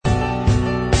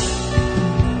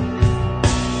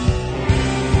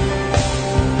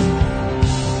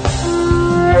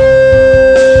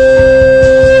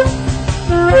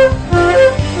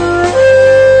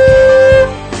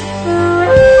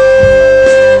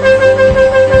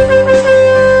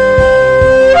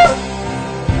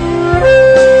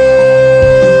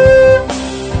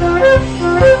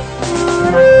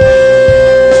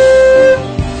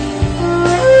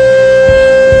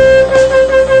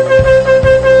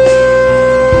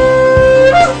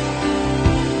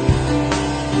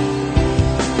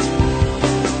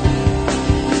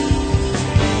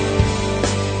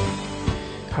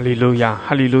路亚，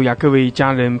哈利路亚！各位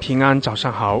家人平安，早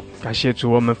上好！感谢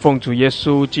主，我们奉主耶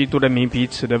稣基督的名彼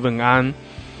此的问安。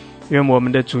愿我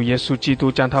们的主耶稣基督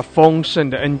将他丰盛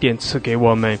的恩典赐给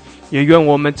我们，也愿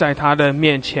我们在他的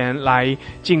面前来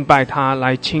敬拜他，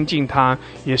来亲近他，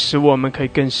也使我们可以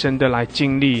更深的来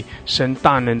经历神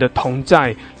大能的同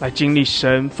在，来经历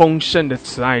神丰盛的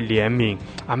慈爱怜悯。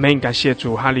阿们！感谢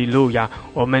主，哈利路亚！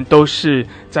我们都是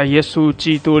在耶稣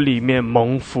基督里面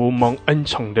蒙福蒙恩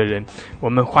宠的人，我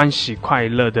们欢喜快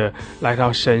乐的来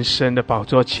到神的宝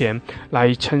座前，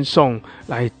来称颂，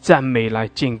来赞美，来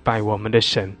敬拜我们的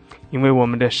神。因为我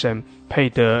们的神配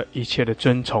得一切的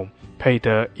尊崇，配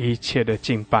得一切的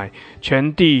敬拜，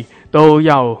全地都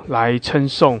要来称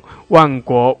颂，万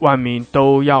国万民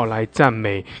都要来赞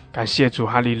美。感谢主，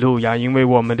哈利路亚！因为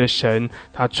我们的神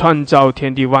他创造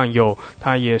天地万有，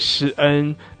他也施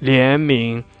恩怜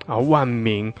悯万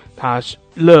民，他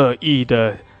乐意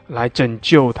的来拯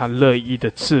救，他乐意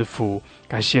的赐福。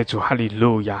感谢主，哈利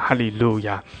路亚，哈利路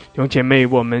亚！弟兄姐妹，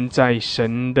我们在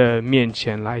神的面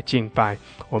前来敬拜，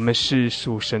我们是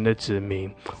属神的子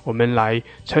民，我们来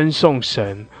称颂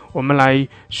神，我们来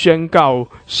宣告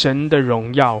神的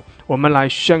荣耀，我们来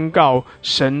宣告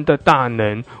神的大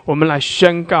能，我们来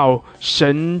宣告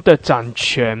神的掌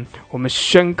权，我们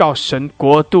宣告神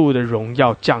国度的荣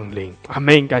耀降临。阿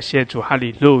们！感谢主，哈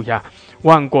利路亚！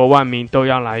万国万民都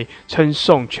要来称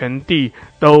颂，全地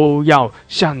都要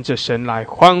向着神来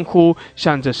欢呼，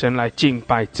向着神来敬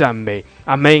拜赞美。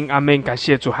阿们，阿们！感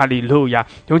谢主，哈利路亚！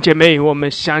弟兄姐妹，我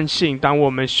们相信，当我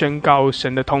们宣告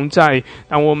神的同在，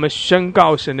当我们宣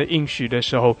告神的应许的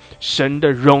时候，神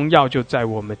的荣耀就在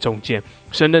我们中间，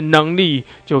神的能力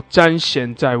就彰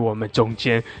显在我们中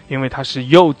间，因为他是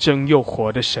又真又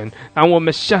活的神。当我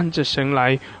们向着神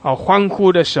来欢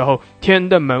呼的时候，天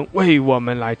的门为我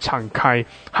们来敞开。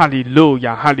哈利路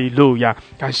亚，哈利路亚！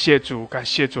感谢主，感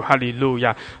谢主，哈利路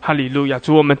亚，哈利路亚！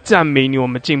主，我们赞美你，我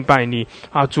们敬拜你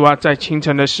主啊，在清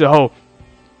晨的时候，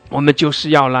我们就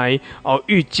是要来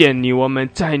遇见你，我们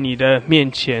在你的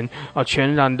面前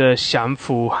全然的降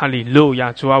服。哈利路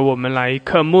亚！主啊，我们来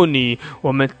渴慕你，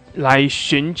我们来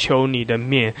寻求你的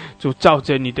面。主，照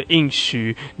着你的应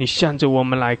许，你向着我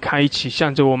们来开启，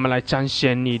向着我们来彰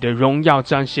显你的荣耀，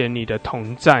彰显你的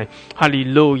同在。哈利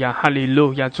路亚，哈利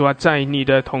路亚！主啊，在你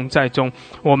的同在中，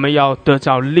我们要得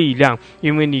着力量，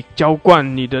因为你浇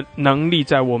灌你的能力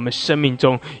在我们生命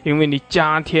中，因为你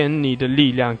加添你的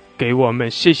力量给我们。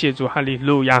谢谢主，哈利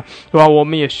路亚！主啊，我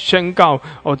们也宣告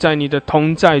在你的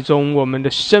同在中，我们的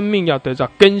生命要得着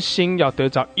更新，要得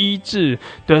着医治，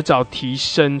得着提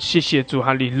升。谢谢主，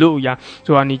哈利路亚！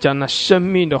主啊，你将那生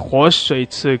命的活水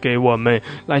赐给我们，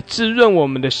来滋润我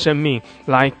们的生命，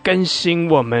来更新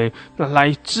我们，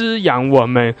来滋养我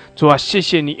们。主啊，谢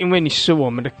谢你，因为你是我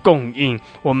们的供应，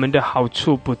我们的好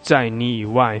处不在你以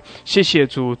外。谢谢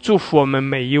主，祝福我们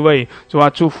每一位。主啊，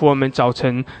祝福我们早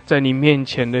晨在你面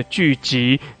前的聚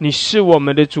集，你是我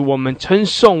们的主，我们称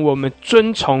颂，我们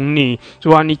尊崇你。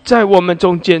主啊，你在我们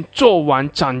中间做完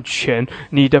掌权，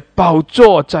你的宝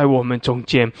座在我们中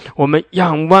间，我们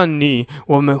仰望你，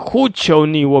我们呼求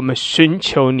你，我们寻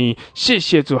求你。谢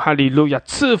谢主，哈利路亚！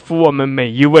赐福我们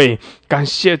每一位。感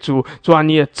谢主，主啊，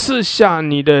你也赐下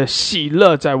你的喜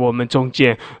乐在我们中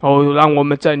间让我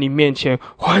们在你面前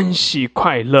欢喜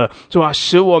快乐。主啊，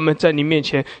使我们在你面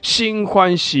前心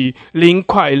欢喜灵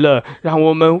快乐，让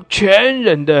我们全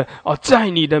人的在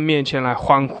你的面前来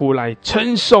欢呼，来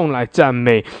称颂，来赞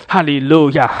美。哈利路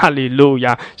亚，哈利路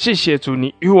亚！谢谢主，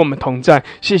你与我们同在。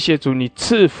谢谢主，你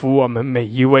赐福我们每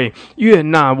一位，悦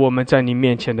纳我们在你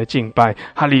面前的敬拜。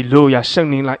哈利路亚！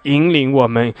圣灵来引领我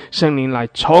们，圣灵来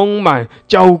充满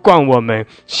浇灌我们。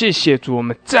谢谢主，我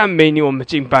们赞美你，我们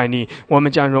敬拜你，我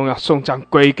们将荣耀颂赞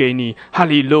归给你。哈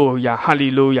利路亚，哈利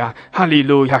路亚，哈利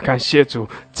路亚！感谢主，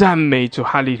赞美主，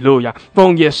哈利路亚！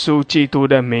奉耶稣基督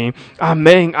的名，阿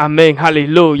们，阿们！哈利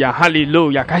路亚，哈利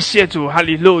路亚！感谢主，哈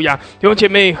利路亚！弟兄姐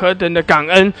妹，何等的感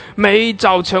恩！每一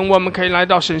早晨我们可以来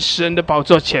到神施恩的宝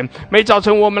座前，每早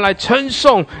晨我们来称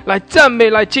颂，来赞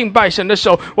美，来敬拜神的时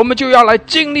候，我们就要来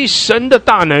经历神的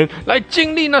大能，来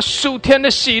经历那属天的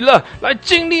喜乐，来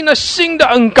经历那新的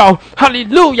恩膏。哈利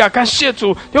路亚！感谢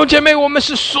主，弟兄姐妹，我们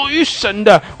是属于神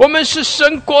的，我们是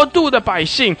神国度的百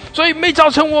姓，所以每早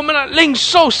晨我们来领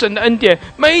受神的恩典，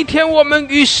每一天我们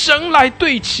与神来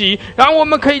对齐，然后我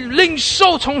们可以领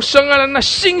受从神而来那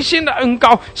新鲜的恩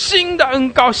膏，新的恩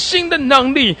膏，新的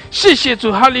能力。谢谢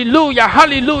主，哈利路亚，哈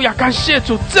利路亚！感谢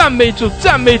主，赞美主，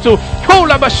赞美主！后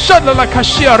拉巴沙拉拉卡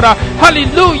西亚拉，哈利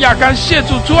路亚！感谢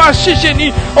主，主啊，谢谢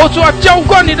你，主啊，浇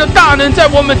灌你的大能在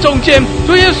我们中间。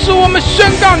主耶稣，我们宣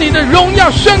告你的荣耀，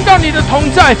宣告你的同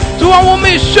在。主啊，我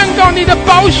们也宣告你的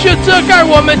宝血遮盖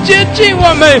我们，接近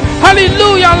我们。哈利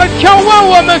路亚！来眺望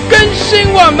我们，更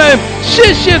新我们。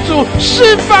谢谢主，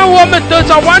释放我们，得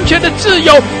着完全的自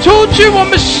由，除去我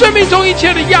们生命中一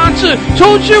切的压制，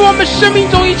除去我们生命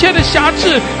中一切的辖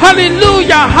制。哈利路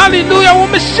亚，哈利路亚！我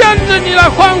们向着你来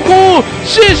欢呼，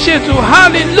谢谢主，哈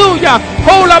利路亚！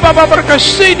哦拉巴巴巴拉克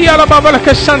西迪亚拉巴巴拉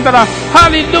克桑德拉，哈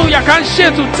利路亚！感谢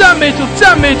主，赞美主，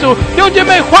赞美主！弟兄姐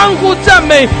妹欢呼赞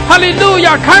美，哈利路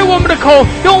亚！开我们的口，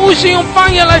用无形用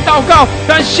方言来祷告，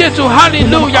感谢主，哈利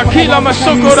路亚！基拉玛苏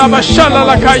库拉巴沙拉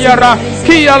拉卡亚拉，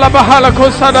基亚拉巴哈拉库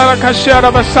萨拉拉卡西亚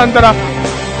拉巴桑德拉。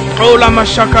哦拉玛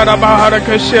沙卡拉巴哈拉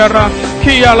克西亚拉。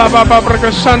Kia la baba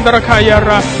braka sandra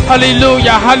kayara,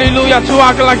 Hallelujah, Hallelujah！ 主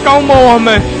啊，来高摩我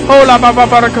们，哦啦巴巴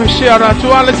巴拉克西亚拉，主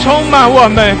啊来充满我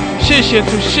们，谢谢主，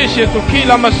谢谢主。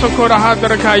Kila masokora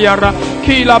hadra kayara,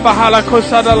 Kila bahala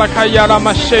kosada la kayara,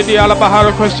 Mashedi ala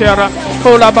bahala kosiara,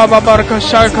 oh la baba baraka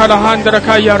shakara handra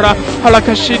kayara,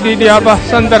 Halakashidi di aba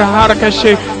sandra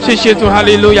harakashi， 谢谢主，哈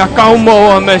利路亚，高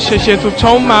摩我们，谢谢主，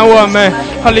充满我们，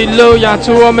哈利路亚，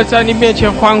主，我们在你面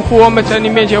前欢呼，我们在你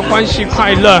面前欢喜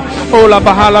快乐，哦。La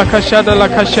bahala kashada la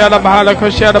kashada bahala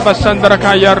kashada basandra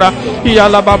kayara, iya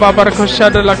la baba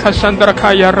barakashada la kasandra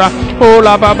kayara, oh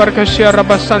la baba barakashara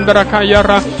basandra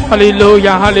kayara， 哈利路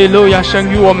亚，哈利路亚，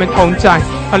神与我们同在。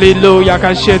哈利路亚，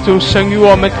感谢主，神与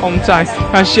我们同在，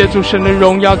感谢主，神的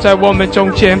荣耀在我们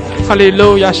中间。哈利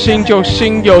路亚，新酒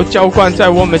新油浇灌在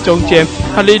我们中间。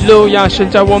哈利路亚，神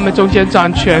在我们中间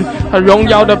掌权，他荣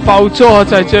耀的宝座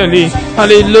在这里。哈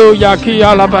利路亚，基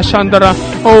亚拉巴山德拉，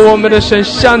哦，我们的神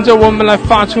向着我们来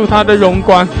发出他的荣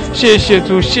光。谢谢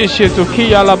主，谢谢主，基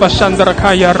亚拉巴山德拉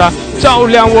卡亚拉，照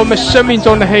亮我们生命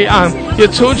中的黑暗，也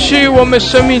除去我们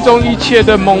生命中一切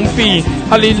的蒙蔽。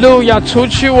哈利路亚，除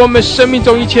去我们生命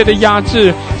中一切的压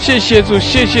制。谢谢主，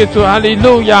谢谢主，哈利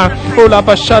路亚。哦拉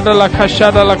巴沙德拉卡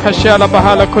沙德拉卡沙拉巴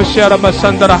哈拉库沙拉巴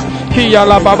山德拉。Kia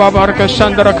la baba baraka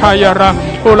sandra kayara,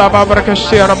 ola baraka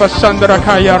shara basandra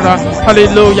kayara， 哈利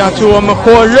路亚，主我们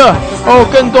火热，哦，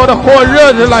更多的火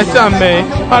热的来赞美，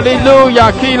哈利路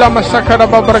亚 ，Kila masakara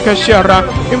baraka shara，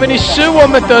 因为你使我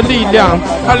们得力量，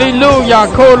哈利路亚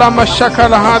 ，Kola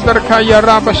masakara hadar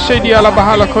kayara basidi ala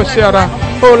bahala kosara，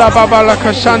 ola baba la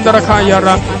kasandra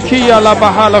kayara， Kia la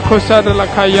bahala kosara la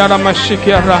kayara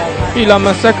mashikara， ila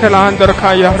masakara hadar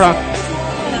kayara。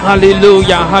哈利路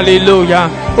亚，哈利路亚，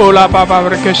哦拉巴巴巴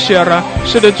克西拉，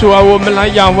是的，主啊，我们来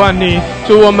仰望你，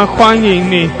主，我们欢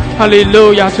迎你，哈利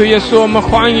路亚，主耶稣，我们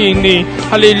欢迎你，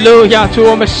哈利路亚，主，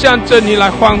我们向着你来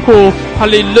欢呼，哈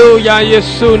利路亚，耶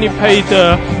稣，你配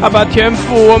得，阿爸天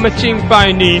父，我们敬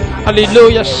拜你，哈利路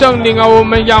亚，圣灵啊，我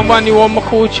们仰望你，我们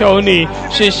呼求你，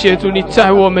谢谢主，你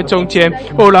在我们中间，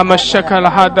哦拉玛沙卡拉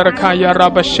哈达拉卡亚拉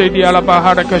巴西迪阿拉巴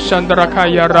哈拉克山德拉卡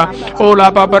亚拉，哦拉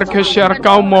巴巴克西拉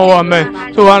高摩我们，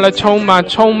主啊，来充满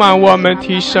我们，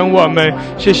提升我们，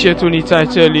谢谢主，你在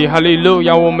这里，哈利路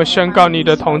亚，我们宣告你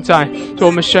的同在，主，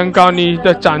我们宣告你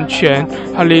的掌权，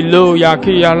哈利路亚，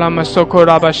基亚拉玛索库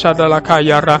拉巴沙德拉卡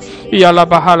亚拉，伊亚拉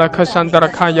巴哈拉克山德拉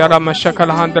卡亚拉玛沙卡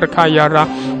拉汉德卡亚拉，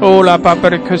哦拉巴巴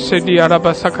克西迪阿拉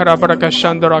巴萨卡拉巴克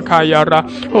山德拉卡亚拉，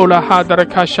哦拉哈德拉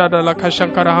卡沙德拉卡山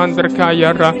卡拉汉德卡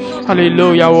亚拉，哈利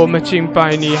路亚，我们敬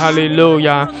拜你，哈利路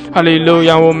亚，哈利路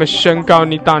亚，我们宣告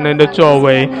你大能的作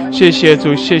为，谢谢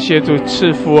主，谢谢主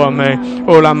赐福我们，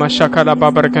哦拉玛沙卡拉巴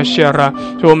巴卡西拉，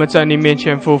主，我们在你面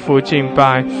前匍匐敬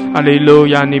拜，哈利路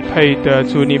亚，你配得，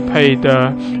主你配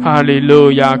得，哈利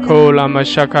路亚，哦拉玛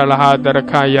沙卡拉哈德拉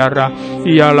卡亚拉，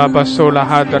伊亚拉巴索拉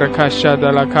哈德拉卡沙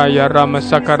德拉卡亚拉玛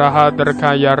萨卡拉哈德拉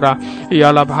卡亚拉，伊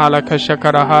亚拉巴哈拉卡沙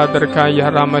卡拉哈德拉卡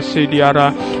亚拉玛西迪亚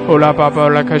拉，哦拉巴巴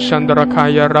拉卡山德拉卡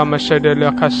亚拉玛西德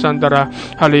拉卡山德拉，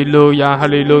哈利路亚，哈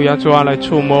利路亚，主啊来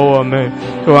触摸我们，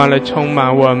主啊来充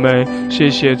满我们，谢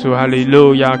谢主，哈利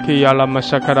路亚，基亚拉玛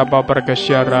萨卡拉巴巴卡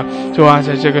西亚拉，主啊，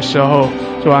在这个时候，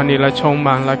主啊，你来充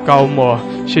满，来高摩，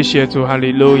谢谢主，哈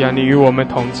利路亚，你与我们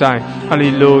同在，哈利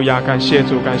路亚，感谢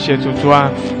主，感谢主，主啊，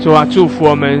主啊，祝福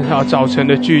我们早晨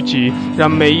的聚集，让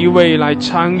每一位来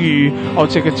参与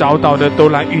这个早祷的都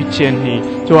来遇见你，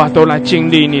主啊，都来经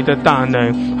历你的大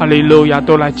能，哈利路亚，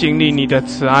都来经历你的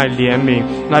慈爱怜悯，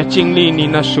来经历你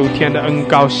那属天的恩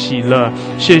膏喜乐，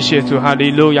谢谢主，哈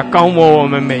利路亚，高摩我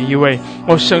们每一位，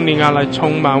圣灵啊，来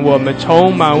充满我们，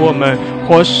充满我们，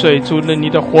活水，主的你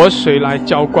的活水来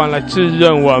浇灌，来滋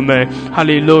润我们，哈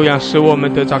利路亚，使我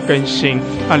们得到更新，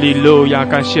哈利路亚，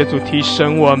感谢主提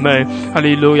升我们，哈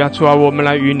利路亚，主啊，我们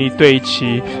来与你对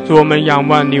齐，主，我们仰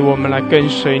望你，我们来跟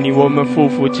随你，我们匍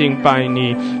匐敬拜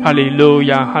你，哈利路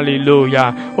亚，亚，哈利路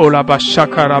亚！哦拉巴沙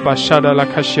卡拉巴沙的拉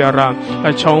卡西亚拉，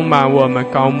来充满我们，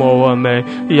高摩我们。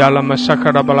亚拉玛沙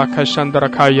卡拉巴拉卡山的拉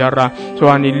卡亚拉，主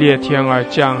啊，你裂天而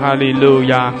降，哈利路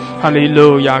亚，哈利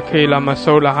路亚！可以拉玛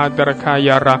苏拉哈德拉卡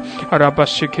亚拉，阿拉巴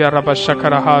西卡拉巴沙卡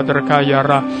拉哈德拉卡亚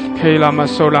拉，可以拉玛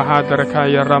苏拉哈德拉卡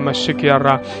亚拉玛西卡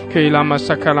拉，可以拉玛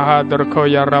沙卡拉哈德拉卡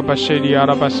亚拉巴西里亚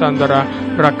拉巴山德拉，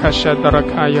拉卡沙德拉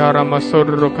卡亚拉玛苏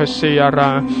鲁卡西亚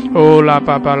拉，哦拉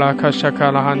巴巴拉卡沙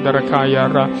卡拉哈德拉卡亚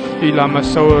拉，伊拉玛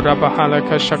苏拉巴哈拉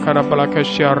卡沙卡拉巴拉卡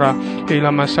西亚拉，伊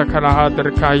拉玛沙卡拉哈德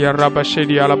拉卡亚拉巴西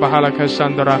里亚拉巴哈拉卡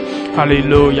山德拉，哈利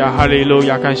路亚，哈利路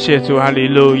亚！感谢主，哈利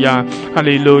路亚，哈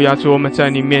利路亚！主，我们在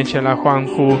你面前来欢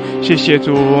呼，谢谢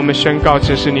主，我们宣告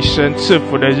这是你神赐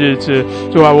福的日子，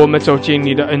主啊，我们走进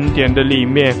你的恩典的里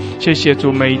面，谢谢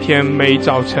主，每一天每一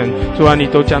早晨，主啊，你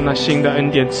都将那新的恩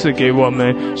典赐给我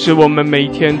们，使我们每一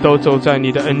天都走在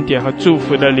你的恩典和祝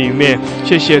福的里面，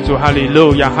谢谢主，哈利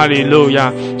路亚，哈利路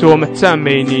亚！主，我们赞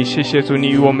美你，谢谢主，你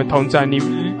与我们同在，你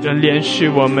连续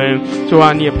我们，主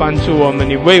啊，你也帮助我们，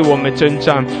你为我们征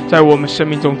战，在我们生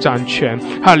命中掌权，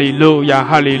哈利路亚，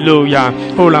哈利路亚！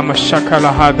哦拉玛沙卡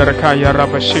拉哈德拉卡亚拉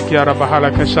巴西卡拉巴哈拉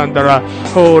卡山德拉，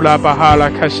哦拉巴哈拉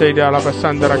卡西达拉巴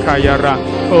山德拉卡亚拉，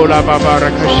哦拉巴巴拉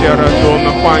卡西亚拉，主我们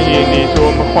欢迎你，主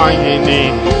我们欢迎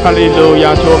你，哈利路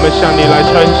亚！主我们向你来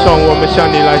称颂，我们向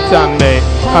你来赞美，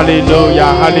哈利路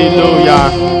亚，哈利路亚！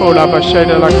哦拉巴西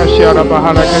达拉卡西亚拉巴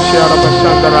哈拉卡西亚拉巴山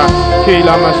德拉，基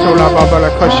拉玛苏拉巴巴拉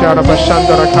卡西亚拉巴山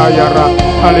德拉卡亚拉，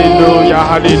哈利路亚，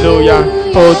哈利路亚！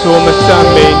哦主，我们赞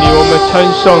美你，我们称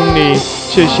颂你，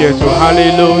谢谢主，哈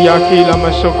利路亚！基拉玛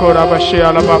苏库拉巴西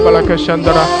亚拉巴巴拉卡山德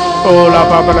拉，哦拉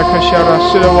巴巴拉卡西亚拉，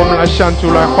是的，我们来向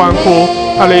主来欢呼，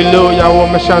哈利路亚！我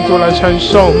们向主来称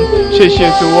颂，谢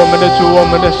谢主，我们的主，我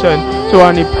们的神，主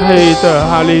啊，你配的，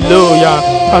哈利路亚，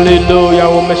哈利路亚！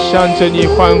我们向着你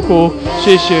欢呼，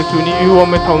谢谢主，你与我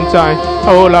们同在，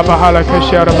哦拉巴哈拉卡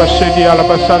西亚拉巴西迪亚拉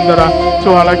巴山德拉，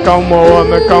主啊，来高摩我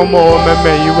们，高摩我们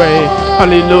每一位，哈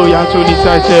利路亚！主你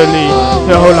在这里，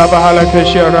然后拉巴哈拉克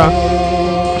西亚拉，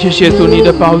谢谢主，你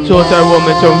的宝座在我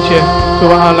们中间，主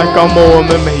啊，来高摩我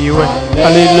们每一位，哈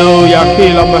利路亚！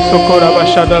基拉玛苏库拉巴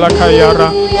沙德拉卡亚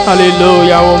拉，哈利路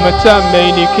亚！我们赞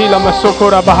美你，基拉玛苏库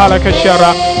拉巴哈拉克西亚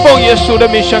拉，奉耶稣的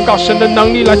名宣告神的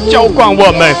能力来浇灌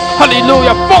我们，哈利路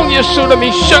亚！奉耶稣的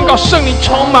名宣告圣灵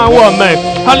充满我们，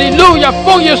哈利路亚！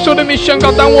奉耶稣的名宣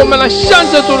告，当我们来向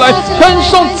着主来称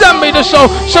颂赞美的时候，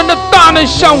神的大能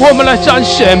向我们来彰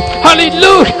显，哈利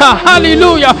路亚，哈利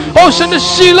路亚！哦，神的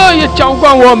喜乐也浇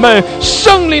灌我们，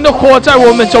圣灵的火在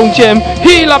我们中间，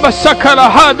希拉巴萨卡拉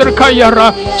哈德卡亚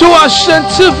拉，主啊，神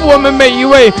赐福我们每一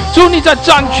位，主你在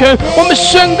掌权，我们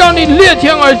宣告你裂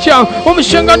天而降，我们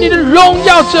宣告你的荣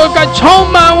耀遮盖充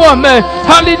满我们，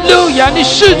哈利路亚！你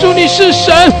是主，你是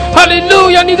神，哈利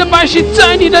路亚！你的百姓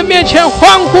在你的面前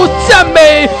欢呼赞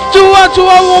美，主啊，主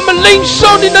啊，我们领受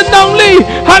你的能力，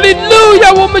哈利路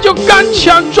亚！我们就刚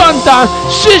强壮胆，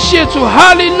谢谢主，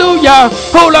哈利路亚！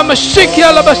后来嘛西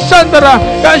卡拉巴山德拉，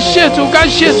感谢主，感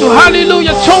谢主，哈利路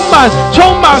亚！充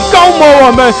满高摩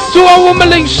我们，主啊，我们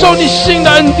领受你新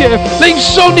的恩典，领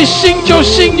受你新旧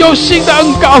新有新的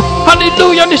恩膏，哈利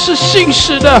路亚！你是信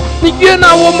实的，你悦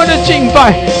纳我们的敬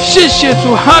拜，谢谢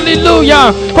主，哈利路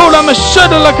亚！后来嘛舍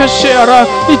德拉克谢尔拉，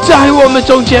你在我们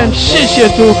中间，谢谢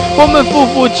主，我们夫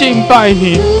妇敬拜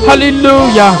你，哈利路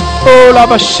亚！哦拉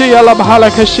巴西亚拉巴哈拉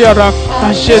克谢尔拉，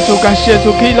感谢主，感谢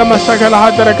主，基拉玛萨卡拉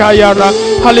哈德拉卡亚拉，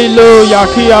哈利路亚！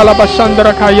基阿拉巴山德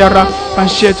拉卡亚拉，感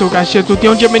谢主，感谢主，弟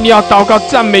兄姐妹，你要祷告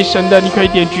赞美神的，你可以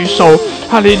点举手，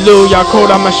哈利路亚！库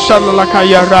拉玛沙拉拉卡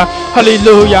亚拉，哈利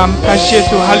路亚！感谢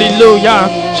主，哈利路亚！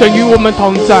神与我们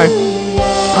同在。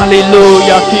哈利路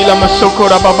亚，基拉玛苏库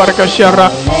拉巴巴拉卡西亚拉，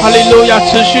哈利路亚！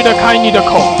持续的开你的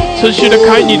口，持续的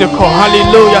开你的口，哈利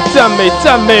路亚！赞美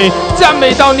赞美赞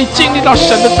美到你经历到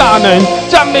神的大能，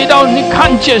赞美到你看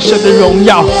见神的荣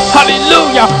耀，哈利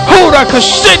路亚！后拉克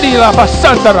西里拉巴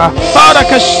桑德拉，巴拉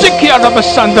克西基亚拉巴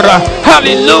桑德拉，哈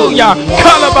利路亚！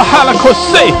卡拉巴哈拉克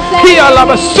西，基亚拉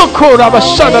巴苏库拉巴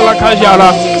沙德拉卡亚拉，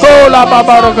哦拉巴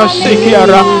巴拉克西基亚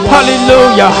拉，哈利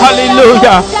路亚，哈利路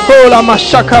亚！哦拉玛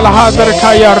沙卡拉哈德拉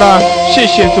卡亚拉，谢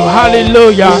谢主，哈利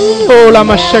路亚！哦拉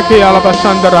玛沙基亚拉巴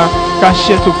桑德拉，感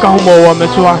谢主高摩我们，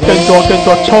主啊，更多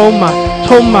充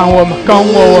满我们，高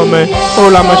摩我们。哦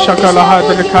拉玛沙卡拉哈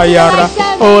德拉卡亚拉，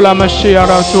哦拉玛西亚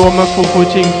拉，主我们夫妇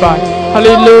敬拜，哈利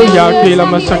路亚！基拉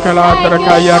玛沙卡拉哈德拉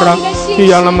卡亚拉，基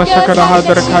亚拉玛沙卡拉哈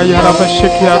德拉卡亚拉巴西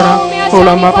基亚拉，哦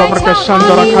拉玛巴巴拉卡山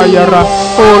德拉卡亚拉，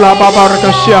哦拉巴巴拉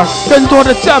卡西亚，更多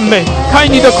的赞美，开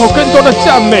你的口，更多的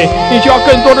赞美，你就要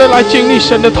更多的来经历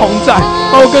神的同在。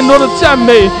更多的赞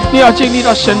美，你要经历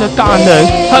到神的大能。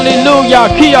哈利路亚，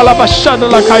更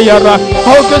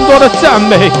多的赞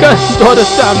美，更多的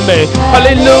赞美。哈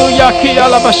利路亚，哈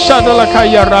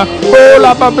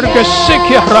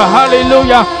利路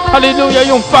亚，哈利路亚，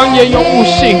用方言，用悟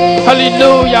性。哈利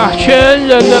路亚，全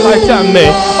人的来赞美，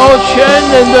全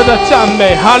人的赞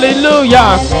美。哈利路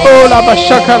亚，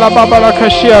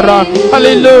哈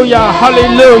利路亚，哈利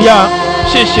路亚。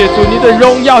谢谢主，你的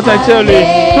荣耀在这里。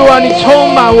主啊，你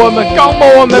充满我们，高摩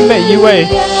我们每一位。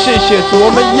谢谢主，我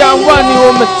们仰望你，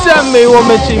我们赞美，我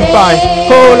们敬拜。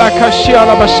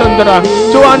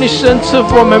主啊，你神赐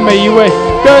福我们每一位，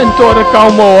更多的高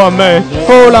摩我们。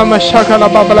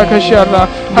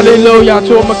哈利路亚，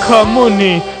主，我们渴慕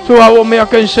你。主啊，我们要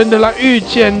更深的来遇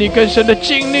见你，更深的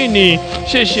经历你。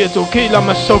谢谢主。哈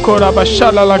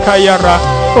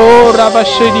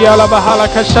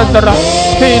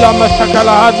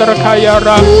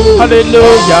利路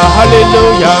亚，哈利路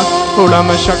亚，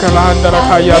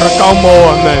高摩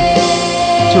我们，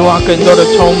主啊，更多的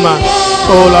充满，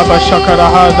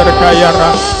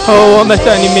我们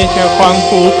在你面前欢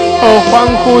呼，欢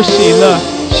呼喜乐。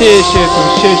谢谢主，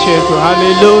谢谢主，哈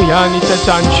利路亚，你在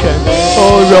掌权，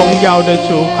荣耀的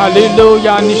主，哈利路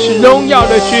亚，你是荣耀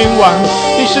的君王，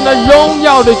你是那荣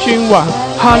耀的君王，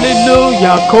哈利路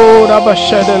亚，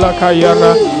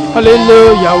哈利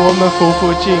路亚，我们夫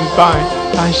妇敬拜，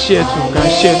感谢主，感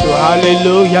谢主，哈利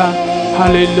路亚，哈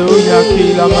利路亚，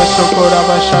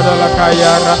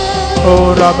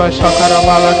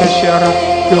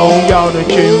荣耀的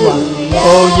君王。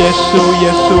耶稣，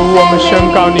耶稣，我们宣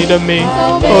告你的名。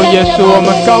耶稣，我们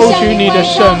高举你的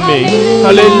圣名。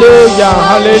哈利路亚，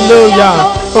哈利路亚。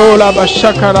拉巴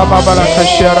沙卡拉巴巴拉卡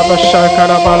西亚拉巴沙卡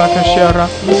拉巴拉卡西亚拉，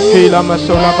希拉马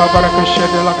苏拉巴巴拉卡西亚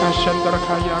拉卡西亚拉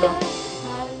卡亚拉。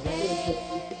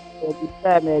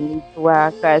赞美你，主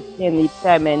啊，感谢你，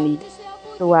赞美你，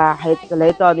主啊，孩子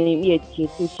来到你面前，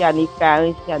就向你感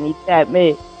恩，向你赞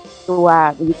美，主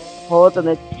啊，你何等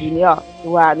的奇妙，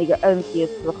主啊，那个恩典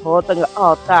是何等的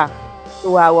傲大，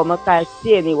主啊，我们感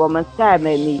谢你，我们赞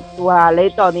美你，主啊，来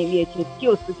到你面前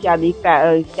就是向你感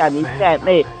恩，向你赞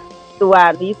美，主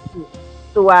啊，你是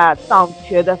主啊掌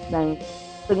权的神，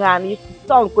神啊，你是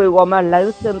掌管我们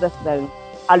人生的神。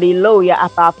哈利路亚，阿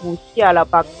巴布下了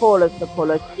把扣了是扣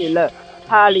了西了。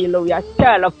哈利路亚，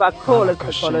下了把扣了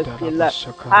是扣了西了。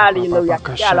哈利路亚，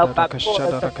下了把扣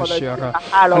了是扣了西了。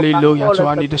哈利路亚，主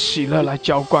啊，你的喜乐来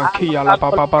浇灌，基亚拉巴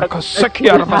巴巴克塞基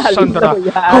亚拉巴山德拉，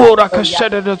呼拉克塞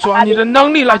德的主啊，你的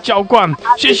能力来浇灌。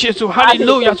谢谢主，哈利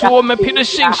路亚，主，我们凭着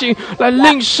信心来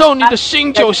领受你的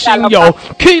新酒新油。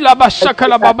基拉巴沙克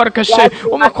拉巴巴克塞，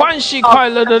我们欢喜快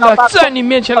乐的来在你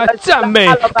面前来赞美。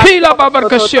基拉巴巴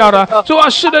克西亚拉，主啊，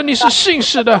是的，你是信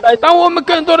实的，当我们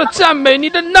更多的赞美你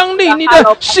的能力，你的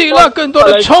喜乐更多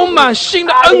的充满，新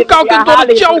的恩膏更多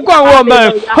的浇灌我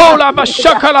们。哦拉巴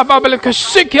沙卡拉巴巴勒克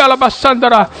西基亚拉巴山德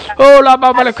拉，哦拉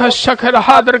巴巴勒克沙卡拉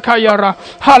哈德卡亚拉，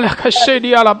哈勒克西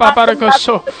利亚拉巴巴勒克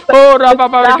索，哦拉巴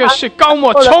巴勒克西高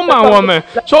莫充满我们，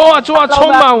主啊主啊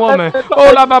充满我们，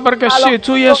哦拉巴巴勒克西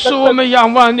主耶稣，我们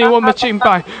仰望你，我们敬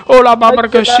拜，哦拉巴巴勒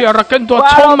克西亚拉更多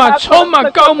充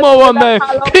满高莫我们，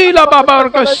基拉巴巴勒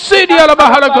克西利亚拉巴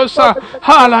哈勒克萨，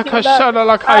哈拉克沙拉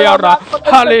拉卡亚拉，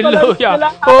哈利路亚。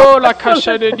哦，拉卡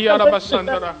西的迪亚拉巴桑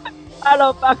德拉，阿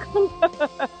罗巴克，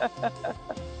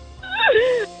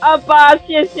阿爸，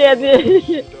谢谢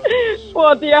你，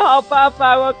我的好爸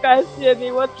爸，我感谢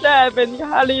你，我赞美你，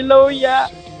哈利路亚，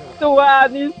主啊，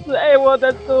你是爱我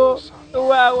的主，主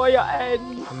啊，我要爱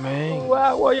你，主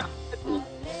啊，我要爱你，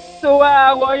主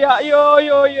啊，我要永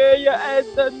远爱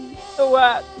着你，主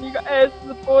啊，你的爱是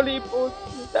不离不弃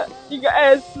的，你的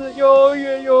爱是永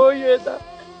远的。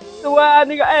主啊，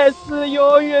那个爱是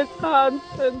永远长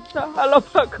存的。哈罗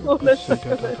巴库的是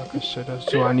的，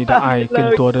主啊，你的爱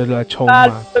更多的来充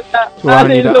满。主啊，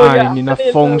你的爱，你那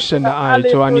丰盛的爱，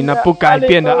主啊，你那不改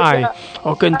变的爱，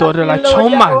更多的来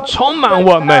充满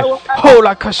我们。后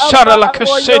来可沙拉拉可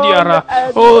塞迪亚拉，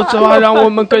主啊，让我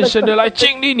们更深的来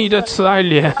经历你的慈爱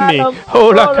怜悯。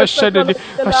后来可塞的，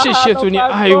谢谢主，你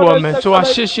爱我们，主啊，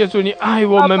谢谢主，你爱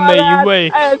我们每一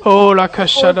位。后来可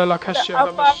沙拉拉可塞拉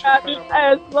巴，你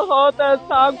爱是何等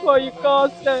长阔与高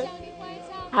深，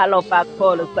哈罗巴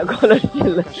克了，什么了去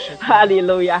了？哈利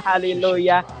路亚，哈利路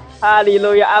亚，哈利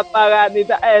路亚！阿爸啊，你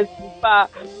的爱是把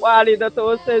哇，你的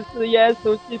独生子耶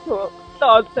稣基督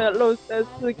道成肉身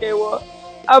赐给我。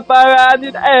阿爸啊，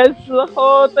你的爱是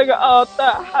何等的傲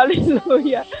大！哈利路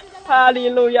亚，哈利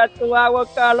路亚！主啊，我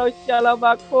卡罗夏拉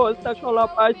马克，萨克拉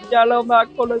巴夏拉马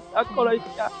克了，萨克拉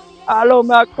夏。阿罗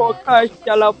马克卡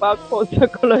夏拉巴克萨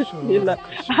克拉西了，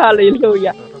哈利路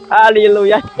亚，哈利路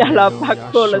亚，加拉巴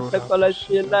库了斯库了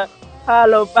西了，哈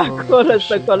喽巴库了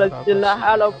斯库了西了，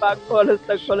哈喽巴库了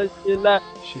斯库了西了，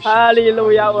哈利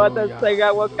路亚，我的神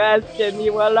啊，我感谢你，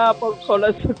我拉巴库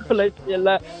了斯库了西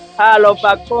了，哈喽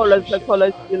巴库了斯库了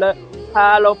西了，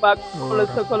哈喽巴库了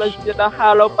斯库了西了，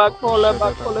哈喽巴库了巴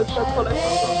库了斯库了西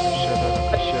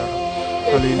了，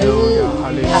哈利路亚，哈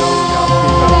利路亚。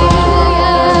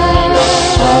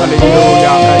哈利路亚，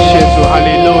感谢主，哈利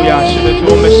路亚，是的，主，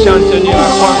我们向着你来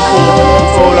欢呼。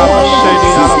哦，拉巴塞利，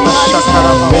拉巴沙卡拉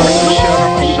巴巴西西，拉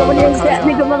巴沙卡拉巴。阿弥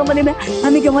陀佛，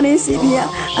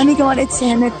阿弥陀佛的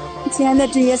亲爱的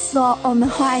主耶稣，我们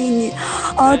欢迎你，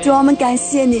主，我们感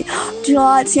谢你，主，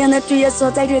亲爱的主耶稣，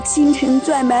在这清晨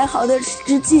最美好的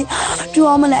时机，主，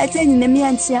我们来在你的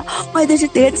面前，为的是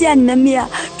得见你的面，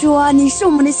主啊，你是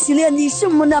我们的喜乐，你是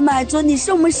我们的满足，你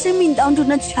是我们生命当中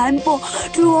的全部，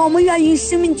主，我们愿意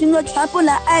生命中的全部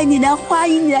来爱你，来欢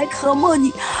迎你，来渴慕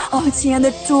你。亲爱的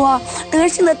主啊，得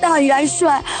胜的大元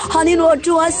帅，哈利路亚，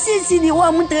主啊，谢谢你为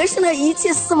我们得胜的一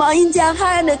切死亡阴间黑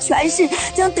暗的权势，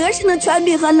将得胜的权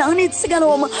柄和能力赐给了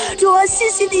我们。主啊，谢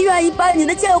谢你愿意把你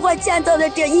的教会建造在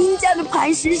这阴间的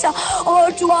磐石上。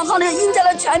主啊，好像阴间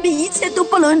的权柄一切都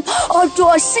不能，主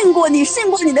啊，胜过你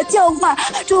的教会。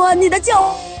主啊，你的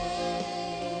教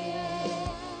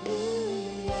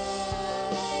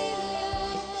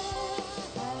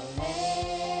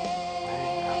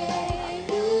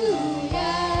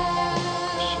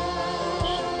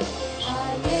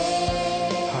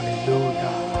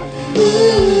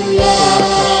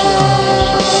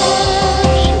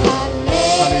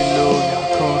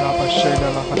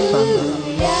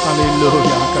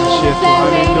哈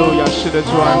利路亚，是的，主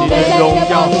啊，你的荣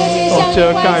耀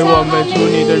遮盖我们，主，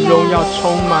你的荣耀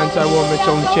充满在我们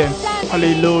中间。哈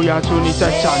利路亚，主，你在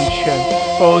掌权，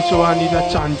主啊，你在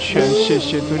掌权，谢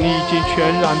谢主，你已经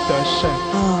全然得胜。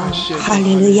哈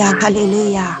利路亚，哈利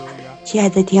路亚，亲爱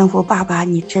的天父爸爸，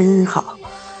你真好，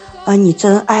你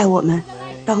真爱我们。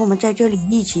当我们在这里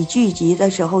一起聚集的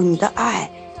时候，你的爱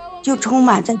就充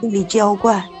满在这里浇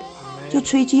灌，就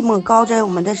吹气抹高在我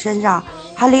们的身上。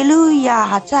哈利路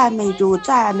亚，赞美主，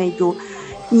赞美主，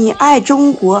你爱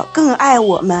中国更爱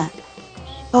我们。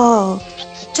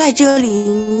在这里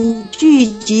你聚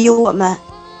集我们，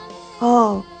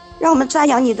让我们赞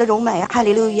扬你的荣美。哈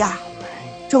利路亚，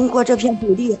中国这片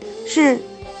土地是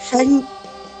神，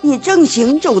你正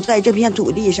行走在这片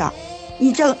土地上，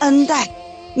你正恩待，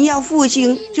你要复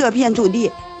兴这片土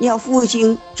地，你要复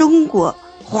兴中国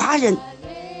华人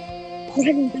这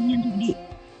片土地，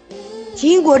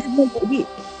齐国这片土地，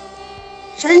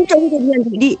神州这片土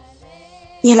地，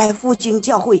你来复兴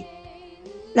教会，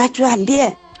来转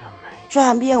变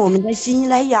我们的心，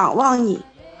来仰望你。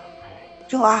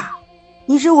主啊，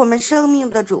你是我们生命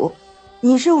的主，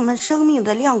你是我们生命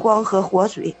的亮光和活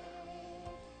水。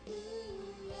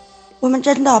我们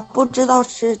真的不知道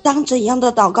是当怎样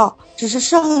的祷告，只是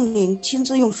圣灵亲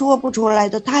自用说不出来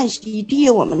的叹息替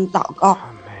我们祷告。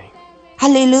哈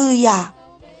利路亚，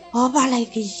巴来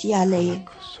给下来，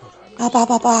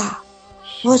爸，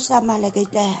我什么来给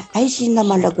带，爱心那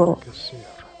么那个，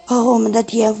我们的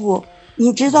天父，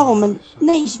你知道我们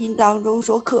内心当中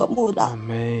所渴慕的，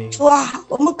主啊，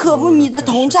我们渴慕你的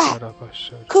同在，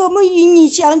渴慕与你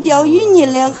相交，与你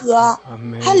联合。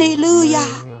哈利路亚，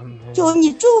求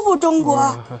你祝福中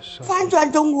国，翻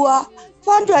转中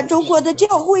国的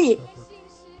教会。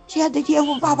亲爱的天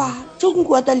父爸爸，中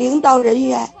国的领导人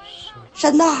员，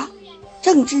神啊，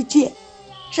政治界，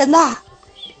神啊，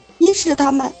你使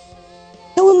他们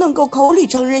都能够口里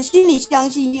承认，心里相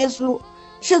信耶稣，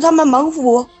使他们蒙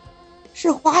福，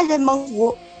使华人蒙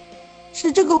福，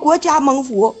使这个国家蒙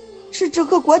福，使这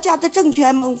个国家的政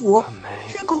权蒙福，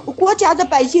使国家的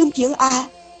百姓平安。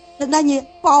那你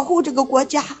保护这个国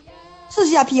家，赐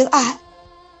下平安，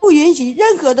不允许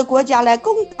任何的国家来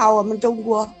攻打我们中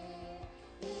国，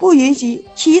不允许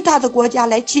其他的国家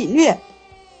来侵略。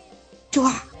主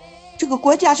啊，这个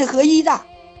国家是合一的，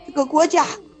这个国家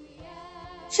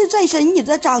是在神你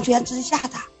的掌权之下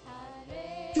的。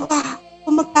主啊，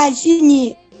我们感谢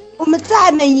你，我们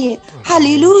赞美你。哈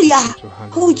利路亚，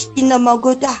后期那么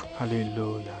高大，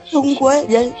中国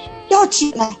人要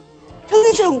起来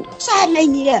称颂赞美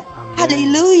你。哈利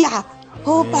路亚，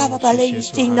爸爸来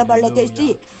信那么那个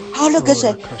谁，好了个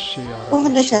神，我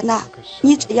们的神啊，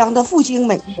你这样的复兴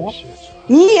美国，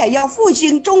你也要复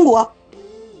兴中国，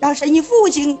让神你复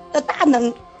兴的大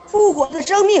能，复活的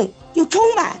生命就充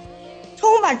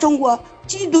满中国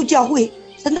基督教会。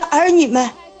神的儿女们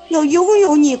要拥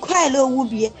有你快乐无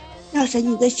比，让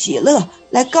神你的喜乐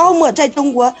来高抹在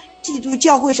中国基督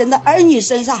教会神的儿女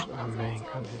身上。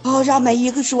让每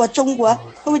一个说中国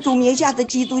作为主名下的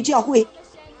基督教会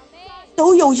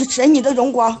都有神你的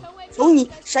荣光，有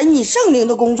神你圣灵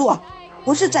的工作，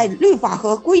不是在律法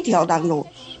和规条当中，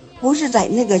不是在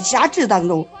那个辖制当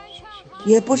中，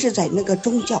也不是在那个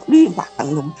宗教律法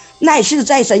当中，乃是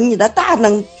在神你的大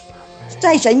能，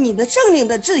在神你的圣灵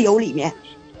的自由里面，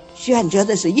选择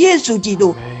的是耶稣基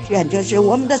督，选择是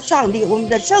我们的上帝，我们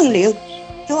的圣灵，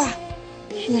是吧？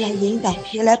你来引导，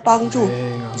你来帮助，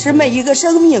使每一个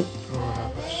生命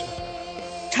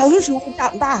成熟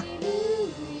长大，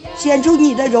显出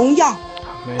你的荣耀，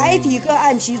白体各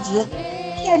按其职，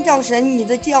建造神你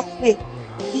的教会，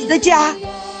你的家，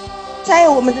在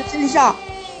我们的身上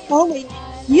成为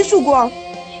一束光，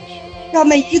让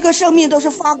每一个生命都是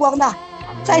发光的，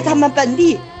在他们本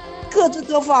地各自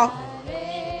各方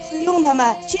使用他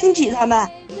们，兴起他们，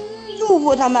祝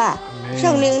福他们，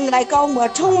圣灵来高摩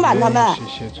充满他们。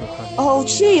哦，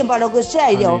去吧，那个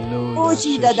晒掉，呼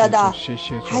吸的，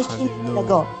还心那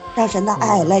个，让神的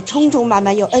爱来充充满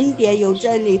满，有恩典，有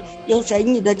真理，有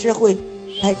神你的智慧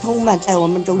来充满在我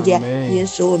们中间。耶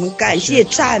稣，我们感谢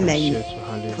赞美你，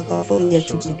祷告奉耶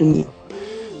稣基督名。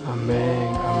阿门，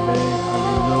阿门，哈利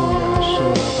路亚，是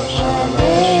拉巴沙拉巴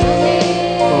西，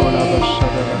哦拉巴沙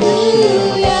拉巴西，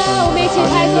我们一起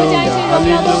抬头将一切荣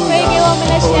耀都归给我们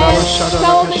的神，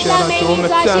让我们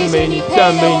赞美你，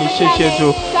赞美你，谢谢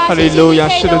主，哈利路亚，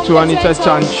是的主啊，你在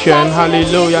掌权，哈利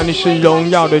路亚，你是荣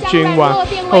耀的君王，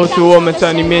哦主，我们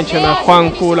在你面前来欢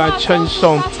呼，来称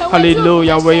颂，哈利路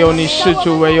亚，唯有你是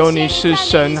主，唯有你是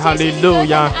神，哈利路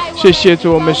亚，谢谢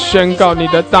主，我们宣告你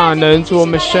的大能，主，我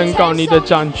们宣告你的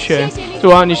掌权，主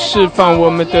啊，你释放我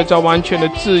们得到完全的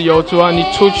自由，主啊，你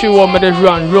除去我们的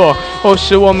软弱，哦，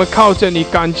使我们靠着你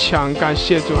刚强，感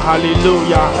谢主，哈利路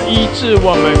亚，医治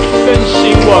我们，更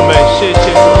新我们，谢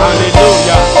谢主，哈利路亚。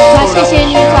主啊，谢谢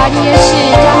你，主啊，你也是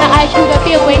将那爱哭的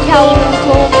变为跳舞，主，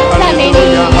赞美你，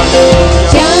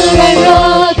将软弱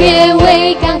变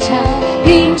为刚强，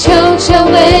贫穷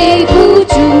成为富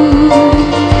足，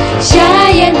瞎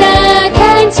眼的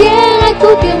看见，爱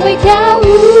哭变为跳舞，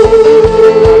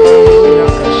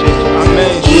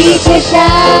一切伤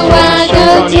疤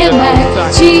都填满，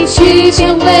崎岖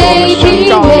变为平原，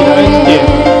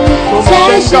在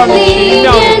神里面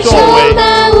充满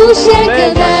无限可能，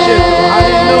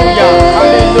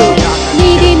你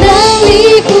的能力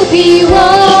抚庇我，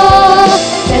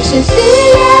战胜试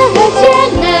炼和艰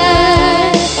难，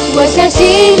我相信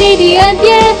你的恩典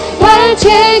完全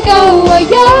够我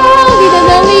用，你的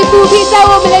能力抚庇在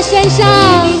我们的身上，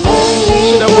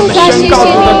是的，我们宣告主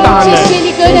的大能，谢谢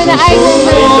你个人的爱我们，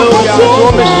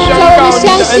我们宣告你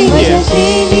的恩典，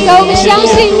我们相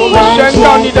信你，我们宣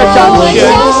告你的掌权，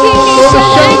我们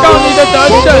宣告你的得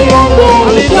胜，哈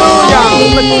利路亚，我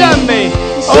们赞美，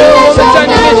哦，我们在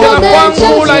你面前来欢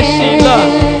呼来喜乐，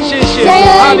谢谢，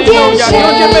哈利路亚，弟兄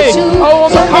姐妹，哦，我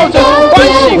们靠着欢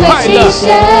喜快乐，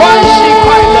欢喜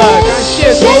快乐，感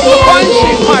谢主，欢喜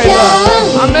快乐，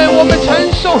阿们，我们承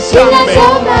受赞美，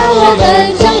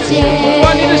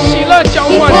把你的喜乐浇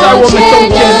灌在我们中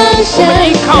间，我们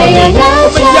依靠你，我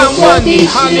们仰望你，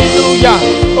哈利路亚，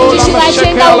继续来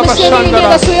宣告我们生命里面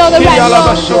的所有的软弱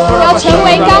要成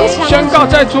为刚强，宣告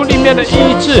在主里面的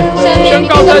医治，宣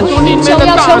告在主里面的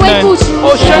大能，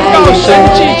哦，宣告神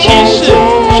迹奇事，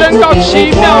宣告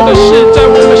奇妙的事在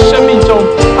我们生命中，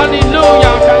哈利路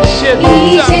亚，感谢主，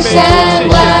赞美主，谢谢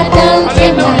主，哈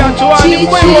利路亚，主啊，你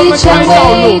为我们开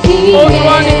道路，哦，主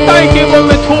啊，你带给我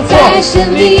们突破，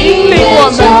你引领我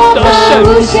们得胜，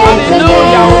哈利路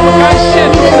亚，我们感谢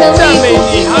主，赞美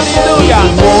你，哈利路亚，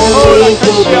哦，拉卡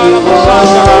西亚拉巴萨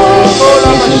达拉，哦，拉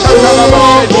巴萨达拉巴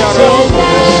谢迪亚拉，感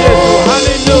谢主，哈利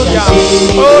路亚，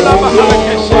哦，拉巴哈拉卡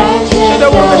西，是的，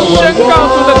我们宣告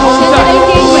主的同在，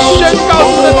我们宣告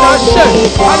主的得胜，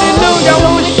哈利路亚，我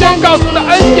们宣告主的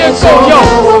恩典够用，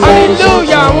哈利路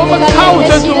亚，我们靠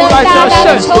着主来得胜，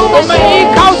我们依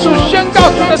靠主宣告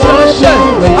主的得胜，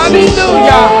哈利路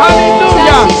亚，哈利路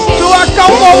亚，主啊，高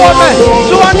摩我们，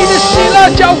主啊，你的喜乐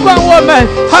浇灌我们，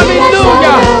哈利路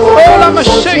亚，哦，拉玛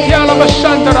谢亚拉玛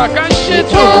山达拉，感谢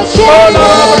主，哦，拉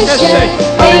玛感谢，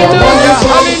哈利路亚，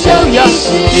哈利路亚，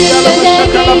亚拉玛沙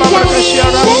卡拉玛感谢亚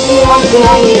拉，哈利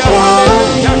路亚，哈利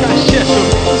路亚，感谢主，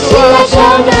主啊，喜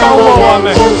乐的高摩我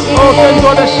们，哦，更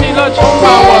多的喜乐充满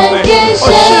我们，哦，释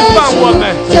放我们，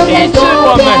医治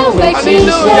我们，哈利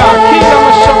路亚，基拉玛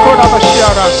沙库拉玛西亚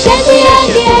拉，谢谢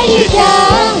主，谢谢，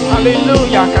哈利路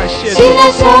亚，感谢主，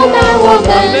哈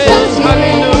利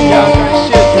路亚，感谢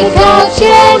主，靠全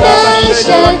能神，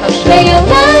没有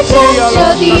那成就的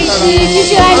事，继续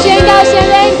来宣告神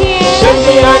的恩典，神的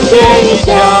恩典已降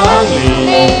临，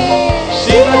喜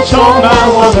乐充满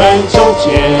我们中间，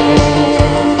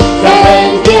让恩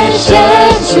典深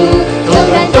处，重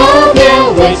担都变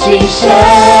为轻省，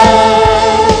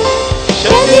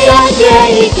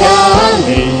一条路，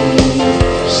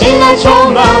谁来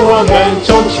充满我们中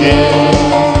间？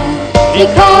依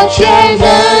靠全能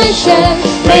神，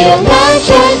没有难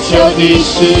成就的事。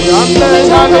哈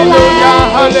利路亚，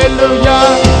哈利路亚，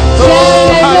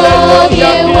哈利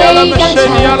路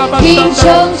亚，贫穷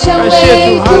成为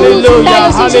哈利路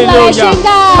亚，哈利路亚，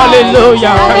哈利路亚，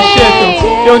感谢主，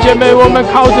弟兄姐妹，我们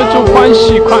靠着主欢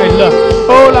喜快乐。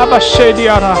哦，拉巴谢利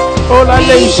亚拉，哦，来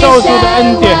领受主的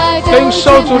恩典，领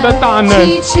受主的大能。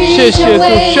谢谢主，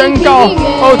宣告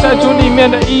哦，在主里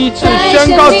面的医治，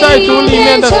宣告在主里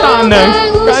面的大能。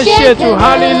感谢主，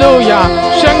哈利路亚！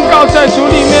宣告在主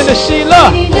里面的喜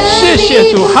乐。谢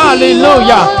谢主，哈利路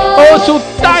亚！哦，主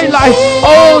带来，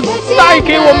哦，带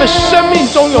给我们生命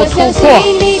中有突破。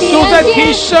主在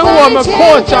提升我们，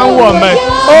扩展我们。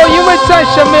哦，因为在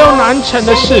神没有难成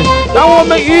的事。当我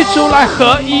们与主来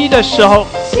合一的时候，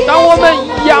当我们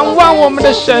仰望我们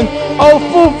的神，哦，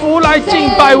匍匐来敬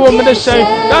拜我们的神，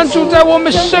让主在我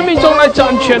们生命中来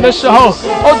掌权的时候，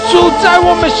哦，主在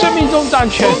我们生命中掌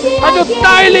权，他就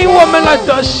带领我们来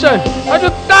得胜，他就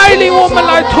带领我们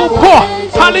来突破。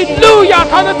哈利路亚！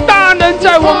他的大能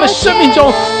在我们生命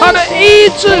中，他的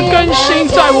医治更新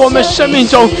在我们生命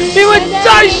中，因为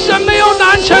在神没有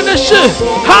难成的事。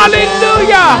哈利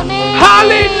路亚！哈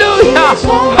利路亚！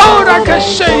后来可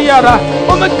谁呀的？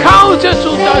我们靠着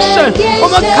主得胜，我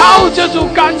们靠着主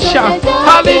刚强。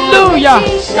哈利路亚！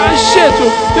感谢主，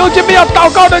有这边要祷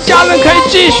告的家人可以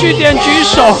继续点举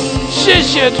手。谢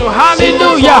谢主，哈利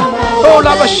路亚！哦，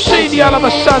拉巴谁呀？拉巴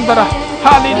山的了。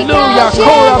哈利路亚，扣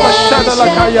拉巴沙的拉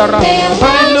卡亚拉，哈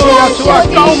利路亚，主啊，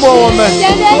高摩我们，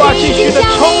主啊，继续的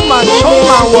充满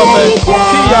我们，提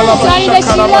亚拉巴沙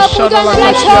卡拉巴沙的拉卡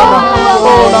西亚拉，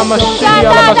哦，拉玛西亚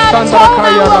拉巴山的拉卡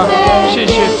亚拉，谢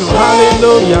谢主，哈利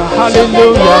路亚，哈利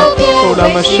路亚，哦，拉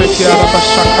玛西亚拉巴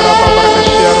沙卡拉巴巴拉卡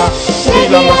西亚拉，提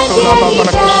拉玛苏拉巴巴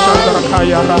拉卡山的拉卡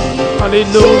亚拉，哈利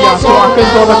路亚，主啊，更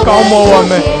多的高摩我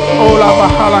们，哦，拉巴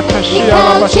哈拉卡西亚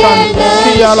拉巴山，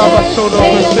提亚拉巴苏罗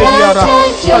克西亚拉。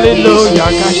哈利路亚，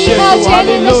感谢主，哈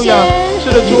利路亚，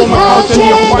是的主，我们靠着你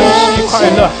欢喜快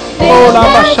乐。哦，拉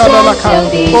巴沙拉拉卡，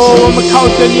哦，我们靠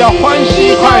着你要欢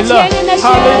喜快乐。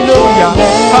哈利路亚，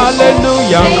哈利路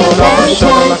亚，哦，拉巴沙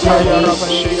拉拉卡呀，拉巴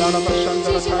西呀，拉巴山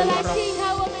的拉卡呀，拉。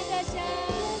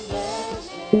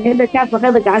亲的天父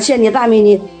孩子，感谢你，赞美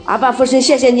你，阿爸父神，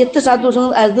谢谢你赐下独生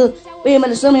儿子为我们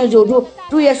的生命救主。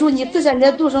主耶稣，你赐下你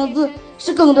的独生子，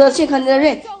使更多信靠你的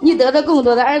人，你得到更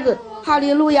多的儿子。哈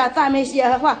利路亚，赞美耶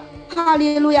和华！哈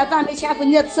利路亚，赞美天父，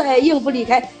你的慈爱永不离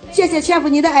开。谢谢天父，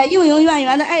你的爱永永远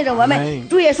远的爱着我们。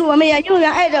主耶稣，我们也永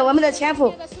远爱着我们的天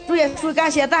父。主耶稣，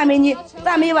感谢赞美你，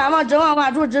赞美万王之王，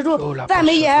万主之主，赞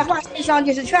美耶和华，上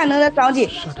帝是全能的上帝。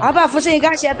阿爸父神，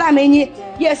感谢赞美你，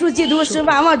耶稣基督是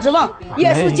万王之王，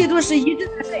耶稣基督是医治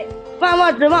的神。万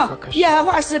王之王，耶和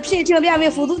华是贫穷变为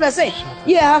富足的神，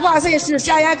耶和华神是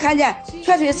瞎眼看见、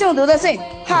瘸腿行走的神。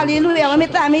哈利路亚！我们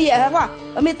赞美耶和华，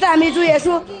我们赞美主耶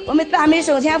稣，我们赞美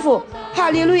圣天父。哈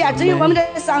利路亚！只有我们的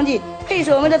上帝配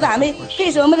受我们的赞美，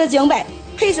配受我们的敬拜，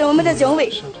配受我们的敬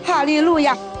畏。哈利路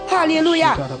亚！哈利路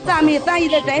亚！赞美三一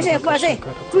的真神活神，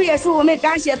主耶稣，我们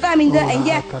感谢赞美你的恩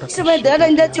典，使我们得到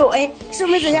你的救恩，使我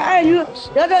们这些儿女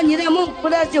得到你的蒙福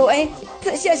的救恩。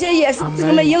谢谢耶稣赐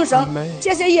我们永生，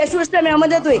谢谢耶稣赦免我们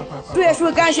的罪。主耶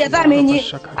稣，感谢赞美你，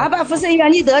阿爸父神，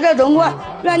愿你得着中国，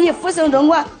愿你复兴中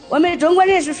国。我们中国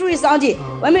人是属于上帝，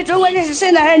我们中国人是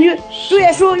神的儿女。主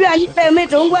耶稣，愿你在我们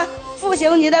中国复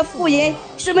兴你的福音，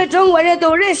使我们中国人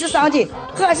都认识上帝，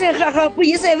和神和好，不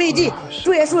以神为敌。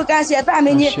主耶稣，感谢赞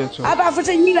美你，阿爸父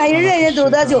神，你愿意人人都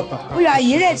得救，不愿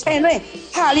一人沉沦。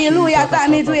哈利路亚，赞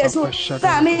美主耶稣，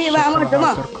赞美万王之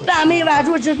王，赞美万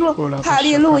主之主。哈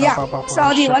利路亚，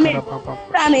上帝，我们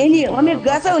赞美你，我们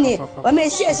歌颂你，我们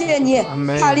谢谢你。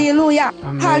哈利路亚，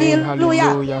哈利路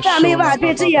亚，赞美万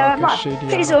军之耶和华，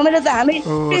配受我们的赞美，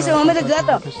配受我们的歌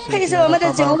颂，配受我们的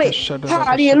敬畏。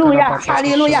哈利路亚，哈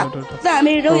利路亚，赞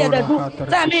美荣耀的主，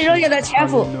赞美荣耀的天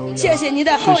父。谢谢你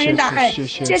的厚恩大爱，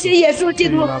谢谢耶稣基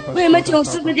督为我们救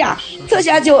十字架，赐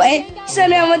下救恩，赦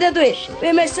免我们的罪，为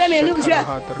我们赦免流血。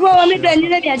若我们在你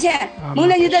的面前蒙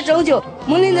了你的拯救，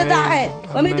蒙了你的大爱，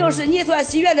我们都是你所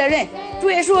喜悦的人。主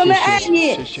耶稣，我们爱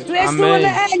你，主耶稣，我们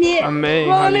爱你，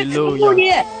若我们祝福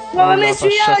你，若我们需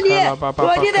要你，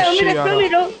若你在我们的生命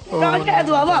中彰显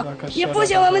作王，你复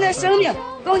兴我们的生命，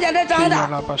更加的长大。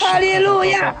哈利路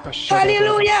亚，哈利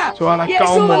路亚！主啊，来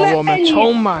高摩我们，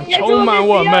充满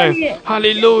我们。哈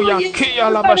利路亚！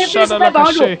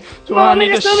主啊，你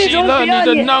的喜乐，你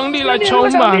的能力来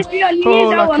充满。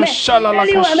哦，拉克沙拉拉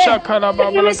克沙卡拉巴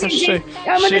巴拉克西，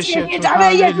谢谢主，哈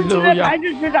利路亚！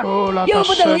哦，拉巴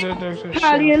沙的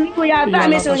哈利路亚！赞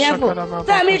美圣天父，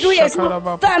赞美主耶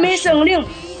稣，赞美圣灵。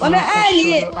我们爱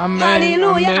你，哈利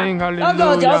路亚！祷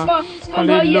告交托，奉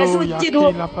靠耶稣基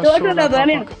督得胜的本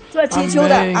领所祈求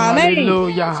的，阿门。哈利路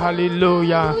亚，哈利路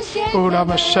亚。乌拉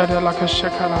巴沙达拉克沙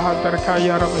卡拉哈达卡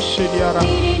亚拉巴西利亚拉，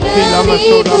伊拉玛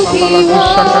苏拉巴巴拉克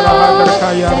沙卡拉哈达卡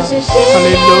亚拉，哈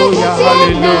利路亚，哈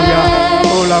利路亚。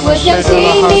乌拉巴沙达拉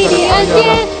哈达卡亚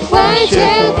拉，谢谢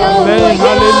主，阿门，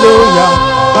哈利路亚，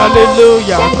哈利路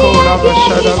亚。乌拉巴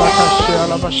沙达拉卡西亚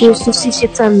拉巴沙。耶稣，谢谢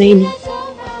赞美你。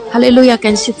哈利路亚，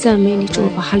感谢赞美你，主，我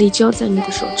把哈利交在你的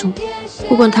手中，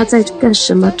不管他在干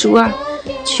什么，主啊，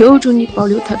求主你保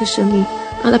留他的生命，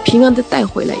让他平安的带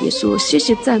回来。耶稣，谢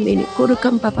谢赞美你。过了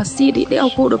干爸爸西里了，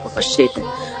过了爸爸谁的，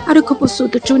阿的可不说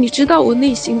的主，你知道我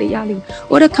内心的压力，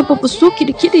我的看爸爸说给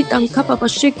的给的当看爸爸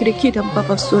谁给的给的爸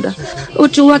爸说的，我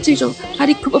主啊，这种阿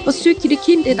的可爸爸谁给的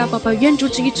给的当爸爸，愿主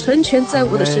旨意成全在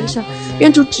我的身上，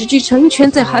愿主旨意成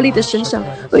全在哈利的身上，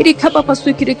为的看爸爸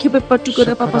谁给的给爸爸主哥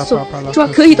的爸爸说，主啊，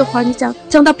可以的话，你将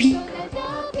他平。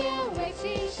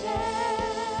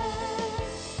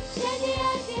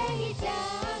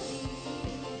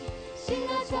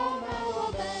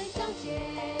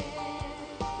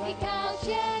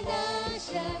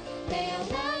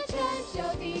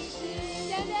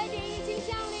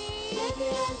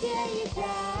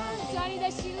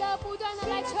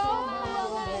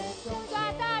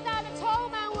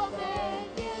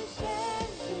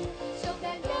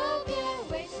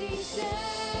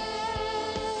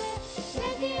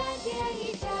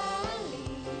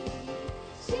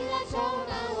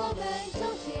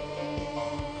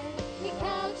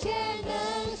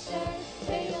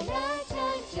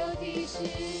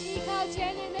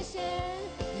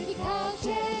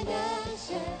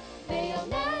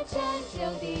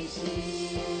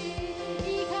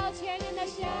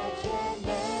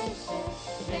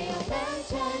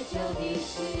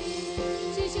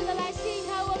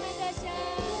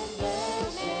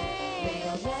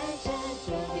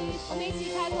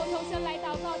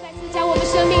将我们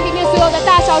生命里面所有的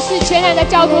大小事全然的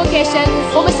交托给神，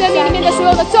我们生命里面的所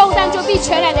有的重担就必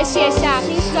全然的卸下。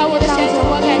在我的神，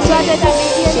我感谢在每天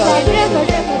任何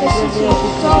的事情，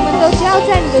主我们都交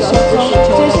在你的手中。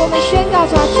就是我们宣告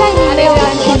主在你没有完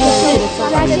全的事，主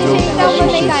谢谢你让我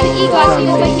们每次依靠你，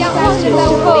我们仰望神的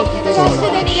时候，主是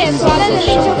的你眼所在的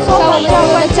领袖充满我们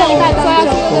的震撼，主要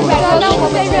所有的软弱，当我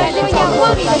们人这么仰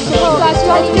望你的时候，主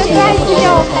你就再次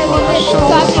让我们的面主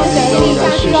谢谢你，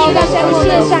主让在我们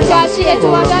上主谢谢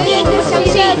主啊，让我们相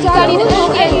信主你的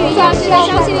恩典，主是的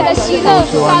相信你的喜乐，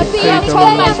主必要充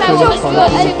满在我们所有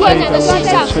一切困难的事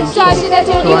上，主是的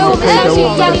主，因为我们相信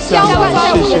主你浇灌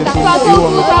在我们的当中，祝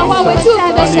福转化为祝福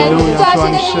的神，主是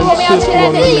的主，我们要全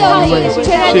然的依靠你，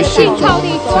全然的信靠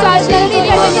你，主是的你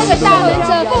为这个大能者，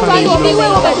主你必为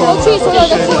我们夺去所有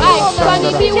的阻碍，主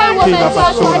你必为我们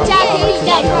抓住的家庭力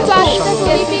量，主是的主，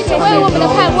你必成为我们的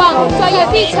盼望，主也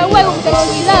必成为我们的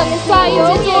喜乐，主以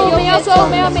至于我们要说，我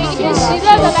们要每一天喜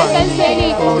乐的来跟随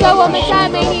你，主我们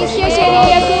赞美你，谢谢你，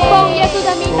耶稣，奉耶稣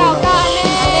的名祷告，阿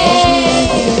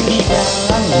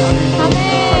门。阿门。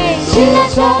谢谢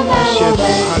主，哈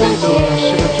利路亚！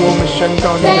是的，主，我们宣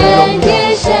告你的荣耀，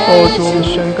主，我们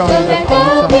宣告你的同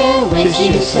在，谢谢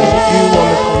神与我们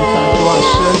同在，主啊，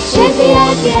神赐福我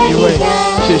们每一位，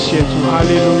谢谢主，哈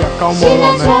利路亚！高摩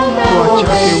我们，主啊，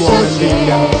加给我们力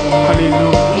量，哈利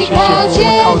路亚！谢谢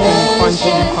主，我们靠着你欢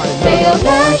喜快乐，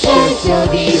感谢主，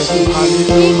感谢主，哈利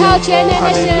路亚！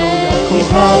哈利路亚！依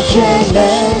靠全能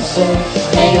神，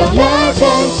没有那拯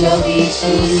救的事，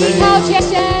依靠全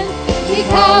神。依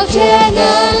靠全能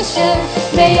神，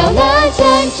没有那拯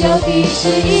救的事，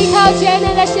依靠全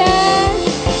能的神，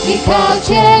依靠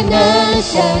全能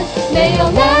神，没有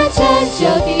那拯救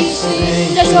的事。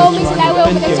这时候我们一起来为我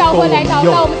们的教会来祷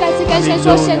告，我们再次跟神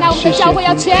说，神啊，我们的教会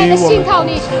要全然的信靠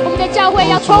你，我们的教会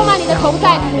要充满你的同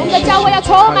在，我们的教会要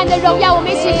充满你的荣耀，我们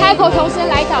一起开口同声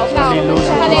来祷告。哈利路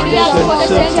亚，我的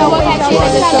神，我感谢你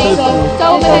赞美你，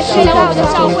让我们来将我们的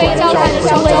教会交在你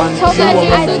的手中，充满耶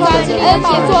稣抓紧恩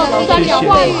杰作，抓紧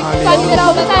话语，抓紧的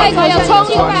我们开口要充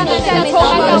满的，要充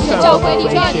满到我们的教会里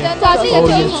面，抓紧的主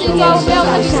旨，抓不要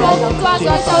跟你说，抓紧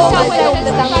的教会的人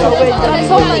的当中，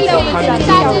充满在我们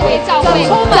大自为教会，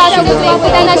抓紧的主不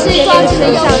单单是抓紧的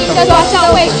有一个抓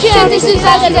教会，甚至是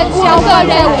抓着人教个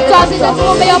人，抓紧的主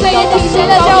我们要被人提升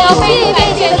的，就要被改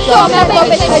变，我们要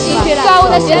被被进去了，抓我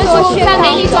的神主，赞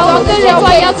美你，抓我们跟人抓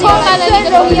要充满了你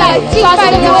的荣耀，抓紧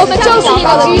的主我们就是你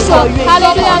的居所，哈利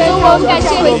路亚，主我们感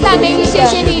谢你，赞美你，谢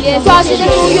谢你，抓紧的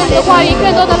主愿你的话语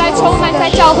更多的来充满在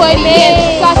教会里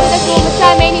面，抓紧的主我们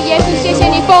赞美你，耶稣，谢谢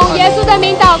你，奉耶稣的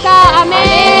名祷告，阿门。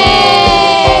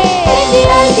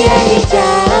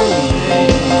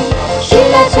主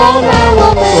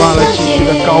啊，来继续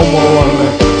的高摩我们，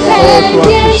主啊，继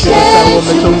续的在我们们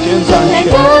中间掌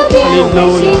权。哈利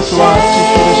路亚，主啊，继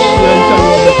续的施恩在我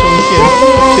们的中间。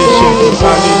谢谢主，哈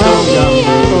利路亚。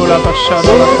哦拉巴沙拉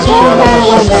拉卡西拉巴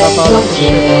沙卡拉巴拉卡西，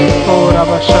哦拉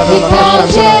巴沙拉拉卡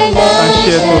山达，感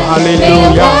谢主，哈利路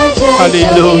亚，哈利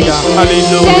路亚，哈利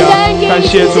路亚，感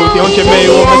谢主，弟兄姐妹，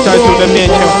我们在主的面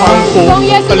前欢呼，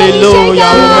哈利路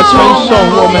亚，我们称颂，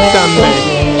我们赞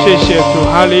美。谢谢主，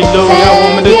哈利路亚，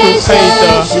我们的主配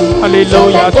得，哈利路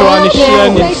亚，主啊，你施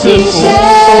恩，你赐福，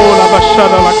哦拉巴沙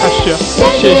拉拉卡西，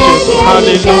谢谢主，哈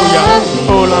利路亚，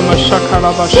哦拉玛沙卡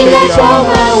拉巴谢利亚，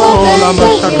哦拉玛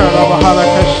沙卡拉巴哈拉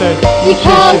卡西，谢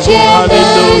谢主，哈利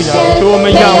路亚，主我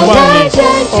们仰望你，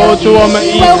哦主我们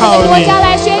依靠你，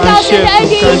感谢主，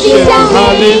感谢主，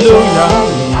哈利路亚，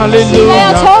哈利路亚，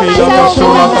可以拉巴苏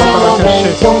拉巴哈拉卡西，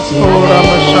哦拉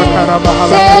玛沙卡拉巴哈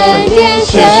拉卡西，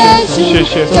谢谢。谢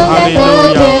谢主，哈利路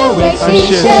亚，感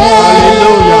谢主，哈利路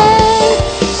亚，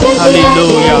哈利路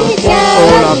亚，哦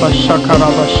拉巴沙卡拉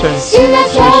巴谢，谢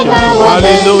谢主，哈利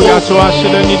路亚，主啊，使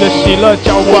得你的喜乐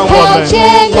浇灌我们，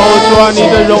哦主啊，你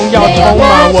的荣耀充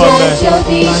满我们，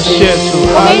感谢主，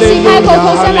哈利路亚，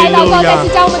哈利路亚，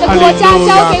哈利路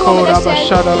亚，哦拉巴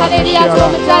沙拉拉卡西拉，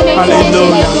哈利路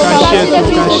亚，感谢主，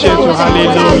感谢主，哈利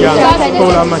路亚，哦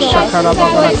拉玛沙卡拉巴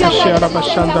巴拉卡西拉巴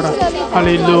山德拉，哈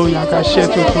利路亚，感谢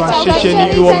主，主啊，谢谢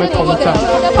你与我们同在，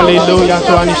哈利路亚，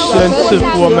主啊，你施恩赐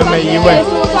福我们每一位，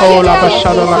哦拉巴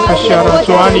沙拉拉卡西拉，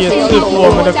主啊，你也赐福我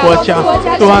们的国家，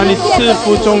主啊，你赐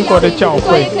福中国的教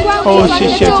会，哦，谢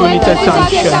谢主，你在掌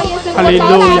权，哈利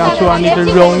路亚，主啊，你的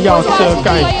荣耀遮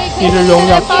盖，你的荣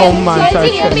耀充满在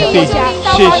全地，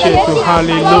谢谢主，哈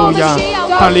利路亚，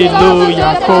哈利路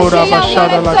亚，哦拉巴沙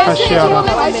拉拉卡西拉，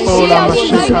哦拉玛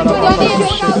沙卡拉巴巴卡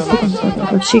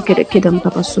西拉，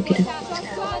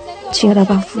亲爱的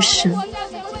爸父神，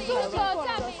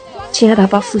亲爱的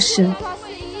爸父神，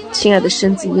亲爱的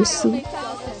圣子耶稣，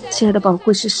亲爱的宝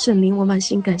贵是圣灵，我满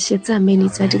心感谢赞美你。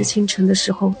在这个清晨的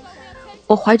时候，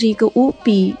我怀着一个无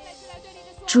比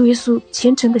主耶稣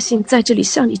虔诚的心在这里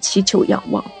向你祈求仰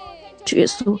望。主耶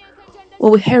稣，我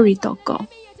为 Harry 祷告，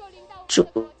主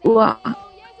啊，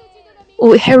我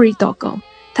为 Harry 祷告，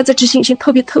他在执行一些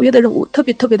特别的任务，特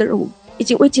别的任务，已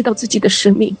经危及到自己的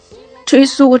生命。主耶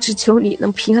稣，我只求你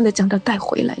能平安的将他带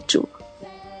回来。主，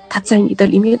他在你的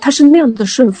里面，他是那样的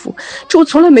顺服。主，我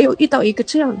从来没有遇到一个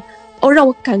这样让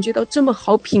我感觉到这么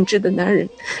好品质的男人。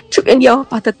主，愿你要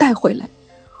把他带回来，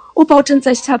我保证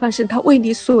在下半生他为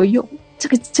你所用，这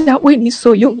个家为你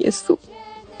所用。耶稣，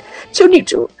求你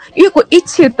主越过一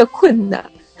切的困难，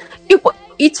越过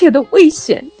一切的危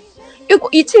险，越过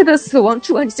一切的死亡。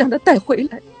主啊，你将他带回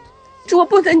来。主，我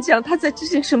不能讲他在执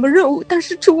行什么任务，但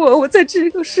是主啊，我在这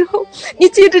个时候，你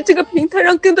借着这个平台，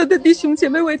让更多的弟兄姐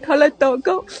妹为他来祷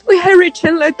告，为 Harry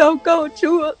陈来祷告。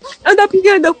主啊，让他平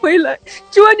安的回来。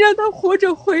主啊，你让他活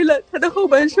着回来，他的后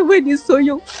半生为你所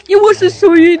用，因为我是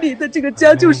属于你的，这个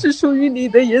家就是属于你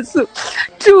的。耶稣，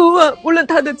主啊，无论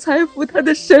他的财富、他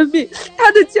的生命、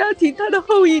他的家庭、他的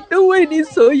后裔都为你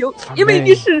所用，因为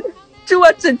你是主啊，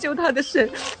拯救他的神。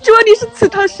主啊，你是赐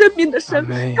他生命的神，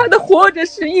他的活着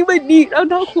是因为你让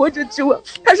他活着。主啊，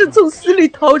他是从死里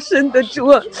逃生的。主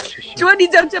啊，主啊，你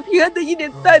将这平安的一年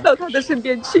带到他的身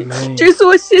边去。主耶稣，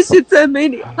我谢谢赞美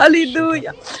你，哈利路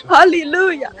亚，哈利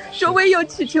路亚。说唯有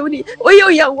祈求你，唯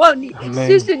有仰望你。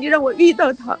谢谢你让我遇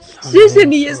到他，谢谢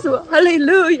你耶稣，哈利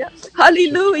路亚，哈利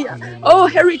路亚。哦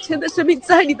 ，Harry 陈的生命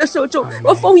在你的手中，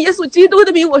我奉耶稣基督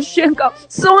的名，我宣告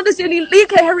死亡的邪灵离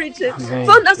开 Harry 陈，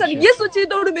奉拿撒勒耶稣基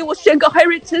督的名，我宣告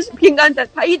Harry 陈是平安的，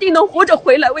他一定能活着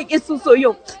回来，为耶稣所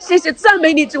用。谢谢赞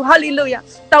美你主，哈利路亚。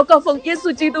祷告奉耶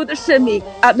稣基督的圣名，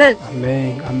阿门，阿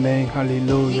门，阿门，哈利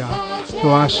路亚。主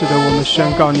啊，是的，我们宣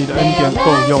告你的恩典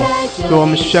够用。主，我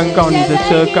们宣告你的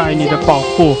遮盖，你的保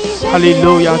护。哈利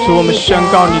路亚。主，我们宣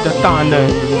告你的大能。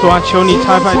主啊，求你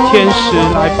差派天使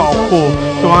来保护。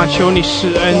主啊，求你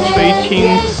施恩垂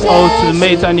听姊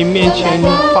妹在你面前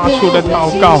发出的祷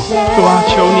告。主啊，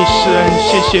求你施恩，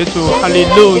谢谢主，哈利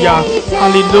路亚，哈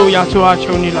利路亚。主啊，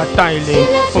求你来带领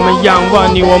我们，仰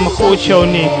望你，我们呼求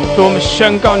你。主，我们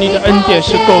宣告你的恩典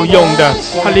是够用的。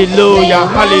哈利路亚，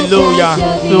哈利路亚。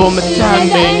主，我们赞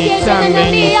美你，赞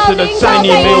美你，是的，在你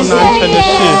没有难成的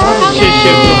事。谢谢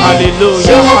主，哈利路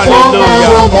亚，哈利路亚，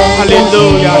哈利路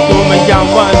亚。主，我们仰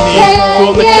望你，主，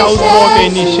我们交托给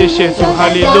你。谢谢主，哈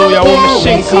利路亚，我们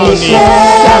信靠你，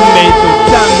赞美主，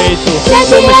赞美主，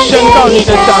我们宣宣告你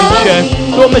的掌权，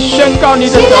主我们宣告你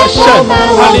的得胜。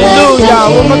哈利路亚！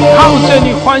我们靠着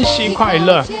你欢喜快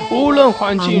乐，无论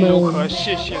环境如何。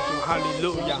谢谢主，哈利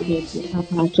路亚！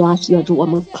主啊，是的，主我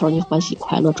们靠着你欢喜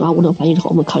快乐，主啊，无论环境之后，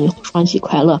我们靠着你欢喜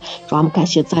快乐。主啊，我们感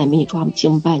谢赞美你，主啊，我们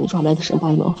敬拜你，主啊，我们来的神宝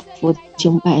你们服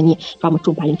敬拜你，主啊，我们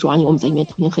崇拜你，主啊，我们在里面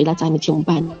同心合一来赞美敬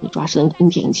拜你，主啊，是恩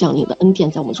典降临的恩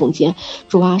典在我们中间。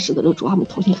主啊，是的，主啊，我们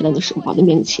同心合一来的神宝的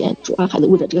面前，主啊，还在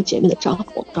为着这个姐妹的丈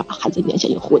夫，主啊，还在面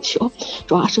前有呼求，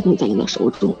主啊，生命在你的手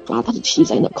中，主啊，他的妻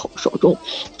在你的手中，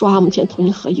主啊，我们今天同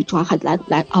心合一，主啊，还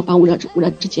来啊，把为了这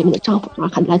姐妹的丈夫，主啊，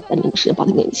还来在你的神宝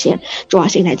的面前，主啊，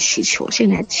现在祈求，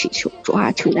主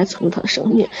啊，求你来存留他的生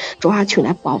命，主啊，求你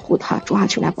来保护他，主啊，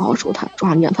求你来保守他，主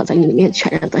啊，你让他在你里面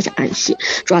全然得下安息，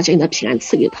主啊，将你的平安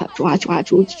赐给他，主啊，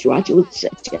就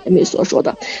姐妹所说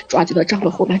的，主啊，就在丈夫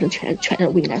后半生全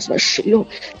然为你来所使用，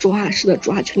主啊，是的，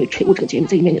主啊，求你垂顾这个姐妹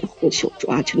在你面前的呼求，主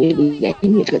啊，求你怜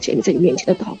悯这个姐妹在你面前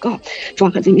的祷告，主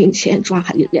啊，还在你面前，主啊，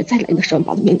还也再来你的神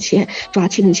宝的面前，主啊，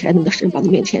亲临起来你的神宝的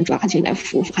面前，主啊，还进来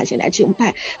服还进来敬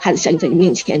拜，还向你在你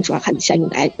面前，主啊，还向你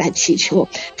来祈求，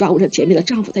主啊，我这姐妹的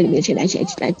丈夫在你面前来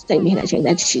在你面前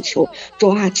来祈求，主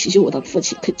啊，祈求我的父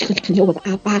亲，恳求我的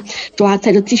阿爸，主啊，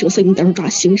在这弟兄生命当中，主啊，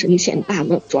行神你显大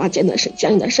能，主啊，见的神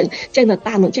将你的神将你的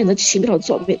大能，将你的奇妙的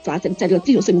作为，主啊，在这个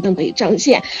弟兄生命当中得彰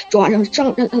显，主啊，让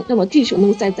我弟兄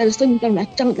能够在这生命当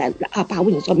中来阿爸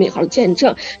为你做美好的见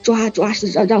证，主啊，是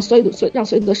让所有的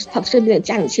他的身边的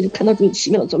家人亲人看到主你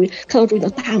奇妙的作为，看到主你的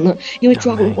大能，因为主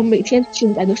啊，我们每天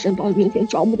敬在你的神宝的面前，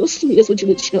主啊，我们都诉耶稣基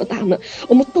督奇妙的大能，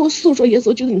我们都诉说耶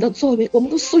稣基督你的作为，我们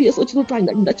都诉耶稣基督主你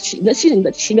的信你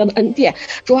的奇妙的恩典，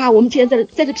主啊，我们今天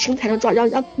在这平台上，主啊，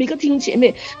让每个弟兄姐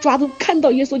妹主啊都看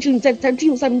到耶稣基督在弟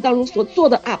兄生命当中所做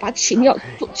的阿爸奇妙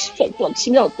做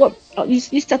一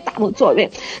些大能作为，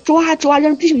主啊，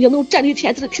让弟兄也能站立起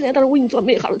来，在这平台当中为你做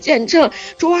美好的见证，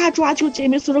主啊，求姐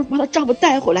妹所把她丈夫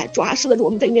带回来，主啊，是的，我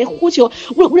们在里面呼求，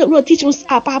若弟兄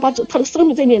阿爸把他的生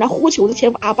命在里面来呼求的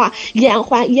前夫阿爸延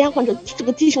缓这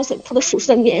个弟兄他的属实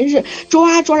的年日，主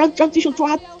啊，让弟兄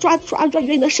让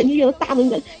愿你的神愿的大能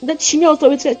你的奇妙作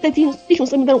为在弟兄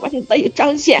生命当中完全得以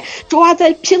彰显，主啊，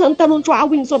在平台当中主啊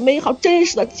为你做美好真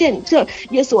实的见证，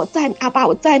耶稣我赞美阿爸，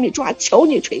我赞美主啊，求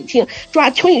你垂听，主啊，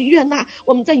求你悦纳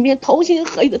我们在里面同心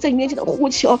合一的在你面前的呼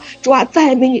求，主啊，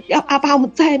赞美你，阿爸，我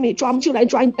们赞美主啊，我们就来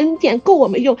主啊，你恩典够我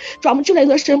们用，主啊，我们就来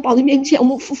到神宝的面前，我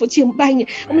们夫妇敬拜你，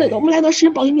我们来到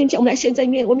神宝的面前，我们来现在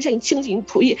面，我们向你倾心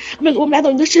吐意，我们来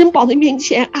到你的神宝的面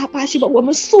前，阿爸，希望我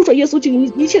们诉说耶稣基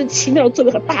督一切的奇妙的作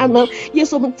为和大能，耶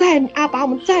稣我们赞美阿爸，我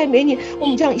们赞美你，我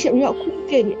们将一切荣耀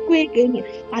归给你，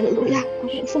哈利路亚，我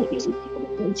们奉耶稣基督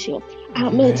的名求，阿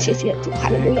门，谢谢主，哈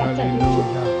利路亚，赞美主，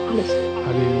哈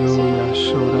利路亚，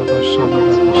说了吧，说了吧，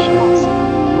说了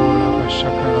吧，沙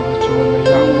卡拉吧，主我们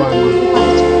仰望你，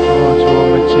主我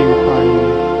们敬拜你，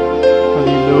哈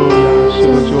利路亚，是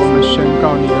的，主我们宣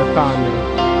告你的大能，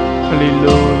哈利路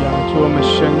亚，主我们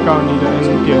宣告你的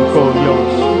恩典够用，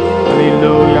哈利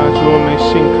路亚，主我们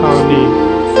信靠你，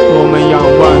主我们仰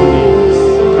望你，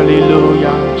哈利路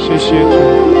亚，谢谢主，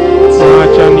主啊，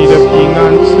将你的平安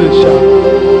赐下，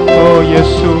耶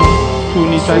稣，主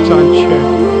你在掌权，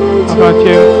阿爸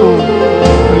天父，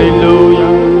哈利路亚，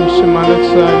是满了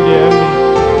慈爱怜悯，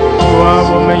主啊，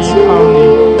我们依靠你，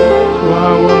主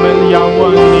啊，我们仰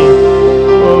望你，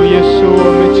耶稣，我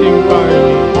们敬拜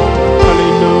你，哈利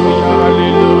路亚，哈利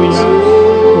路亚，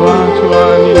主啊，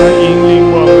你来引领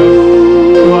我们，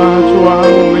主啊，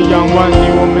我们仰望你，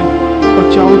我们要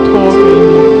交托给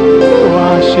你，主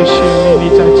啊，谢谢你，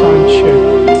你在掌权，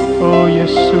耶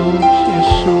稣，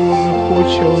我们呼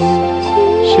求你，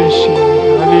谢谢你，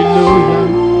哈利路亚，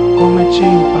我们敬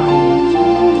拜你，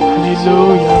哈利路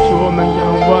亚，主我们仰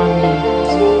望你，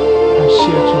感谢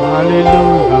主，哈利路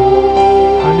亚，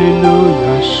哈利路亚，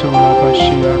受拉巴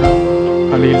西亚拉，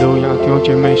哈利路亚，弟兄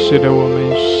姐妹，是的，我们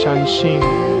相信，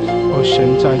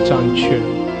神在掌权，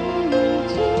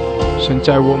神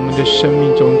在我们的生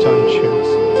命中掌权，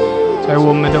在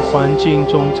我们的环境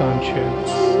中掌权，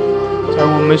在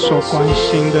我们所关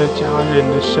心的家人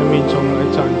的生命中来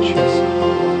掌权，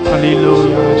哈利路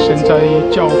亚，神在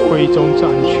教会中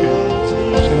掌权，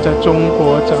神在中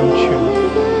国掌权，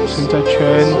神在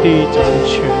全地掌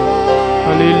权，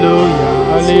哈利路亚，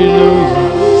哈利路亚，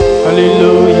哈利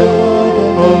路亚，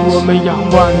我们仰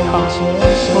望他，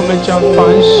我们将凡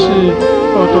事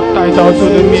都带到主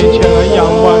的面前来仰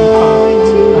望他，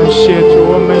感谢主，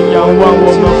我们仰望，我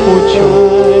们呼求，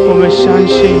我们相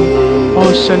信，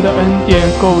神的恩典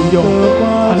够用，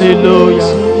哈利路亚，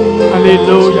哈利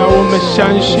路亚，我们相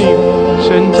信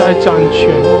神在掌权，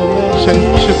神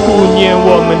是顾念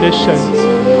我们的神，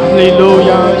哈利路亚，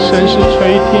神是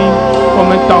垂听我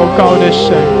们祷告的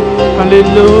神，哈利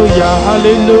路亚，哈利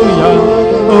路亚，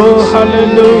哦，哈利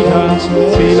路亚，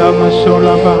比拉玛索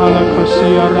拉巴哈拉卡西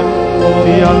亚拉，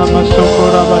比亚拉玛索库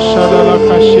拉巴沙拉拉卡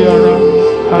西亚拉，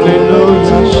哈利路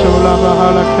亚，索拉巴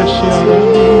哈拉卡西亚拉。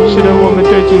是的，我们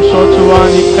对主说，主啊，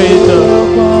你配得，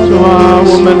主啊，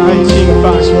我们来敬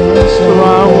拜，主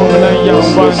啊，我们来仰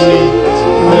望你，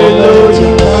哈利路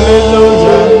亚，哈利路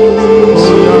亚，哦，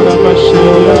亚拉巴西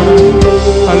亚拉，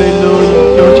哈利路亚，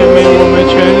弟兄姐妹，我们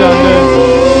全然的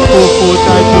匍匐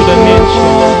在主的面前，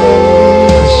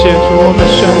谢主，我们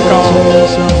宣告，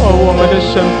哦，我们的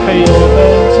神配得，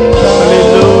哈利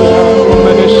路亚，我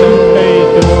们的神配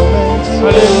得，哈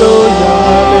利路亚，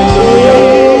哈利路亚，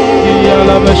亚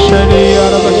拉巴什利亚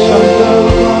拉巴沙达，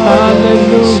哈利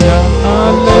路亚，哈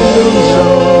利路亚，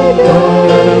哦，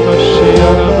亚拉巴西亚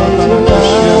拉巴哈拉巴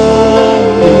西亚，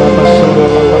亚拉巴沙拉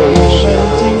巴哈拉巴西亚，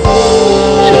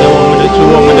是的，我们的主，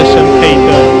我们的神配得，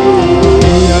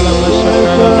亚拉巴沙拉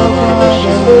巴哈拉巴西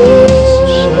亚。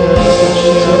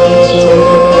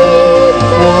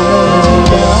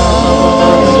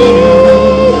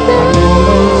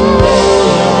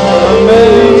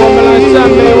我们来赞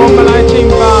美，我们来敬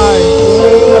拜，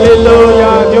哈利路亚！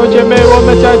弟兄姐妹，我们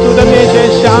在主的面前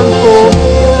降服，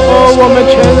哦，我们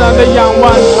全然的仰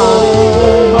望他，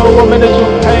哦，我们的主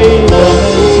配的，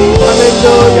哈利路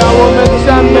亚！我们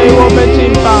赞美，我们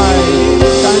敬拜，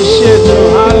感谢主，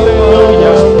哈利路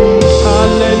亚，哈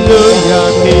利路亚！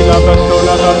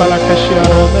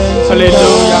哈利路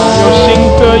亚！用新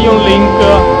歌，用灵歌，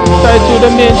在主的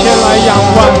面前来仰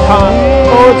望他，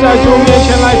哦，在主面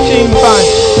前来敬拜，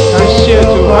感谢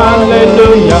主，哈利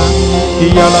路亚！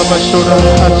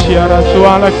主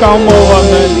啊，来高摩我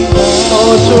们，哦，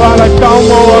主啊，来高摩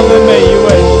我们每一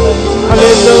位，哈利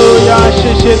路亚！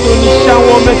谢谢主，你向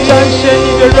我们展现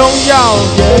你的荣耀，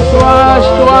主啊，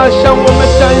主啊，向我们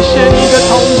展现你的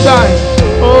同在，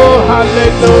哦，哈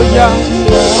利路亚！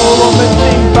哦，我们敬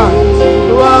拜。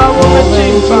主啊，我们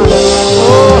敬拜，哦，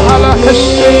哈拉克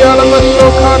西亚拉玛索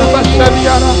卡拉巴沙利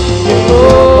亚拉，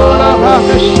哦，拉巴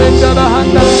克西达拉汉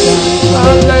达，哈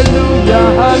利路亚，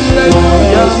哈利路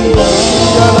亚，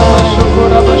亚拉玛索库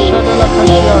拉巴沙达拉卡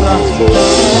西亚拉，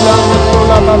亚拉玛索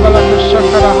拉巴巴拉克沙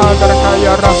卡拉哈达拉卡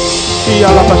亚拉，亚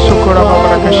拉玛索库拉巴巴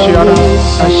拉克西亚拉，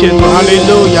感谢主，哈利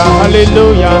路亚，哈利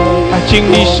路亚，来经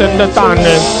历神的大能，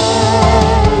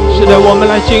是的，我们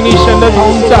来经历神的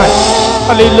同在。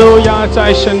哈利路亚，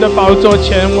在神的宝座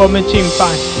前我们敬拜，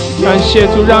感谢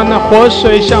主，让那活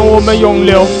水向我们涌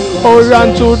流，哦，让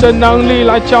主的能力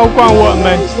来浇灌我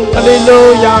们。哈利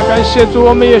路亚，感谢主，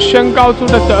我们也宣告主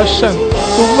的得胜，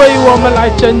主为我们来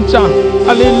征战。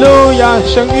哈利路亚，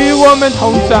神与我们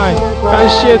同在，感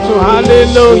谢主，哈利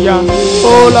路亚，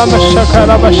哦，拉玛沙卡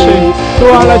拉巴西，主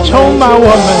啊来充满我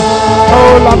们，哦，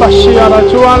拉巴西亚拉，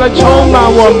主啊来充满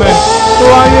我们，主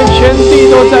啊愿全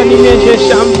地都在你面前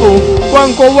降服，万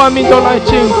国万民都来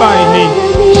敬拜你，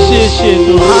谢谢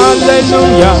主，哈利路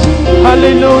亚，哈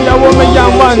利路亚，我们仰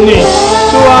望你，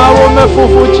主啊，我们匍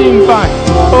匐敬拜，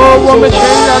哦，我们全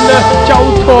然的交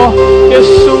托，耶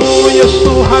稣，耶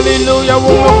稣，哈利路亚，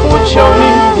我们呼求你，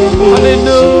哈利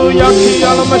路亚，基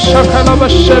亚拉玛沙卡拉玛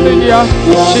沙利亚，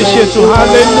谢谢主，哈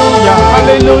利路亚，哈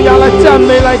利路亚，来赞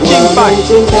美，来敬拜，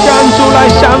向主来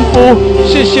降服，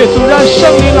谢谢主，让圣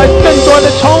灵来更多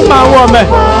的充满我们，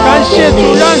感谢主，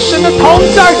让神的同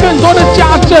在更多的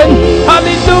加增，哈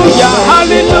利路亚，哈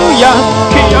利路亚，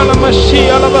基亚拉玛西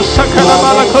亚拉玛沙卡拉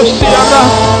玛拉科西亚拉，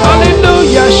哈利路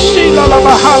亚，西拉拉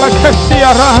巴哈拉克西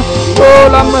亚拉，哦，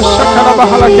拉玛沙卡拉巴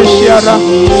哈拉克西亚拉，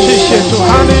谢谢主，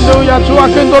哈利路亚，主啊，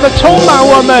更多的充满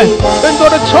我们，更多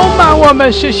的充满我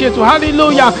们，谢谢主，哈利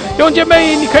路亚，弟兄姐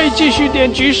妹，你可以继续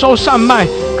点举手上麦，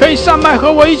可以上麦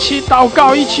和我一起祷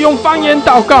告，一起用方言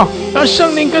祷告，让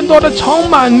圣灵更多的充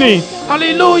满你。哈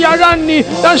利路亚，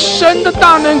让神的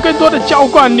大能更多的浇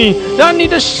灌你，让你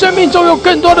的生命中有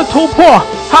更多的突破。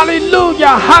哈利路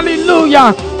亚，哈利路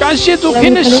亚，感谢主，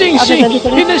凭着信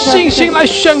心来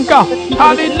宣告。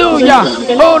哈利路亚，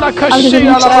哦拉克西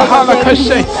亚拉巴哈拉克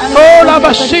西，哦拉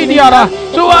巴西利亚拉，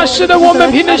主啊，是的，我们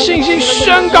凭着信心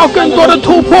宣告更多的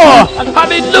突破。哈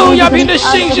利路亚，凭着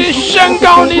信心宣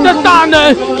告你的大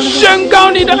能，宣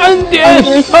告你的恩典。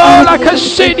哦拉克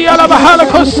西利亚拉巴哈拉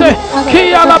克西，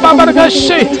基亚拉巴巴拉克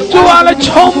西，主啊，来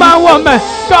充满我们，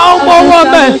高摩我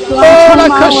们。哦拉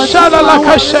克沙拉拉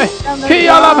克西，基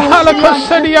亚拉巴哈拉克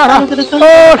西利亚拉，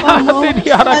哦拉利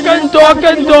亚拉，更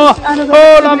多，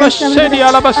哦拉巴西利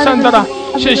亚拉巴桑德拉，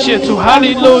谢谢主，哈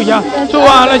利路亚，主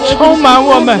啊，来充满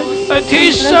我们。来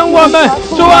提升我们。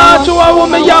主啊，主啊，我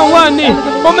们仰望你，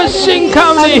我们信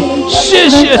靠你。谢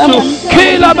谢主，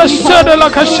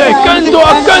更多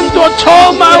更多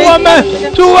充满我们。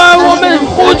主啊，我们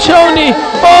呼求你，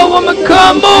我们渴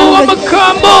慕，我们渴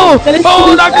慕，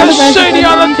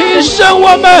提升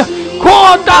我们。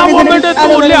扩大我们的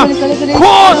度量，扩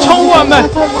充我们，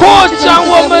扩展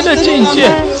我们的境界。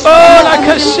来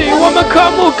可惜我们渴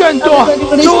慕更多，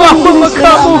主啊，我们渴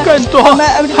慕更多。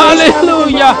哈利路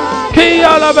亚，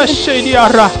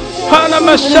哈那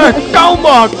么是高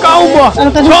莫高莫，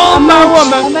充满我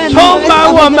们，充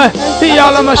满我们。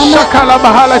那么沙卡拉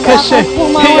巴哈拉克西，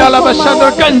那么沙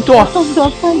的更多。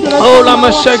那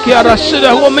么沙卡拉是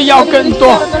的，我们要更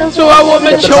多。主啊，我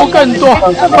们求更多。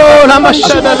那么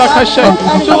沙的拉克西，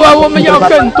主啊，我们要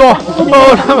更多。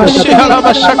那么西那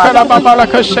么沙卡拉巴巴拉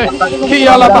克西，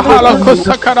那么哈拉克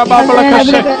萨卡拉巴巴拉克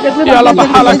西，那么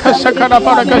哈拉克萨卡拉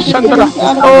巴拉克西的啦。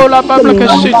那巴拉克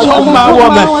西充满我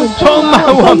们，充满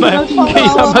我们。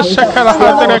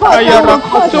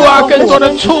主啊，更多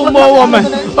的触摸我们，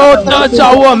得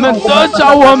着我们，得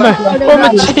着我们，我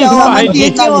们敬拜你。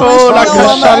拉克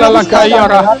沙拉拉卡亚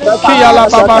拉，基亚拉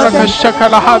巴巴拉克沙卡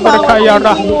拉哈德卡亚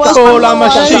拉，拉玛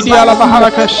西迪亚拉巴哈拉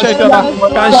克谢德拉，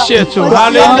感谢主，哈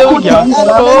利路亚。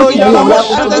亚拉巴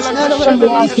沙德拉卡沙德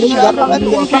拉卡亚拉，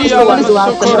基亚拉苏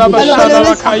库拉巴沙德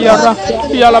拉卡亚拉，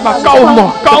亚拉巴高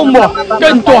莫高莫，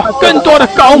更多更多的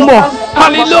高莫，哈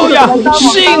利路亚，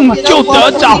信就得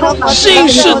着，信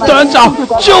是得着，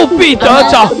就必得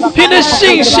着。凭着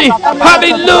信心，哈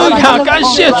利路亚，感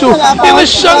谢主，因为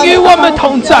神与我们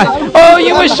同在。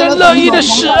因为神乐意的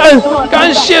施恩，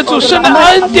感谢主，神的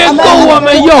恩典够我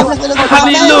们用。哈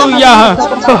利路亚。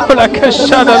拉克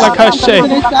沙的拉克谁？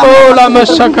拉玛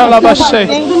沙卡拉巴谁？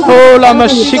拉玛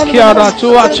西卡拉，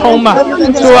主啊充满，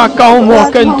主啊高莫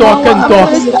更多更多。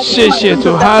谢谢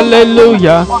主，哈利路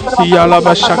亚。亚拉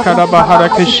巴沙卡拉巴哈拉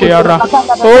克西亚拉，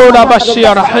拉巴西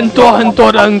亚拉，很多很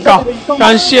多的恩膏，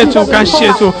感谢主，感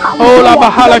谢主。拉巴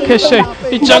哈拉克西，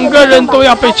你整个人都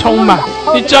要被充满，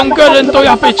你整个人都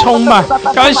要被充满。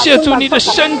感谢主，你的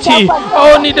身体，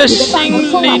你的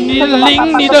心里，你的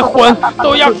灵，你的魂，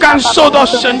都要感受到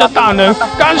神的大能，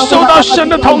感受到神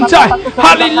的同在。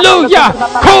哈利路亚！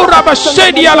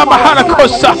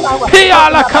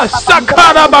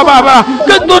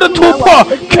更多的突破，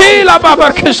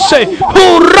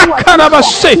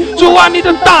主啊，你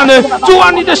的大能，主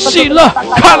啊，你的喜乐，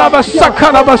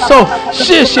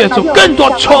谢谢主，更多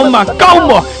充满高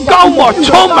莫高莫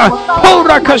充满，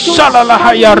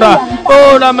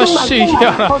拉玛西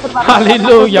亚拉，哈利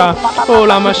路亚，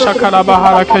拉玛沙卡拉巴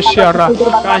哈拉克西亚拉，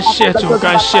感谢主，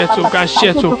感谢主，感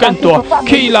谢主，更多，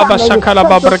拉巴沙卡拉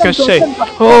巴巴克西，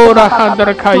拉哈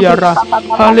德卡亚拉，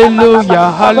哈利路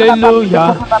亚，哈利路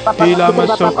亚，拉玛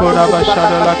苏库拉巴沙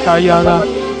德拉卡亚拉，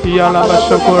拉巴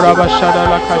苏库拉巴沙德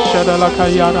拉卡沙德拉卡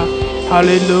亚拉，哈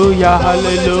利路亚，哈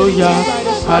利路亚，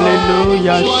哈利路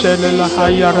亚，谢拉哈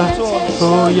亚拉，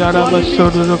亚拉巴苏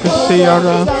德克西亚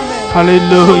拉。哈利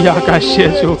路亚，感谢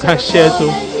主，感谢主。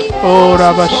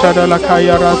拉巴沙德拉卡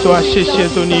亚拉，主啊，谢谢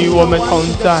主，你与我们同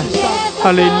在。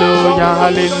哈利路亚，哈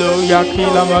利路亚，基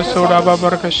拉玛苏拉巴巴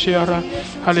拉卡西亚拉，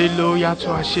哈利路亚，主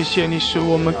啊，谢谢你使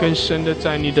我们更深的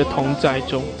在你的同在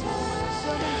中。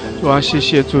主啊，谢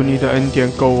谢主，你的恩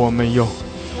典够我们用。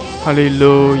哈利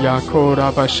路亚，科拉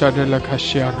巴沙德拉卡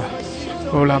西亚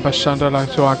拉，拉巴沙德拉，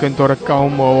主啊，更多的高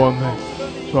摩我们，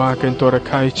主啊，更多的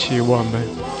开启我们。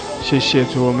谢谢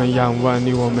主，我们仰望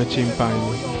你，我们敬拜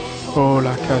你。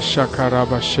拉卡沙卡拉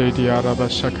巴谢迪阿拉巴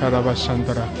沙卡拉巴桑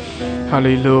德拉，哈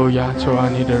利路亚！主啊，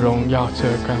你的荣耀遮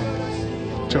盖，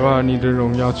主啊，你的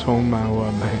荣耀充满我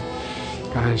们。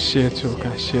感谢主，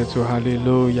感谢主，哈利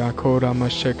路亚！科拉玛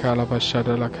谢卡拉巴沙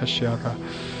德拉卡西亚拉，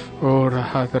拉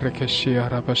哈德拉卡西亚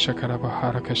拉巴沙卡拉巴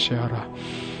哈拉卡西亚拉，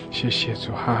谢谢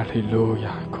主，哈利路亚！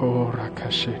科拉卡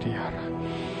谢迪亚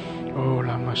拉，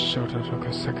拉玛苏德罗卡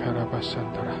萨卡拉巴桑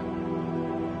德拉。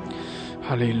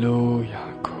哈利路亚，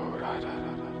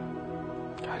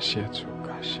感谢主，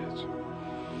感谢主，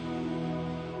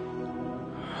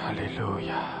哈利路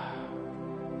亚，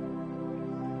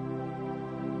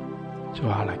主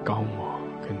啊，来高摩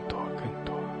更多更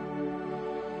多，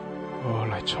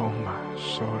来充满，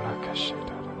说来感谢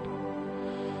的，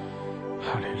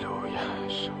哈利路亚，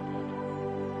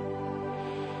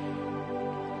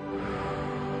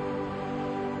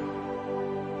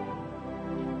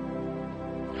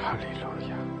哈利路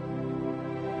亚，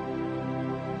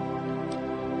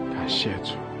感谢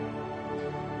主。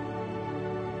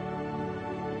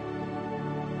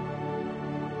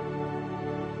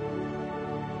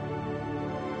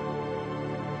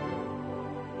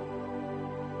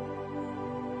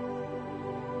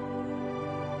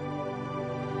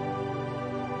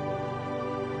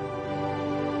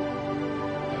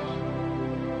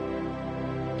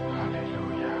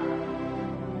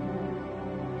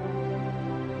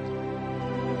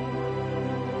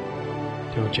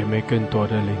弟兄姐妹更多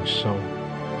的领受，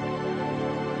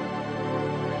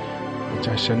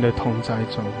在神的同在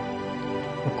中，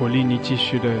我鼓励你继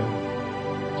续的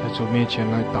在主面前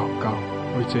来祷告，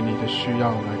为着你的需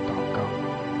要来祷告，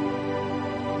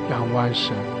仰望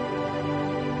神，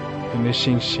你的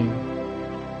信心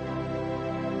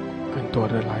更多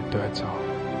的来得着。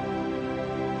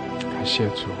感谢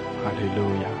主，哈利路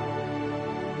亚，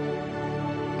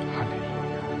哈利路亚。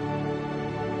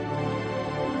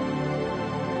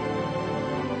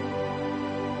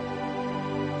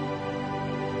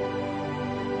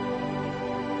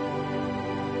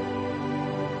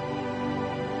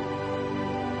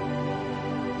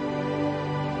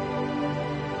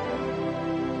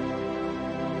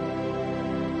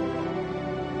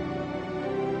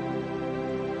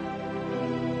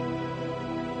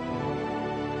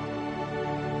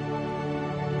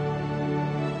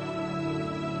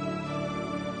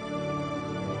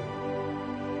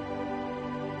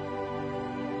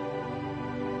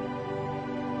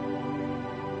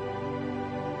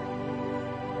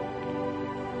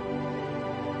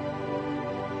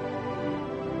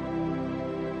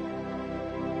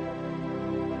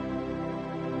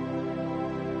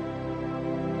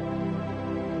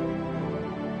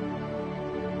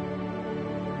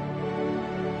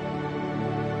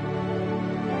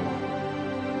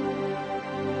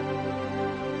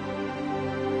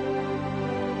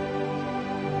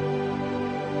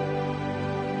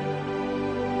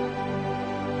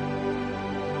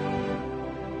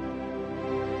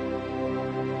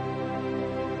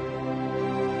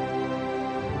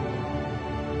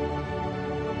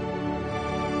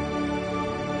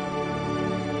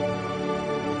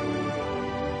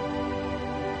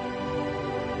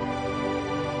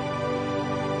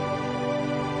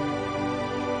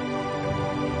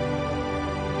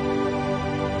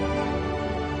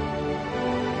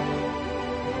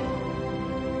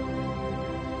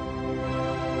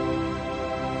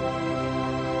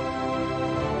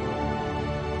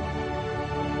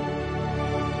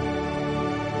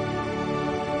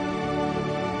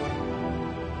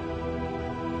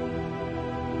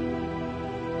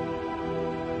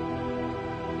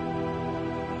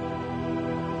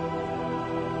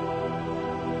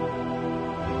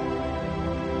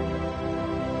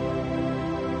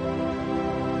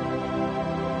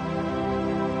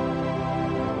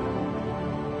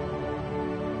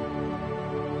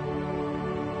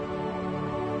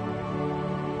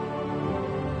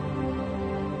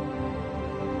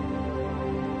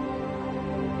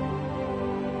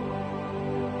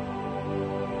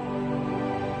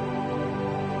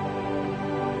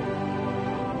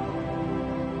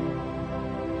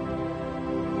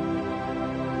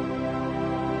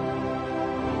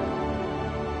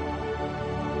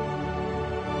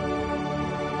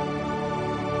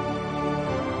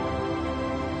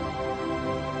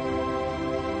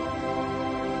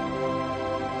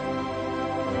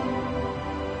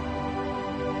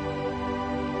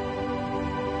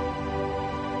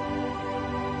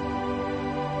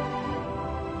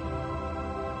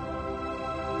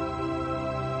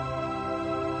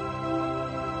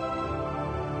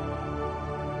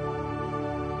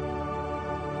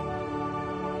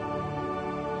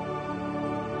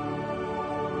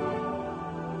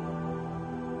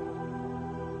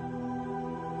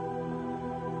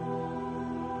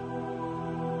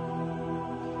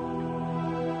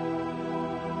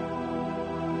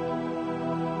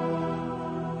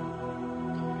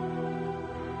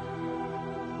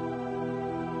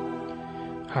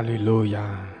哈利路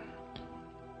亚！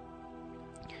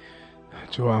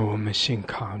主啊，我们信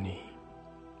靠你，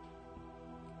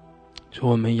主，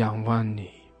我们仰望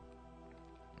你。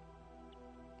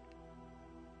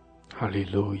哈利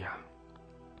路亚！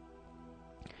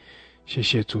谢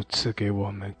谢主赐给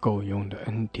我们够用的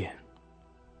恩典，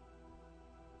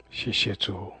谢谢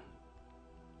主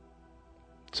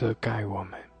遮盖我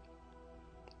们，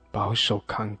保守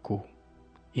看顾，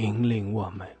引领我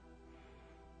们。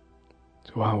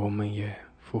主啊，我们也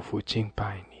夫妇敬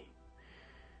拜你，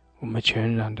我们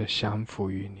全然的降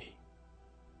服于你。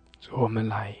主，我们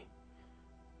来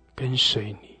跟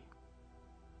随你。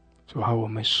主啊，我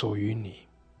们属于你，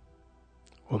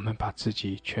我们把自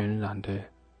己全然的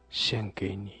献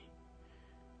给你。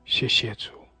谢谢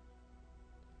主。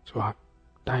主啊，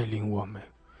带领我们，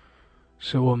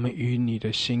使我们与你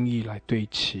的心意来对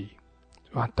齐。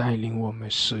主啊，带领我们，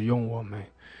使用我们，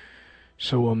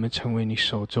使我们成为你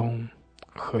手中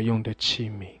合用的器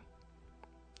皿。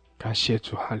感谢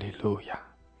主，哈利路亚！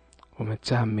我们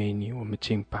赞美你，我们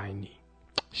敬拜你。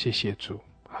谢谢主，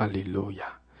哈利路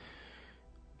亚！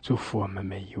祝福我们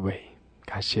每一位，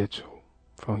感谢主，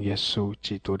奉耶稣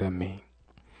基督的名，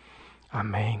阿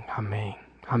们，阿们，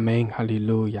阿们，哈利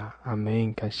路亚，阿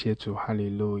们，感谢主，哈利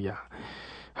路亚，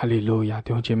哈利路亚。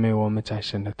弟兄姐妹，我们在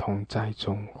神的同在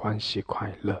中欢喜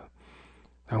快乐，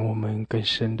让我们更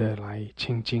深的来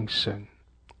亲近神，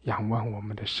仰望我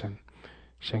们的神。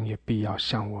神也必要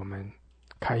向我们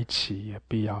开启，也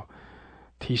必要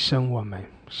提升我们，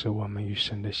使我们与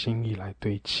神的心意来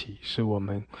对齐，使我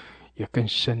们也更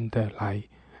深的来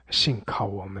信靠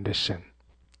我们的神。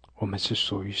我们是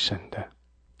属于神的。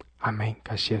阿们，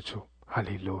感谢主，哈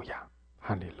利路亚，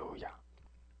哈利路亚，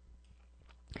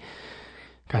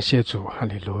感谢主，哈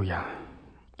利路亚。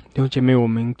弟兄姐妹，我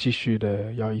们继续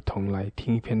的要一同来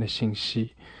听一篇的信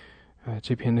息。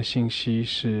这篇的信息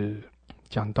是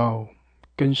讲到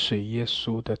跟随耶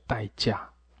稣的代价。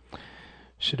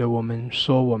是的，我们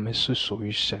说我们是属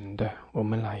于神的，我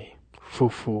们来夫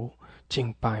妇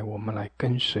敬拜，我们来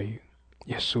跟随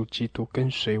耶稣基督，跟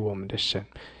随我们的神，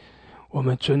我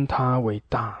们尊他为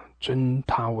大，尊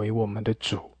他为我们的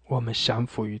主，我们降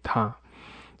服于他。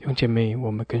弟兄姐妹，我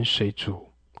们跟随主，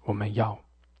我们要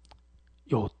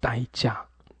有代价，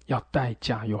要代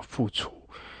价，有付出。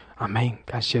阿们，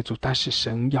感谢主。但是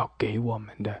神要给我们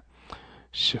的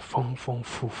是丰丰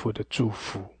富富的祝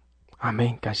福。阿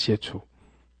们，感谢主。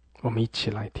我们一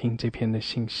起来听这篇的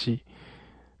信息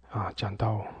讲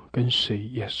到跟随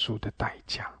耶稣的代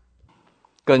价。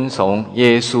跟从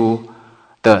耶稣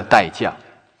的代价，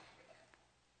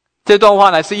这段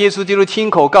话乃是耶稣基督亲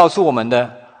口告诉我们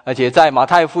的，而且在马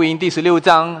太福音第16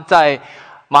章，在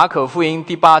马可福音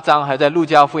第8章，还有在路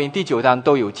加福音第9章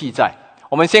都有记载。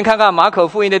我们先看看马可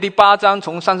福音的第8章，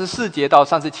从34节到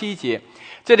37节，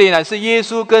这里乃是耶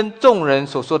稣跟众人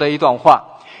所说的一段话。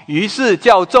于是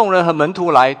叫众人和门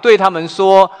徒来，对他们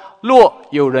说：若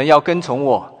有人要跟从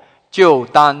我，就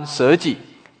当舍己，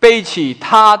背起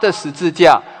他的十字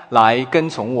架来跟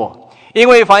从我。因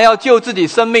为凡要救自己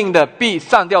生命的，必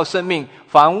丧掉生命；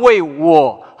凡为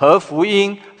我和福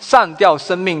音丧掉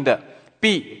生命的，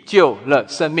必救了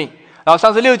生命。然后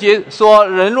36节说：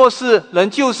人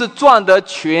就是赚得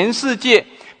全世界，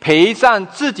赔上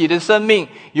自己的生命，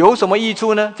有什么益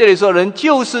处呢？这里说人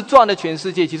就是赚了全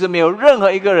世界，其实没有任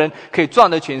何一个人可以赚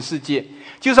得全世界。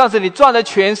就算是你赚了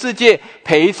全世界，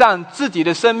赔上自己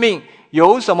的生命，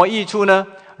有什么益处呢？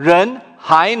人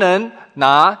还能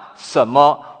拿什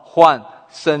么换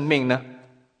生命呢？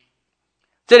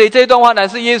这里这段话乃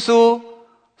是耶稣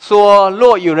说：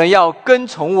若有人要跟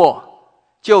从我，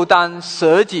就当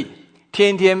舍己，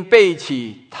天天背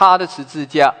起他的十字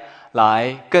架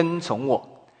来跟从我。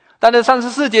但是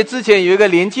34节之前有一个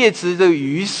连介词，这个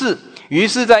于是，于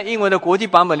是在英文的国际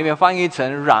版本里面翻译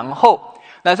成然后，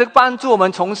乃是帮助我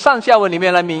们从上下文里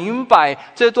面来明白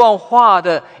这段话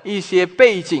的一些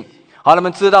背景。好，那么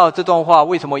知道这段话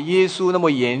为什么耶稣那么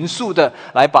严肃的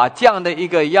来把这样的一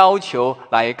个要求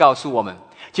来告诉我们。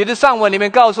其实上文里面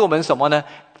告诉我们什么呢？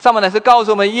上文乃是告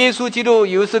诉我们，耶稣基督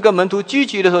有一次跟门徒聚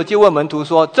集的时候，就问门徒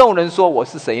说：众人说我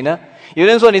是谁呢？有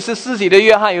人说你是施洗的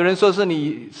约翰，有人说是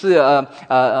你是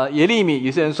耶利米，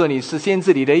有些人说你是先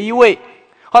知里的一位。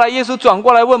后来耶稣转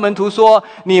过来问门徒说：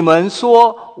你们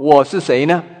说我是谁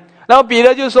呢？然后彼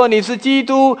得就说：你是基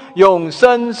督，永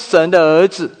生神的儿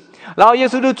子。然后耶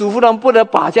稣就嘱咐他们不得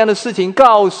把这样的事情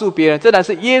告诉别人。这乃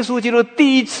是耶稣基督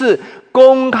第一次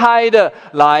公开的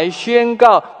来宣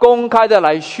告，公开的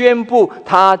来宣布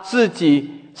他自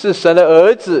己是神的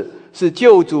儿子，是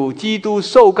救主基督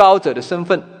受膏者的身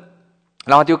份。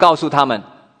然后就告诉他们，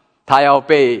他要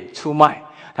被出卖，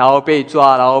然后被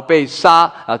抓，然后被杀，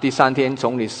然后第3天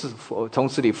从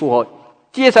死里复活。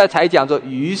接下来才讲说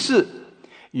于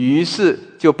是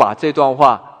就把这段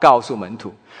话告诉门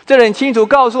徒。这里很清楚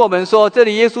告诉我们说，这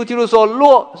里耶稣基督说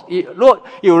若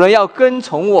有人要跟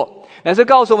从我，乃是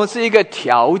告诉我们是一个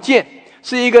条件，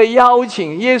是一个邀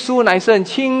请。耶稣乃是很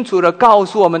清楚的告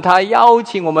诉我们，他邀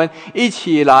请我们一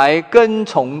起来跟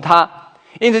从他。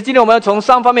因此今天我们要从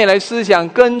3方面来思想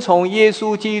跟从耶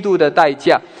稣基督的代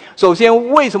价。首先，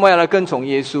为什么要来跟从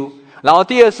耶稣？然后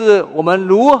第二是我们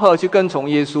如何去跟从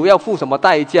耶稣，要付什么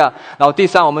代价？然后第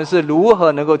三，我们是如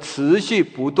何能够持续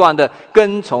不断的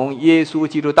跟从耶稣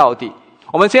基督到底。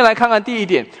我们先来看看第一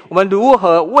点，我们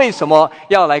为什么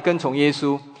要来跟从耶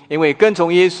稣？因为跟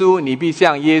从耶稣，你必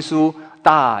像耶稣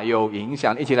大有影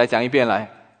响。一起来讲一遍来。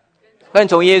跟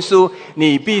从耶稣，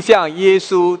你必像耶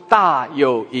稣大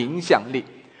有影响力。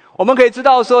我们可以知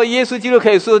道说，耶稣基督可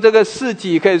以说这个世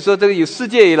纪，可以说这个有世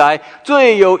界以来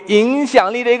最有影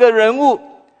响力的一个人物，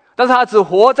但是他只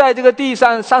活在这个地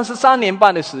上33年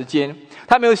半的时间，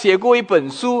他没有写过一本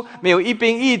书，没有一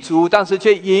兵一卒，但是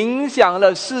却影响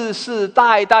了世世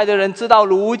代代的人。直到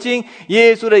如今，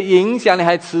耶稣的影响力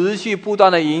还持续不断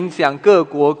的影响各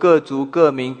国各族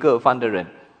各民各方的人。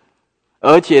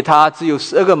而且他只有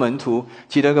12个门徒，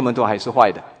其中一个门徒还是坏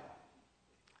的。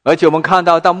而且我们看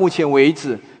到目前为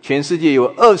止，全世界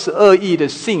有22亿的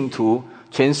信徒，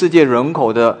全世界人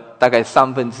口的大概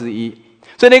1/3。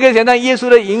所以你可以想象耶稣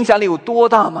的影响力有多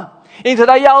大吗？因此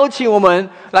他邀请我们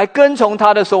来跟从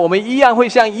他的时候，我们一样会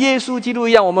像耶稣基督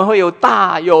一样，我们会有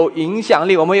大有影响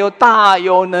力，我们有大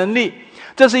有能力。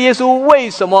这是耶稣为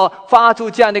什么发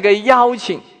出这样的一个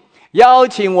邀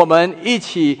请我们一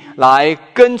起来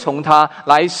跟从他，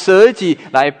来舍己，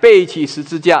来背起十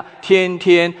字架，天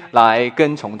天来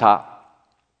跟从他。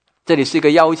这里是一个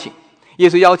邀请，耶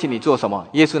稣邀请你做什么？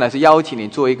耶稣乃是邀请你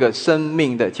做一个生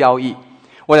命的交易。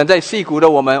我想在矽谷的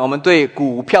我们对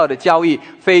股票的交易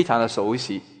非常的熟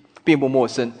悉，并不陌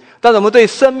生，但是我们对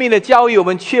生命的交易我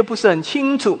们却不是很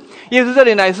清楚。耶稣这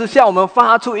里乃是向我们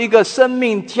发出一个生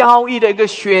命交易的一个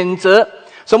选择。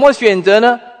什么选择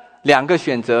呢？2个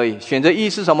选择而已。选择一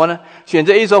是什么呢？选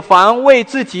择一说，凡为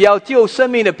自己要救生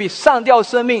命的，必上吊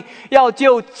生命；要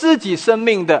救自己生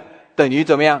命的，等于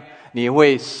怎么样？你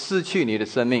会失去你的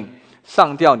生命，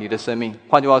上吊你的生命。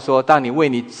换句话说，当你为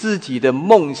你自己的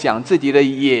梦想、自己的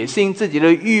野心、自己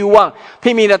的欲望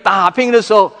拼命的打拼的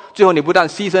时候，最后你不但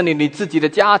牺牲你自己的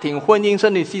家庭、婚姻，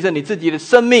甚至牺牲你自己的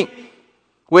生命。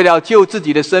为了要救自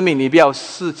己的生命，你不要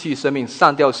失去生命，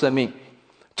上吊生命。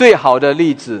最好的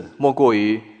例子莫过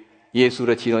于耶稣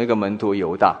的其中一个门徒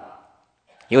犹大。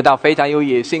犹大非常有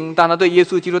野心，当他对耶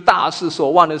稣基督大势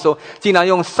所望的时候，竟然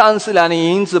用30两的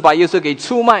银子把耶稣给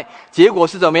出卖。结果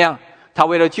是怎么样？他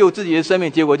为了救自己的生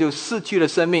命，结果就失去了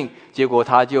生命，结果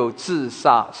他就自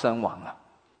杀身亡了。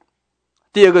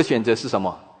第2个选择是什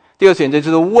么？第2个选择就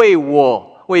是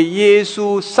为耶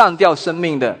稣上吊生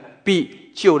命的，必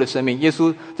救了生命。耶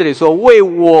稣这里说，为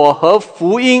我和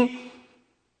福音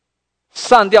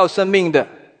上吊生命的，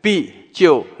必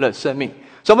救了生命。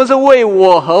什么是为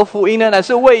我和福音呢？乃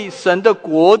是为神的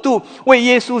国度，为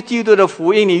耶稣基督的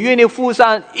福音，你愿意付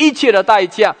上一切的代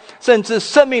价，甚至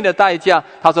生命的代价。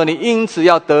他说你因此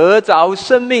要得着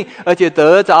生命，而且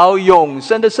得着永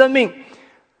生的生命。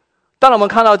当然我们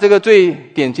看到这个最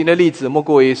典型的例子莫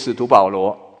过于使徒保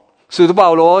罗。使徒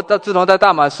保罗自从在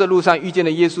大马色路上遇见了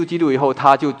耶稣基督以后，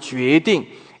他就决定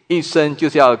一生就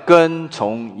是要跟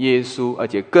从耶稣，而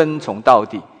且跟从到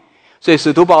底。所以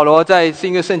使徒保罗在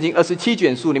新约圣经27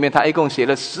卷书里面，他一共写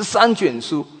了13卷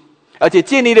书，而且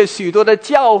建立了许多的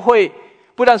教会。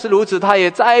不但是如此，他也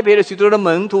栽培了许多的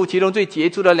门徒，其中最杰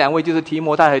出的2位就是提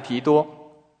摩太和提多。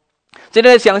真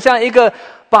的想象一个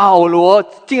保罗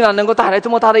竟然能够带来这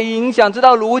么大的影响，直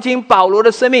到如今保罗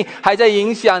的生命还在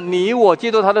影响你我，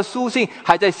借助他的书信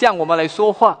还在向我们来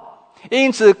说话。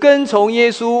因此跟从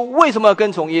耶稣，为什么要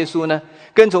跟从耶稣呢？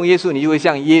跟从耶稣，你就会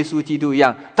像耶稣基督一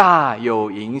样大有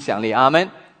影响力。阿们。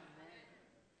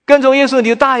跟从耶稣，你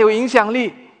就大有影响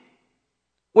力。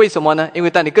为什么呢？因为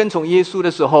当你跟从耶稣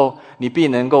的时候，你必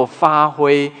能够发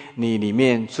挥你里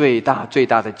面最大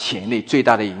的潜力，最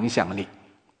大的影响力。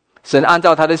神按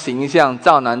照他的形象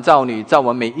造男造女，造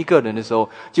我们每一个人的时候，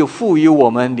就赋予我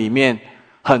们里面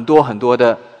很多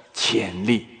的潜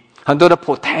力，很多的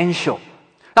potential。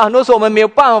那很多时候我们没有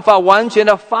办法完全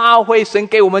的发挥神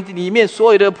给我们里面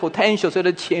所有的 potential， 所有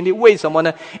的潜力。为什么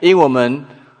呢？因为我们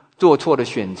做错了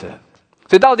选择。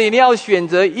所以到底你要选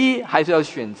择1还是要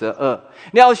选择2？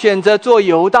你要选择做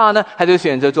犹大呢，还是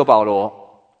选择做保罗？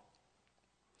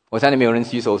我相信没有人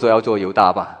举手说要做犹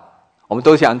大吧。我们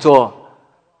都想做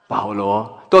保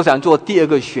罗，都想做第2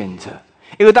个选择。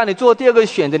因为当你做第2个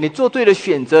选择，你做对了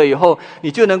选择以后，你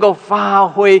就能够发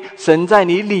挥神在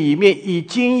你里面已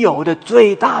经有的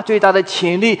最大的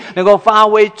潜力，能够发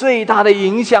挥最大的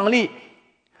影响力。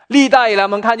历代以来我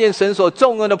们看见神所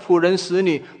重用的仆人使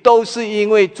女，都是因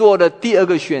为做了第2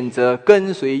个选择，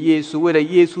跟随耶稣，为了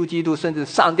耶稣基督甚至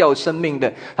上吊生命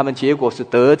的，他们结果是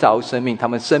得着生命，他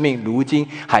们生命如今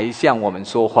还向我们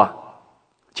说话。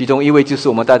其中一位就是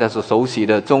我们大家所熟悉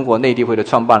的中国内地会的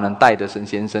创办人戴德生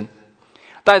先生。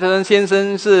戴德生先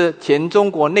生是前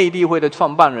中国内地会的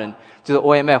创办人，就是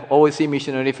OMF Overseas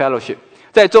Missionary Fellowship，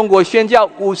 在中国宣教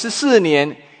54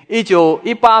年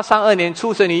，1832年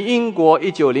出生于英国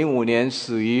，1905年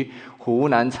死于湖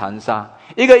南长沙。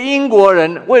一个英国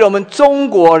人为了我们中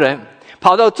国人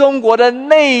跑到中国的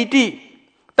内地，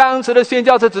当时的宣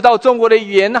教车只到中国的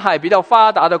沿海比较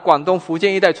发达的广东、福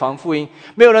建一带传福音，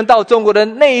没有人到中国的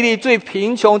内地最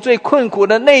贫穷、最困苦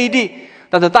的内地。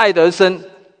但是戴德生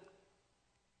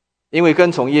因为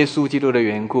跟从耶稣基督的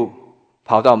缘故，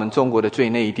跑到我们中国的最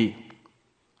内地，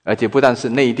而且不但是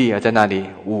内地，而在那里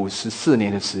54年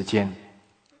的时间，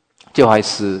就还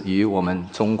死于我们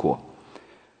中国。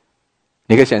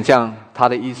你可以想象他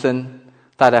的一生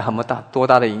带来多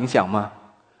大的影响吗？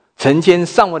成千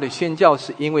上万的宣教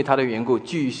士因为他的缘故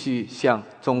继续向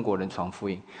中国人传福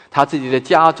音。他自己的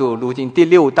家族如今第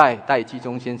6代戴基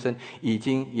宗先生已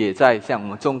经也在向我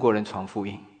们中国人传福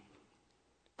音。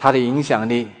他的影响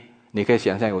力你可以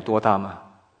想象有多大吗？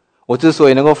我之所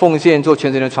以能够奉献做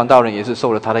全职的传道人，也是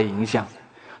受了他的影响。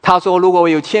他说如果我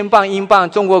有1000磅英镑，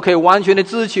中国可以完全的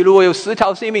支取，如果有10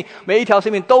条生命，每一条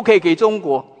生命都可以给中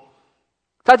国。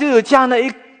他就有这样的一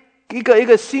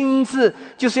个心智，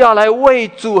就是要来为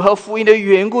主和福音的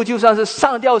缘故，就算是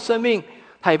上吊生命，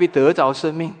他也被得着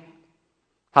生命。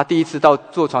他第一次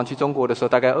坐船去中国的时候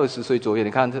大概20岁左右，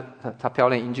你看他漂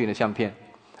亮英俊的相片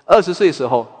，20岁的时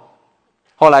候。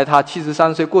后来他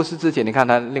73岁过世之前，你看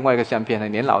他另外一个相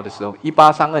片，年老的时候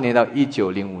，1832年到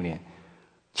1905年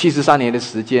，73年的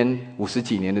时间，50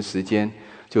几年的时间，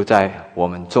就在我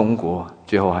们中国，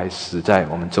最后还死在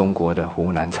我们中国的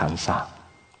湖南长沙。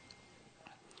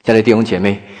亲爱的弟兄姐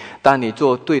妹，当你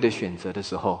做对的选择的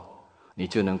时候，你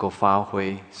就能够发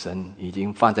挥神已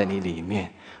经放在你里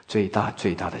面最大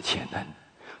最大的潜能，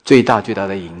最大最大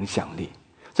的影响力。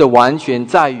这完全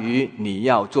在于你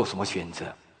要做什么选择。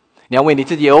你要为你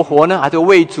自己而活呢，还是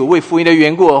为主为福音的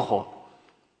缘故而活？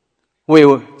为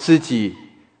自己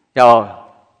要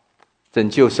拯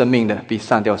救生命的必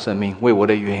上吊生命，为我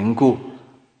的缘故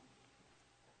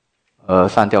而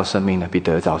上吊生命的必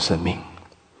得着生命。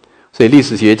所以历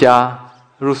史学家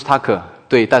鲁斯塔克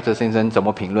对戴德先生怎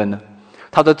么评论呢？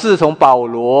他说自从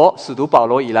使徒保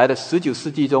罗以来的19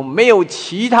世纪中，没有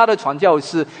其他的传教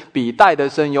士比戴德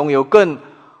生拥有更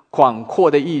广阔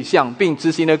的意向，并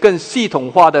执行了更系统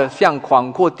化的向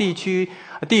广阔地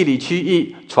理区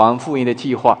域传福音的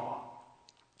计划。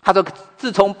他说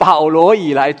自从保罗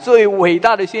以来，最伟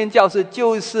大的宣教士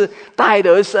就是戴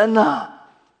德生啊。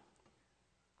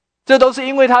这都是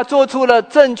因为他做出了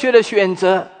正确的选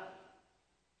择，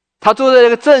他做了一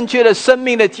个正确的生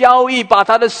命的交易，把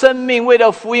他的生命为了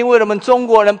福音，为了我们中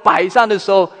国人摆上的时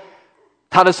候，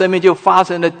他的生命就发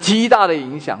生了极大的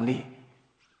影响力。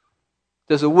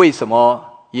这是为什么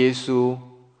耶稣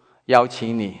邀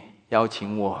请你邀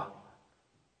请我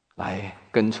来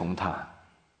跟从他，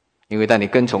因为当你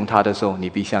跟从他的时候，你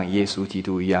必像耶稣基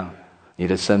督一样，你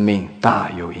的生命大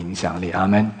有影响力。阿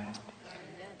们。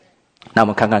那我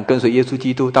们看看跟随耶稣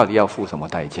基督到底要付什么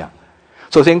代价。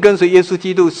首先，跟随耶稣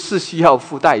基督是需要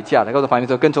付代价的。告诉旁边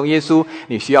说，跟从耶稣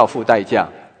你需要付代价。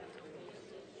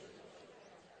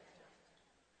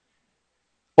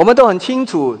我们都很清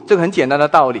楚这个很简单的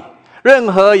道理，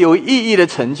任何有意义的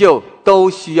成就都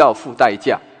需要付代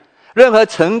价。任何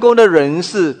成功的人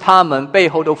士，他们背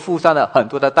后都付上了很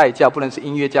多的代价，不论是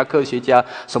音乐家、科学家，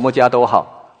什么家都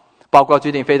好。包括最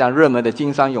近非常热门的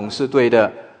金山勇士队的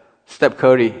Steph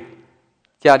Curry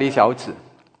加利小子，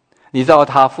你知道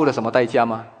他付了什么代价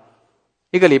吗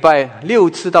？1个礼拜6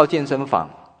次到健身房，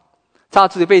他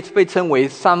自己被称为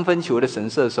3分球的神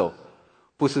射手，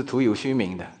不是徒有虚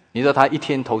名的。你知道他一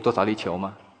天投多少粒球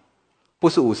吗？不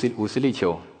是50粒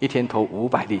球，一天投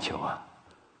500粒球啊，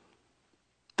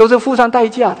都是付上代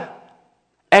价的。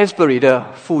Asbury 的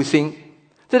复兴，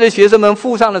这些学生们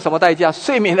付上了什么代价？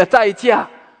睡眠的代价，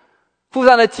付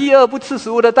上了饥饿不吃食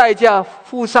物的代价，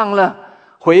付上了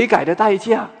悔改的代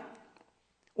价。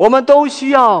我们都需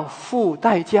要付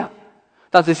代价。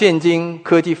但是现今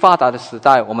科技发达的时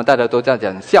代，我们大家都在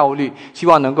讲效率，希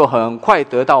望能够很快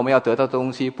得到我们要得到的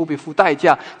东西，不必付代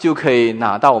价就可以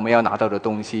拿到我们要拿到的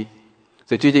东西。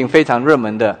所以最近非常热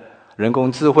门的人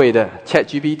工智慧的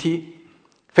ChatGPT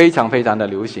非常非常的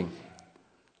流行，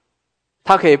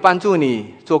它可以帮助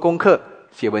你做功课、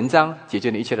写文章，解决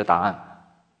你一切的答案。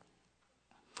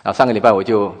上个礼拜我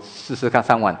就试试看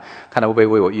上网，看他会不会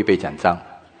为我预备奖章。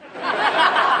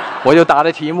我就打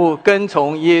了题目跟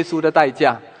从耶稣的代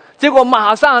价，结果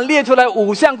马上列出来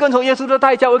5项跟从耶稣的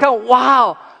代价。我看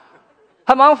哇，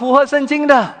还蛮符合圣经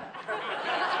的。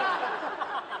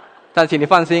但请你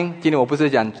放心，今天我不是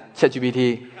讲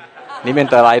ChatGPT 里面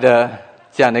得来的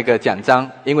这样的一个奖章，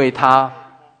因为他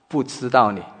不知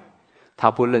道你，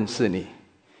他不认识你，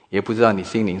也不知道你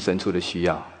心灵深处的需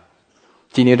要。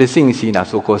今天的信息呢，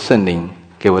说过圣灵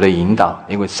给我的引导，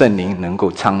因为圣灵能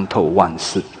够参透万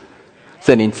事，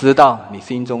圣灵知道你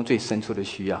心中最深处的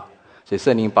需要，所以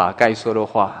圣灵把该说的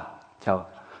话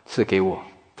赐给我，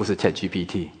不是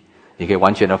ChatGPT， 你可以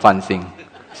完全的放心，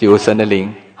是由神的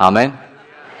灵。阿们。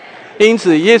因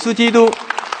此耶稣基督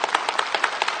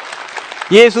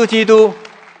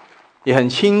也很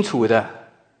清楚的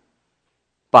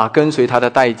把跟随他的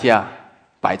代价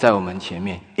摆在我们前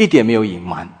面，一点没有隐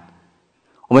瞒。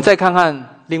我们再看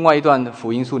看另外一段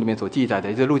福音书里面所记载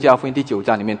的，就是路加福音第9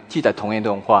章里面记载同样这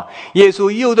种话。耶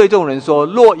稣又对众人说，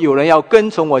若有人要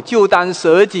跟从我，就当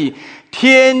舍己，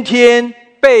天天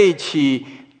背起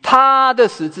他的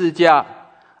十字架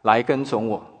来跟从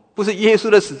我。不是耶稣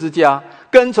的十字架，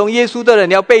跟从耶稣的人，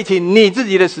你要背起你自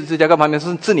己的十字架。跟旁边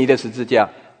是你的十字架，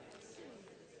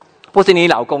不是你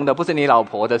老公的，不是你老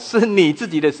婆的，是你自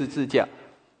己的十字架。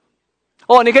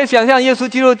你可以想象耶稣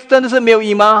基督真的是没有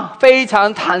隐瞒，非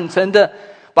常坦诚的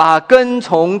把跟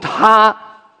从他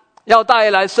要带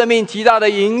来生命极大的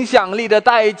影响力的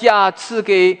代价赐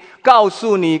给告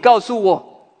诉你告诉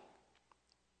我。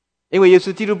因为耶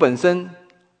稣基督本身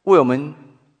为我们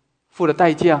付了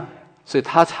代价，所以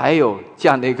他才有这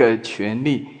样的一个权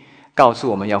利告诉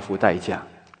我们要付代价。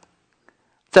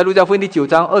在路加福音第9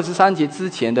章23节之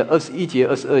前的21节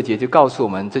22节就告诉我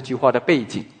们这句话的背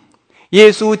景。耶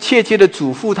稣切切的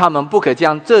嘱咐他们不可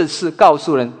将这事告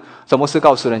诉人。什么事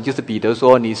告诉人？就是彼得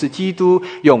说你是基督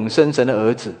永生神的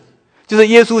儿子，就是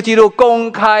耶稣基督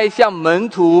公开向门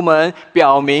徒们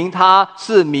表明他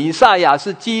是弥赛亚，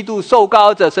是基督受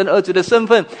膏者神儿子的身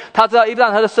份。他知道一旦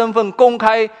他的身份公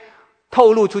开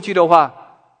透露出去的话，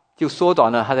就缩短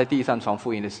了他在地上传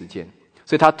福音的时间。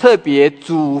所以他特别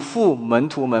嘱咐门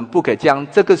徒们不可将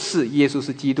这个事，耶稣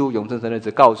是基督永生神的儿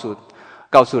子告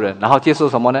诉人。然后接受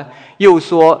什么呢？又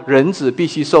说人子必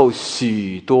须受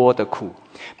许多的苦，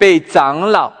被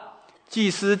长老、祭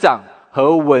司长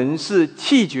和文士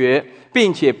弃绝，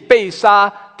并且被杀，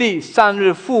第3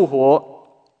日复活。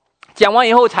讲完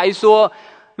以后才说，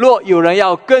若有人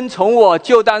要跟从我，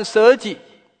就当舍己。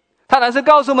他乃是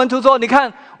告诉门徒说，你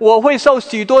看我会受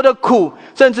许多的苦，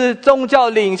甚至宗教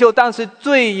领袖，当时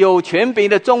最有权柄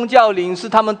的宗教领袖，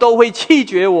他们都会弃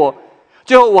绝我，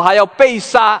最后我还要被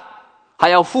杀，还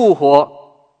要复活。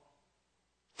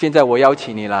现在我邀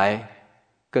请你来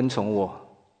跟从我，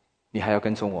你还要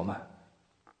跟从我吗？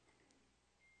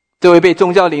这位被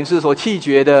宗教领袖所弃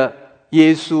绝的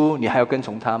耶稣，你还要跟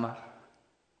从他吗？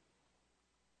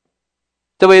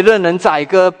这位任人宰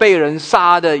割被人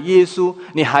杀的耶稣，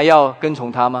你还要跟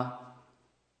从他吗？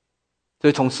这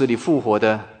位从死里复活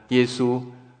的耶稣，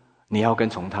你要跟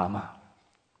从他吗？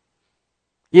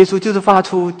耶稣就是发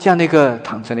出这样的一个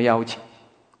坦诚的邀请。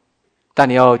但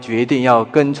你要决定要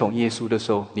跟从耶稣的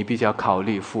时候，你必须要考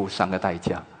虑付3个代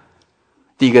价。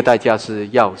第一个代价是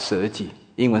要舍己，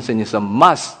英文圣经说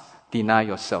must deny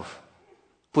yourself，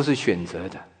 不是选择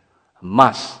的，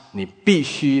 must， 你必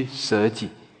须舍己。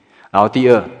然后第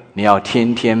二，你要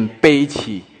天天背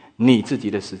起你自己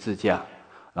的十字架。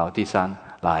然后第3，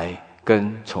来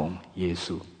跟从耶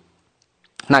稣。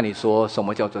那你说什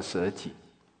么叫做舍己？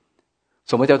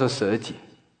什么叫做舍己？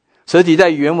舍己在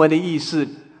原文的意思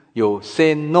有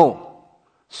say no，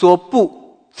 说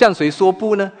不。向谁说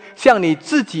不呢？向你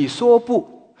自己说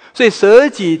不。所以舍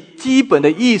己基本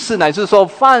的意思乃是说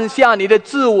放下你的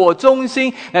自我中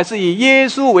心，乃是以耶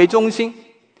稣为中心。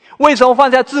为什么放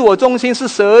下自我中心是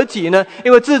舍己呢？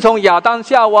因为自从亚当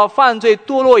夏娃犯罪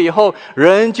堕落以后，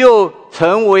人就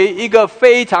成为一个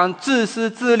非常自私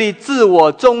自利自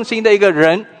我中心的一个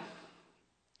人，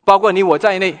包括你我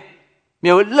在内，没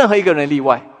有任何一个人例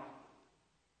外。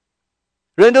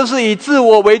人都是以自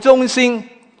我为中心，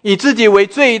以自己为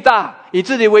最大，以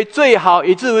自己为最好，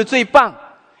以自己为最棒。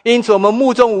因此我们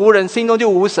目中无人，心中就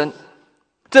无神。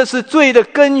这是罪的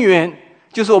根源，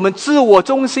就是我们自我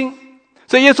中心。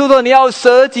所以耶稣说你要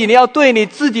舍己，你要对你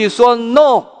自己说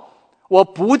no， 我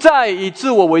不再以自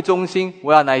我为中心，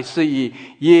我要乃是以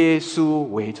耶稣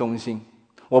为中心。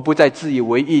我不再自以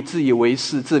为义，自以为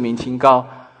是，自命清高，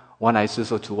我乃是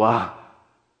说主啊，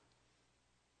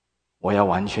我要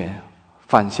完全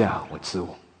放下我自我。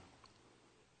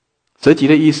舍己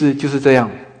的意思就是这样。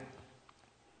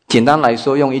简单来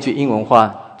说，用一句英文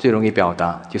话最容易表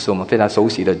达，就是我们非常熟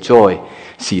悉的 joy，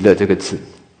 喜乐这个词。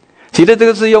喜乐这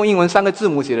个字用英文3个字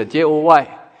母写的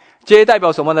J-O-Y，J 代表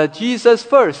什么呢？ Jesus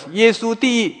first， 耶稣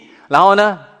第一。然后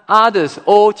呢 others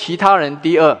all 其他人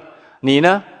第二，你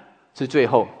呢是最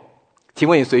后。请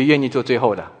问有谁愿意做最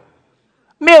后的？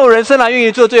没有人生来愿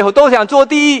意做最后，都想做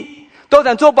第一，都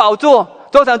想做宝座，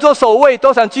都想做首位，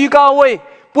都想居高位，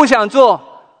不想做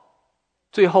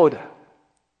最后的。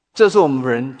这是我们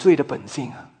人罪的本性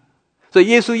啊！所以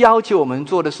耶稣要求我们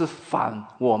做的是反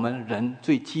我们人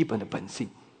最基本的本性。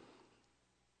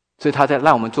所以他在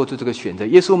让我们做出这个选择。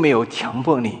耶稣没有强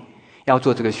迫你要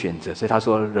做这个选择，所以他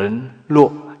说人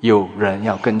若有人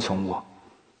要跟从我，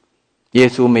耶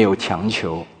稣没有强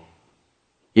求，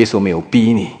耶稣没有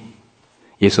逼你，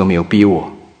耶稣没有逼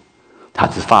我，他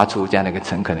只发出这样的一个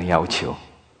诚恳的要求：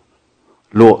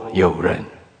若有人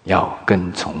要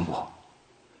跟从我，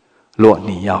若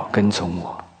你要跟从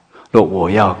我，若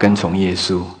我要跟从耶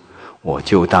稣，我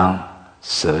就当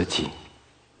舍己，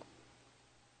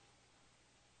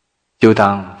就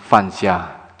当放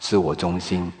下自我中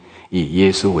心，以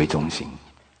耶稣为中心。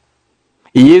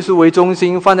以耶稣为中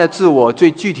心，放在自我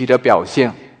最具体的表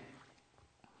现，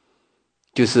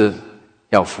就是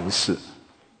要服侍，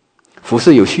服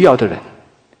侍有需要的人。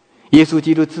耶稣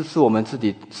基督是我们自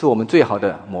己，是我们最好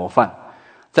的模范。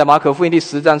在马可福音第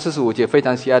10章45节，非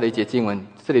常喜爱的一节经文，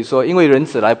这里说：因为人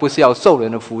子来不是要受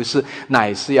人的服侍，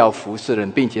乃是要服侍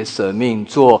人，并且舍命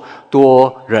做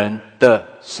多人的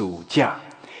赎价。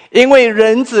因为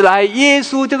人子来，耶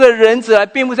稣这个人子来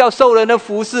并不是要受人的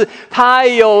服侍，他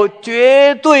有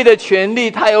绝对的权利，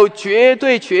他有绝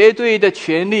对的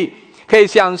权利，可以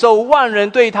享受万人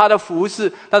对他的服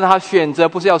侍，但是他选择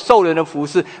不是要受人的服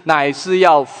侍，乃是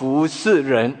要服侍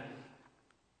人，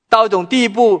到一种地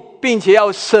步，并且要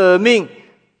舍命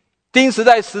钉死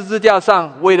在十字架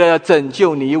上，为了要拯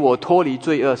救你我脱离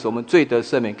罪恶，使我们罪得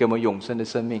赦免，给我们永生的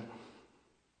生命。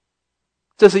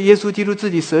这是耶稣基督自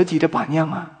己舍己的榜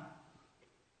样啊！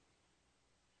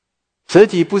舍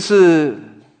己不是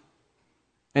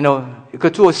一个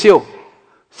作秀，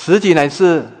舍己乃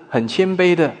是很谦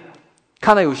卑的，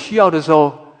看到有需要的时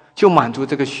候就满足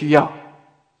这个需要，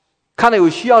看到有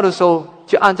需要的时候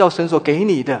就按照神所给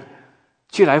你的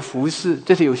去来服侍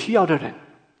这些有需要的人。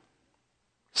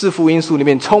四福音书里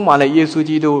面充满了耶稣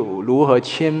基督如何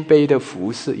谦卑的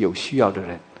服侍有需要的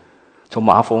人，从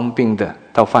麻风病的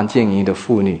到犯奸淫的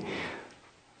妇女，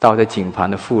到在井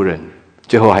旁的妇人，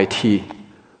最后还替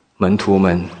门徒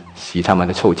们洗他们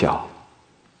的臭脚。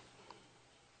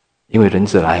因为人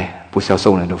子来不是要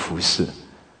受人的服侍，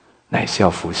乃是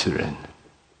要服侍人。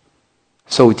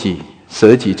受己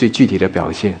舍己最具体的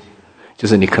表现，就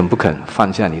是你肯不肯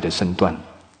放下你的身段，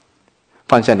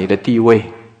放下你的地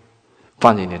位，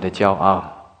放下你的骄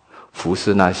傲，服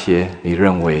侍那些你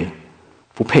认为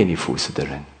不配你服侍的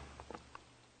人，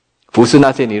服侍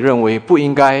那些你认为不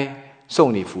应该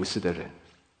受你服侍的人，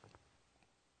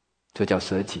这叫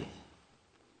舍己。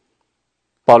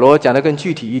保罗讲得更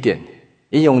具体一点，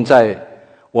应用在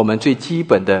我们最基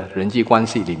本的人际关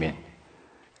系里面。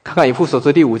看看以弗所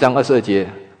书第5章22节，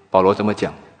保罗怎么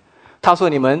讲？他说：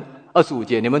你们25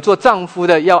节，你们做丈夫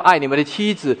的要爱你们的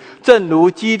妻子，正如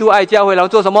基督爱教会，然后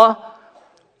做什么？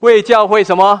为教会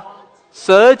什么？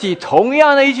舍己。同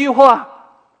样的一句话，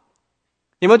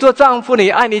你们做丈夫，你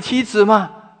爱你妻子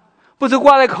吗？不是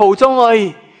挂在口中而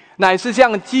已，乃是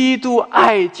像基督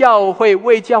爱教会，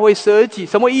为教会舍己。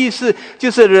什么意思？就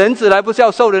是人子来不是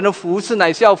要受人的服侍，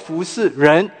乃是要服侍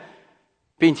人，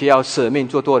并且要舍命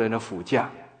做多人的辅驾。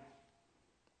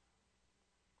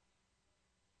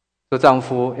做丈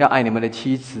夫要爱你们的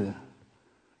妻子，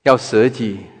要舍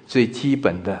己，最基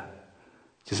本的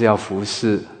就是要服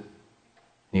侍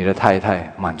你的太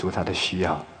太，满足她的需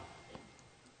要。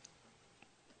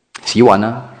洗碗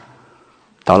啊，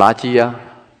倒垃圾啊，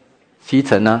吸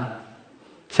尘啊，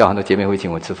像很多姐妹会请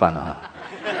我吃饭了啊，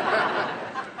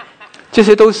这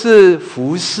些都是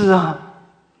服侍啊，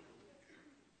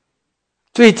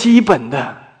最基本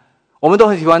的。我们都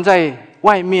很喜欢在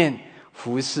外面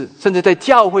服侍，甚至在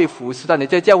教会服侍，但你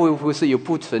在教会服侍有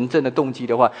不纯正的动机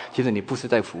的话，其实你不是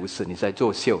在服侍，你是在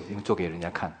作秀，你做给人家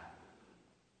看。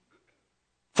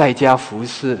在家服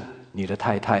侍你的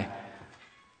太太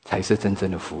才是真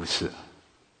正的服侍，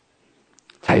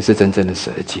才是真正的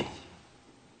舍己，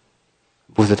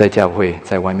不是在教会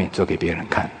在外面做给别人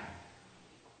看。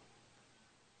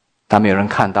当没有人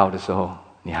看到的时候，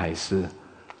你还是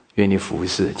愿意服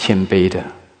侍，谦卑的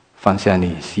放下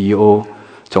你 CEO、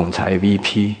总裁、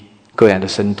VP 各样的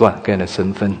身段、各样的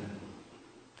身份，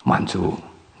满足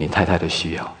你太太的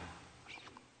需要。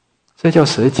这叫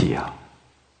舍己啊！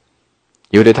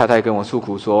有的太太跟我诉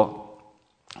苦说，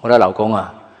我的老公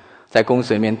啊，在公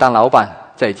司里面当老板，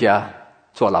在家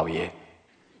做老爷，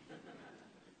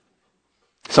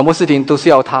什么事情都是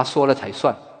要他说了才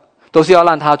算，都是要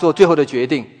让他做最后的决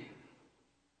定。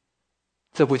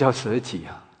这不叫舍己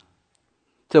啊，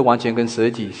这完全跟舍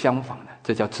己相反的，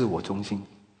这叫自我中心。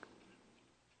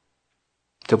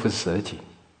这不是舍己。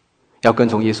要跟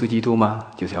从耶稣基督吗？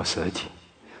就是要舍己，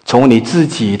从你自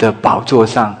己的宝座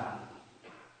上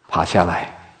爬下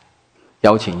来，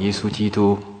邀请耶稣基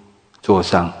督坐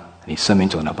上你生命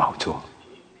中的宝座。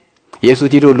耶稣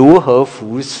基督如何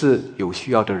服侍有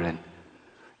需要的人，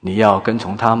你要跟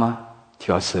从他吗？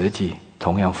就要舍己，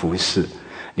同样服侍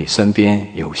你身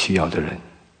边有需要的人。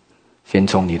先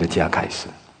从你的家开始。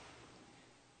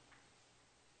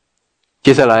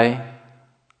接下来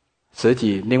舍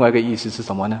己另外一个意思是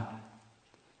什么呢？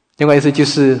另外一个意思就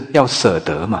是要舍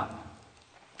得嘛。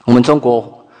我们中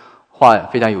国话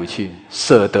非常有趣，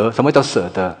舍得。什么叫舍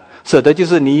得？舍得就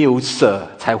是你有舍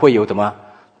才会有什么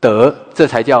得，这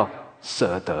才叫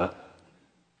舍得。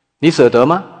你舍得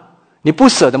吗？你不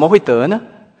舍怎么会得呢？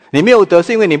你没有得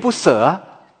是因为你不舍啊。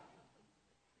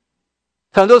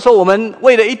很多时候我们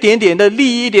为了一点点的利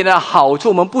益、一点点的好处，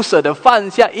我们不舍得放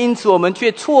下，因此我们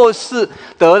却错失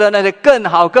得了那些更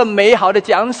好更美好的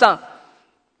奖赏。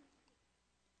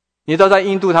你知道在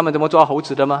印度他们怎么抓猴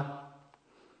子的吗？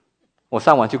我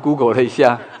上网去 Google 了一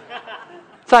下，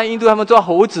在印度他们抓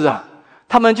猴子啊，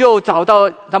他们就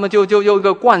用一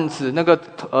个罐子，那个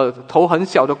头很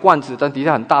小的罐子，但底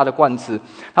下很大的罐子，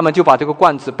他们就把这个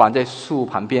罐子绑在树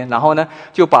旁边，然后呢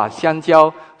就把香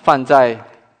蕉放在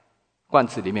罐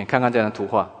子里面，看看这样的图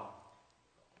画。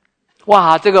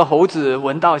哇，这个猴子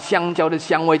闻到香蕉的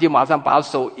香味，就马上把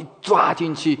手一抓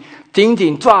进去，紧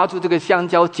紧抓住这个香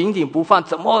蕉，紧紧不放，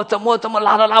怎么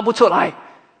拉都拉不出来。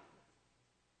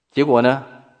结果呢，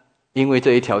因为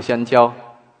这一条香蕉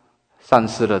丧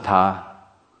失了他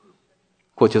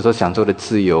过去所享受的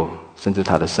自由，甚至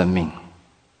他的生命。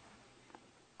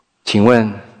请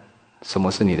问什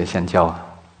么是你的香蕉啊？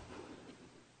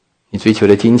你追求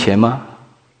的金钱吗？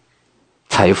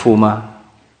财富吗？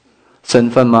身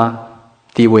份吗？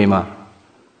地位吗？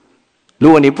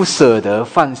如果你不舍得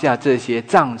放下这些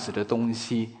暂时的东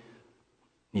西，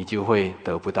你就会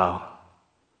得不到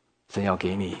神要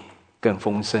给你更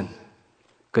丰盛、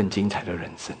更精彩的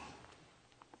人生。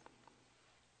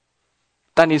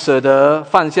当你舍得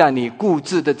放下你固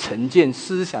执的成见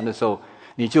思想的时候，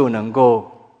你就能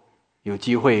够有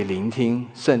机会聆听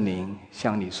圣灵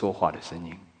向你说话的声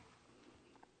音。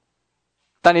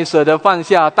当你舍得放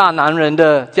下大男人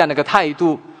的这样的一个态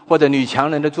度，或者女强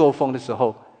人的作风的时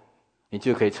候，你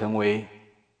就可以成为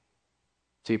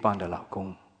最棒的老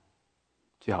公、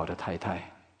最好的太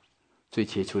太、最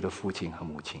杰出的父亲和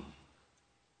母亲。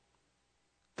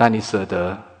当你舍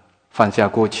得放下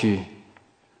过去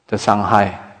的伤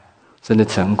害，甚至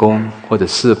成功或者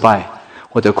失败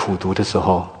或者苦读的时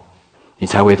候，你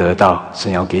才会得到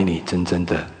神要给你真正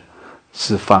的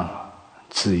释放、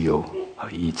自由和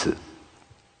医治。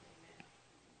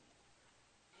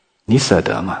你舍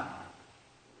得吗？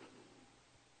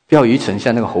不要愚蠢，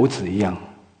像那个猴子一样，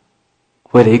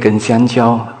为了一根香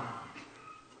蕉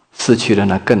失去了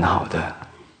那更好的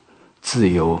自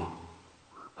由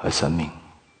和生命。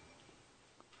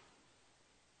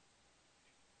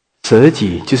舍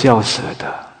己就是要舍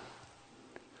得，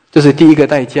这是第一个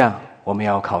代价，我们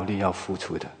要考虑要付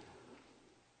出的，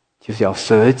就是要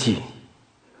舍己，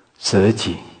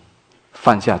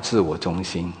放下自我中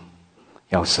心，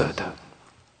要舍得。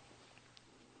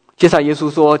接下来耶稣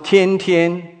说，天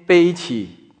天背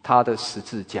起他的十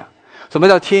字架。什么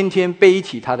叫天天背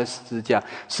起他的十字架？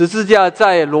十字架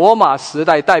在罗马时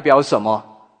代代表什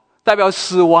么？代表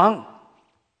死亡。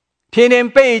天天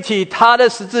背起他的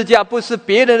十字架，不是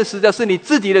别人的十字架，是你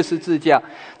自己的十字架。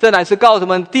这乃是告诉我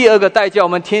们第二个代价，我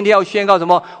们天天要宣告什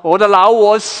么？我的老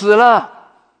我死了，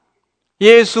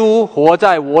耶稣活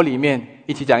在我里面。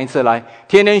一起讲一次来，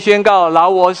天天宣告老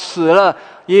我死了，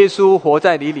耶稣活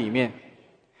在你里面。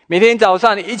每天早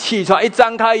上你一起床，一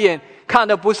张开眼，看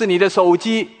的不是你的手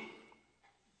机，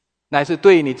乃是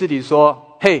对你自己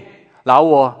说，嘿，老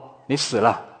我，你死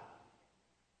了，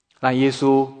让耶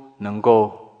稣能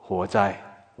够活在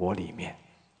我里面。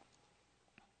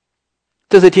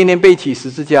这是天天背起十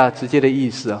字架直接的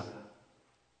意思啊，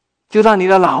就让你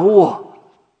的老我，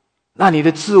让你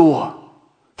的自我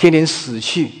天天死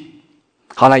去，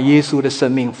好让耶稣的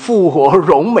生命，复活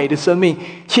荣美的生命，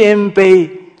谦卑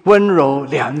温柔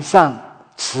良善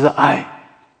慈爱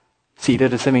喜乐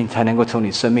的生命才能够从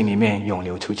你生命里面涌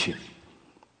流出去。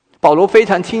保罗非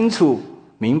常清楚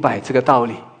明白这个道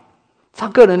理，他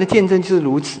个人的见证就是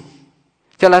如此。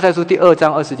加拉太书第2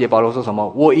章20节，保罗说什么？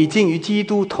我已经与基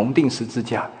督同定十字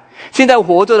架，现在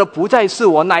活着的不再是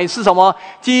我，乃是什么？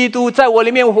基督在我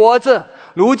里面活着。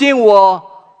如今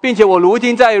并且我如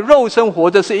今在肉身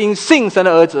活着，是因信神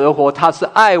的儿子而活，他是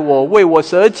爱我，为我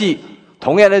舍己。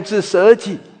同样的字，舍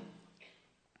己。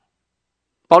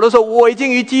保罗说，我已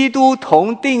经与基督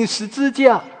同定十字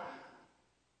架。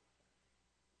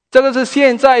这个是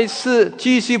现在是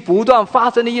继续不断发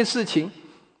生的一件事情。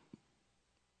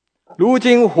如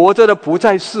今活着的不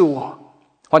再是我，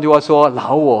换句话说，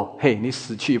老我，嘿，你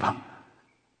死去吧。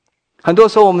很多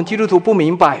时候我们基督徒不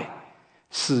明白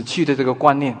死去的这个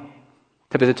观念，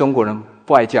特别是中国人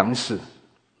不爱讲死。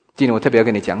今天我特别要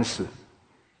跟你讲死，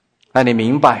让你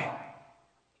明白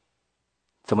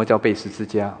什么叫背十字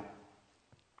架。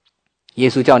耶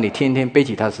稣叫你天天背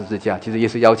起他的十字架，其实耶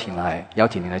稣邀请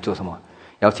你来做什么？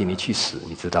邀请你去死，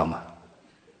你知道吗？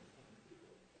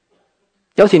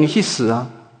邀请你去死啊！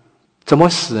怎么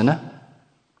死呢？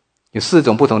有4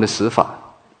种不同的死法，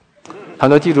很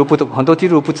多基督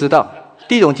徒不知道。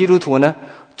第一种基督徒呢，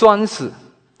装死。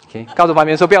OK， 告诉旁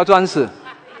边说不要装死，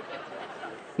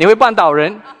你会绊倒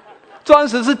人。装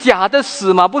死是假的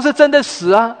死嘛，不是真的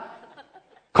死啊。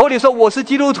口里说我是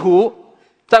基督徒，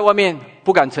在外面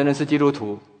不敢承认是基督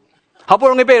徒，好不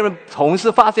容易被人同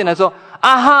事发现了说，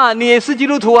啊哈，你也是基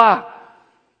督徒啊，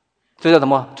这叫什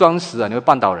么？装死啊，你会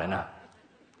绊倒人啊。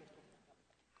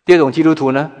第二种基督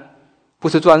徒呢，不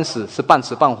是装死，是半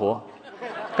死半活。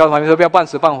告诉旁边说不要半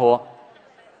死半活，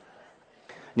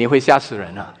你会吓死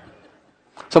人啊。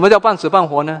什么叫半死半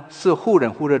活呢？是忽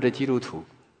冷忽热的基督徒。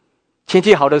天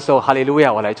气好的时候，哈利路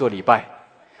亚，我来做礼拜；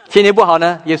天气不好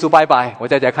呢，耶稣拜拜，我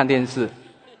在家看电视。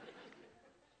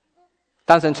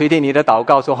当神垂听你的祷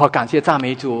告说，感谢赞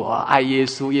美主，我爱耶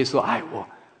稣，耶稣爱我。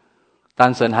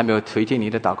当神还没有垂听你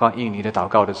的祷告，应你的祷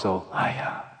告的时候，哎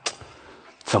呀，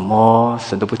怎么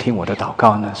神都不听我的祷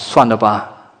告呢？算了吧，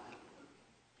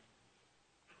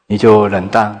你就冷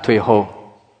淡退后，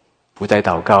不再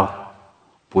祷告，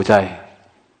不再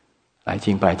来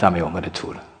敬拜赞美我们的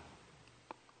主了。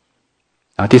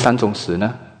然后第三种死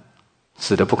呢，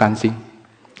死的不甘心。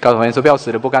告诉朋友说不要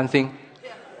死的不甘心，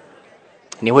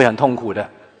你会很痛苦的。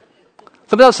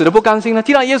什么叫死的不甘心呢？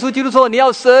既然耶稣基督说你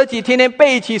要舍己，天天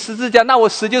背起十字架，那我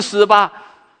死就死吧，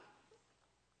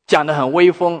讲得很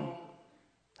威风，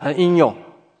很英勇。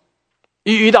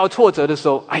一遇到挫折的时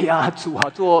候，哎呀，主啊，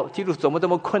做基督徒怎么这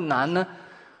么困难呢？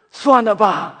算了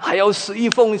吧，还要死义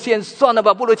奉献，算了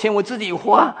吧，不如钱我自己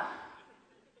花。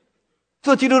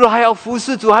做基督徒还要服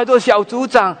侍主，还做小组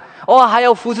长，还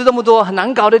要服侍这么多很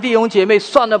难搞的弟兄姐妹，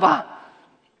算了吧，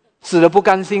死了不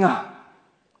甘心啊，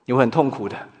你会很痛苦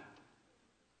的。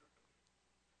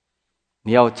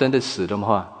你要真的死的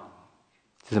话，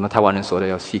是什么台湾人说的，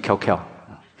要死翘翘，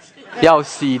要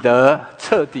死得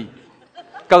彻底。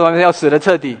告诉我们要死得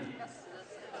彻底，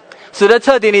死得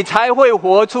彻底，你才会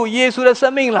活出耶稣的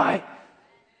生命来。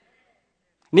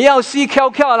你要死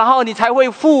翘翘，然后你才会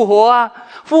复活啊！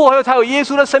复活后才有耶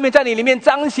稣的生命在你里面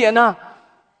彰显啊！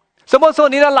什么时候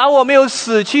你的老我没有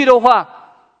死去的话，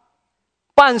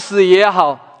半死也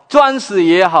好，装死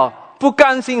也好，不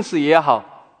甘心死也好，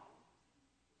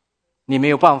你没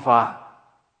有办法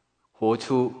活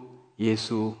出耶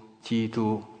稣基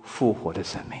督复活的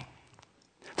生命。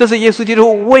这是耶稣基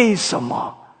督为什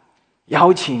么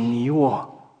邀请你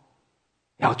我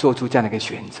要做出这样的一个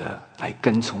选择来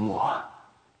跟从我啊！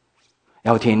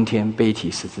要天天背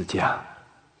起十字架，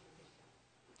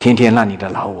天天让你的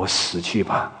老我死去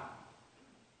吧，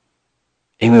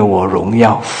因为我荣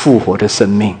耀复活的生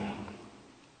命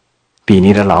比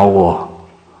你的老我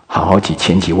好几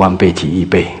千几万倍几亿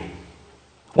倍。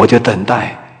我就等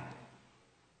待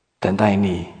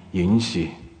你允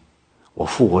许我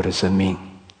复活的生命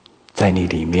在你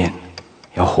里面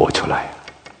要活出来。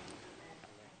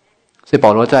所以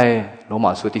保罗在罗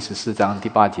马书第14章第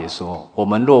8节说，我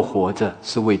们若活着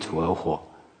是为主而活，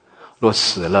若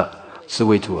死了是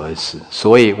为主而死，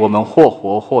所以我们或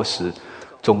活或死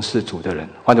总是主的人。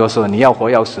换句话说，你要活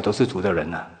要死都是主的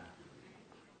人啊，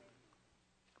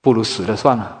不如死了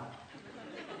算了，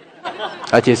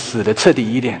而且死得彻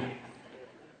底一点。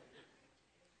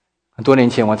很多年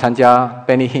前我参加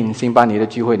Benny Hinn 新班尼的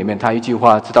聚会里面，他一句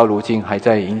话直到如今还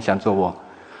在影响着我。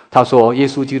他说耶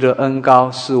稣基督的恩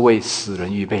膏是为死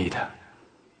人预备的，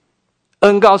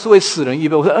恩膏是为死人预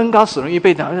备。我说恩膏死人预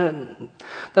备的，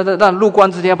但入关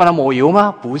之前要把它抹油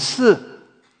吗？不是，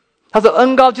他说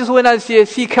恩膏就是为那些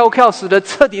细翘翘死得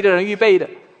彻底的人预备的。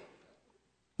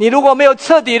你如果没有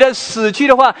彻底的死去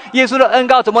的话，耶稣的恩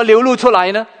膏怎么流露出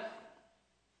来呢？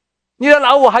你的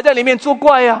老我还在里面作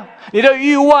怪啊，你的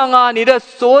欲望啊，你的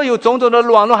所有种种的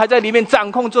软弱还在里面掌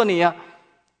控着你啊。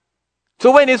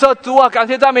除非你说主啊，感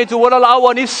谢赞美主，我的老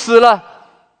我你死了，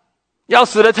要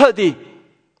死得彻底，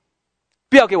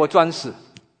不要给我装死，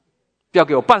不要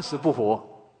给我半死不活，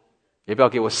也不要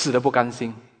给我死得不甘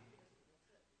心，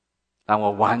让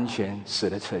我完全死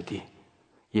得彻底，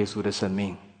耶稣的生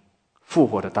命复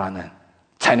活的大能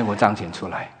才能够彰显出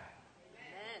来。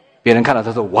别人看到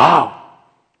他说哇，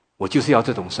我就是要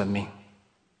这种生命，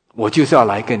我就是要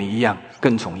来跟你一样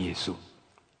跟从耶稣。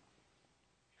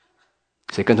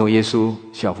所以跟从耶稣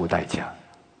需要付代价。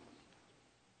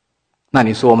那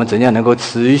你说我们怎样能够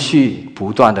持续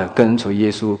不断的跟随耶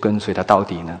稣，跟随他到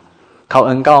底呢？靠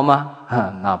恩膏吗？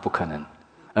那不可能，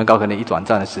恩膏可能一短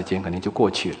暂的时间可能就过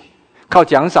去了。靠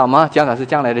奖赏吗？奖赏是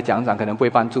将来的奖赏，可能不会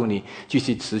帮助你继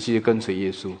续持续跟随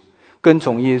耶稣。跟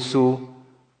从耶稣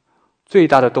最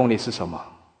大的动力是什么？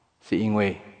是因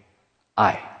为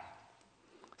爱，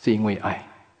是因为爱。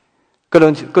哥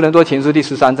林多前书第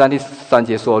13章第3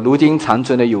节说，如今长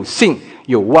存的有信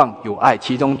有望有爱，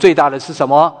其中最大的是什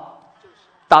么？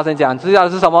大声讲，最大的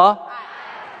是什么？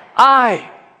爱。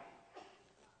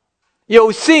有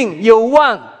信有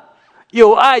望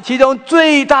有爱，其中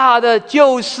最大的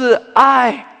就是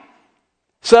爱。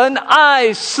神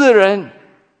爱世人，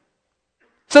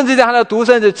甚至将他的独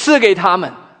生子赐给他们。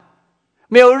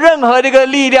没有任何的一个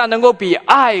力量能够比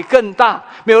爱更大，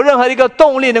没有任何的一个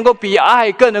动力能够比爱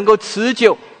更能够持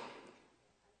久。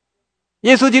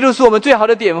耶稣基督是我们最好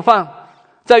的典范。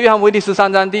在约翰福音第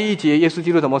13章第1节，耶稣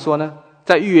基督怎么说呢？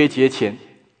在逾越节前，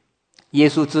耶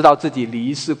稣知道自己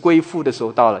离世归父的时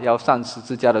候到了，要上十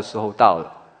字架的时候到了，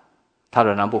他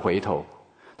仍然不回头。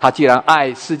他既然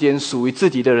爱世间属于自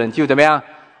己的人，就怎么样？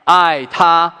爱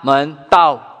他们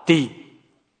到底。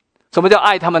什么叫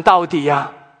爱他们到底呀？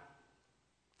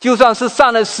就算是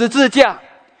上了十字架，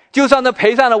就算是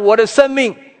赔上了我的生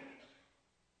命，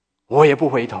我也不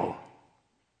回头。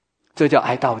这叫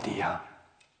爱到底啊！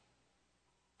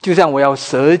就像我要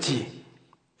舍己，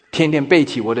天天背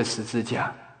起我的十字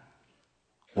架，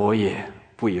我也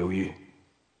不犹豫。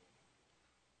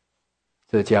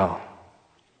这叫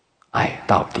爱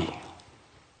到底。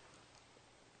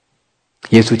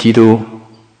耶稣基督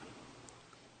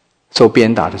受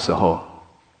鞭打的时候，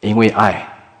因为爱，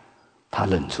他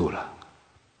忍住了。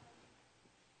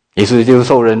耶稣基督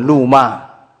受人辱骂、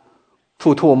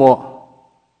吐唾沫，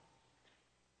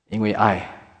因为爱，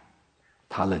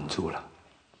他忍住了。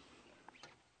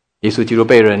耶稣基督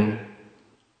被人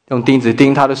用钉子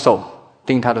钉他的手，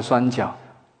钉他的双脚，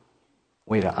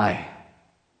为了爱，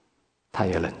他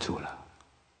也忍住了。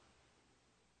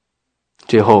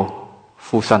最后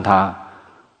付上他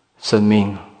生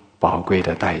命宝贵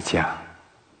的代价，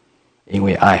因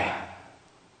为爱，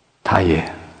他也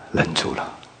忍住了。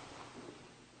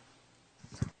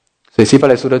所以希伯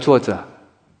来书的作者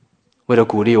为了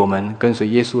鼓励我们跟随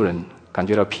耶稣人感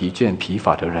觉到疲倦疲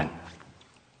乏的人，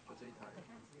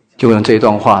就用这一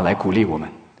段话来鼓励我们。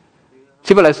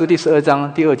希伯来书第12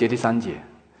章第2节第3节，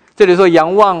这里说，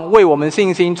仰望为我们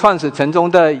信心创始成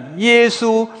终的耶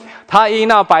稣，他因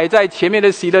那摆在前面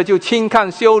的喜乐，就轻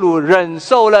看羞辱，忍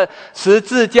受了十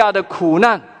字架的苦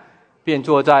难，便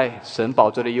坐在神宝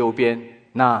座的右边。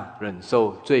那忍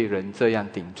受罪人这样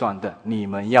顶撞的，你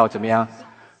们要怎么样？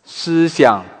思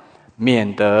想，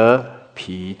免得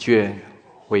疲倦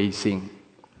灰心。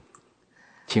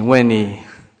请问你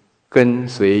跟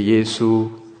随耶稣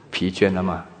疲倦了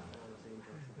吗？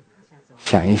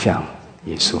想一想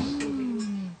耶稣。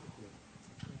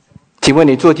请问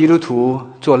你做基督徒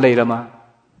做累了吗？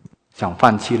想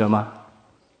放弃了吗？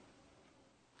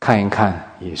看一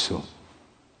看耶稣。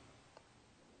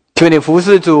请问你服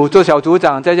侍主做小组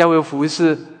长，在教会服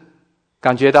侍，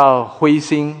感觉到灰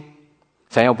心，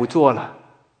想要不做了？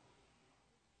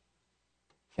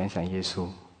想想耶稣，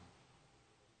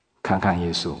看看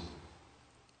耶稣。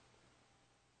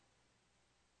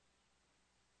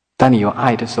当你有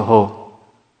爱的时候，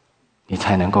你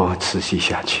才能够持续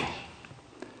下去。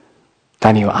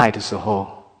当你有爱的时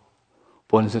候，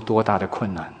不论是多大的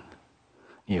困难，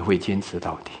你也会坚持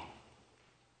到底。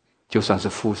就算是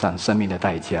付上生命的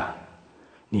代价，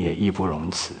你也义不容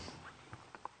辞。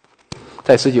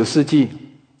在19世纪，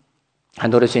很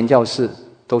多的宣教士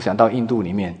都想到印度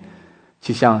里面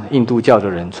去向印度教的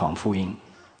人传福音，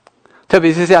特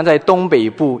别是像在东北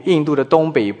部，印度的东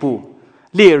北部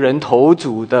猎人头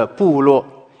族的部落，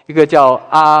一个叫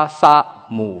阿萨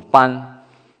姆班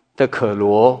的可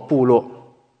罗部落，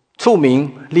著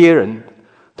名猎人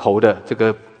头的这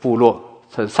个部落，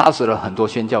杀死了很多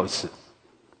宣教士。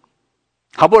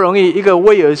好不容易一个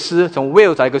威尔斯，从威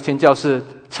尔斯一个宣教士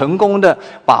成功的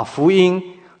把福音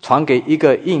传给一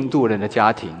个印度人的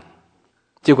家庭，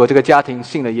结果这个家庭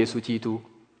信了耶稣基督。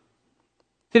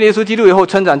信了耶稣基督以后，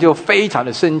村长就非常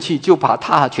的生气，就把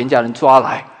他和全家人抓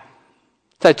来，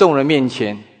在众人面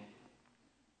前，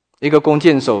一个弓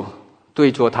箭手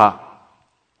对着他，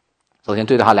首先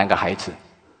对着他2个孩子，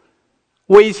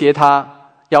威胁他，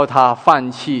要他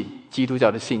放弃基督教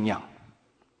的信仰。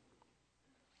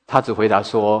他只回答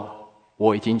说，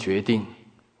我已经决定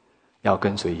要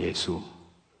跟随耶稣，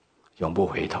永不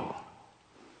回头。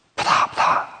啪嗒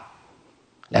啪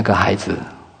嗒，2个孩子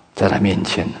在他面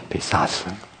前被杀死。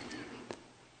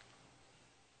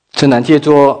村长借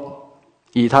着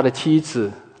以他的妻子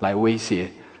来威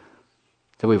胁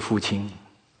这位父亲，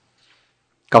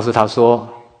告诉他说，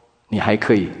你还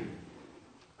可以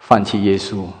放弃耶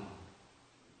稣，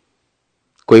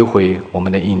归回我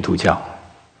们的印度教。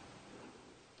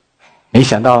没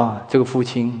想到这个父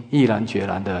亲毅然决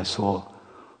然地说，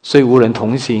虽无人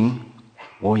同行，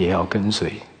我也要跟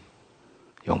随，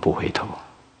永不回头。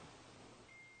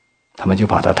他们就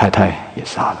把他太太也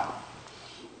杀了。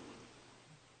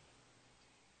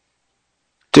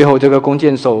最后这个弓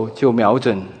箭手就瞄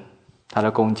准他的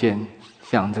弓箭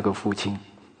向这个父亲，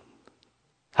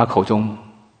他口中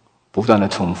不断地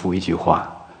重复一句话，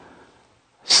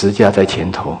十架在前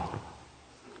头，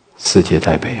世界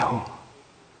在背后。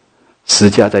十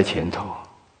架在前头，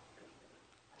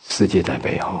世界在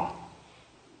背后，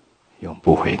永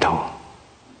不回头。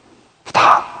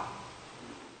他，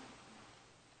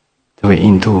这位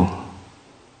印度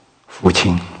父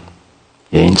亲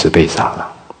也因此被杀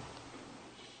了。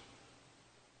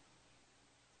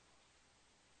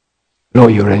若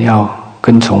有人要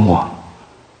跟从我，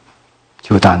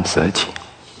就当舍己，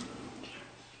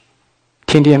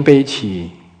天天背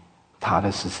起他的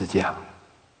十字架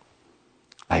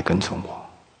来跟从我。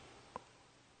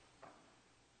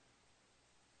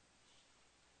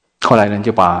后来人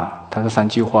就把他的3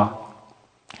句话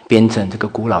编成这个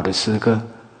古老的诗歌：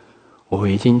我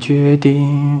已经决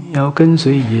定要跟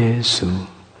随耶稣，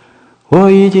我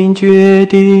已经决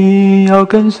定要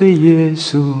跟随耶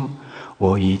稣，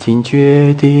我已经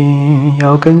决定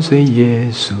要跟随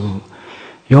耶稣，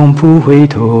永不回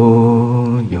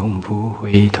头，永不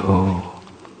回头。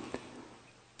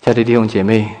亲爱的弟兄姐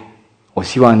妹，我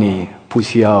希望你不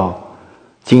需要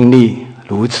经历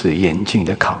如此严峻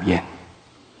的考验。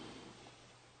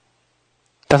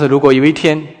但是如果有一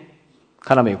天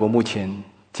看到美国目前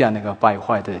这样的一个败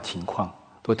坏的情况，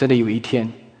如果真的有一天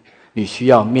你需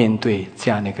要面对这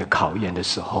样的一个考验的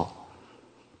时候，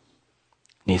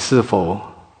你是否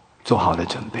做好了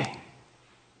准备？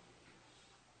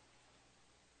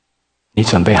你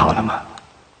准备好了吗？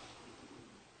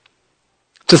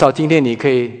至少今天你可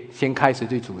以先开始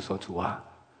对主说：主啊，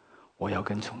我要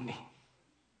跟从你，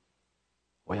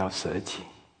我要舍己，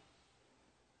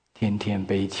天天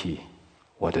背起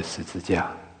我的十字架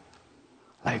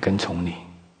来跟从你，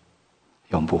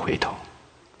永不回头。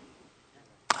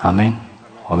阿们。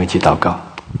我们一起祷告。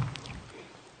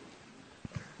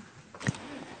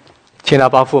亲爱的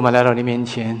爸父，我们来到你面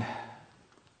前，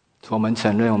我们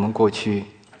承认我们过去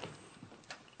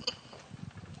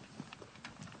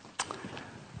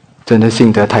真的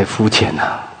信德太肤浅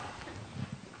了，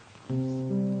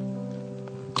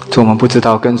我们不知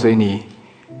道跟随你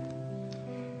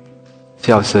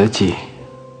是要舍己，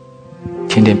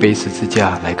天天背十字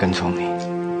架来跟从你。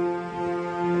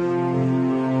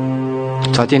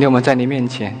主，今天我们在你面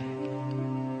前，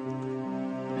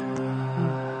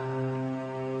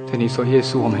对你说：耶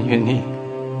稣，我们愿意，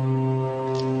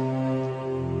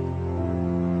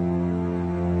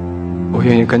我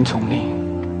愿意跟从你。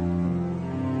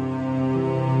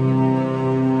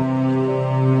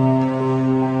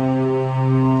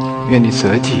愿你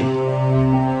舍己，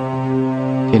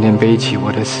天天背起我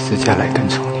的十字架来跟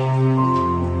从你。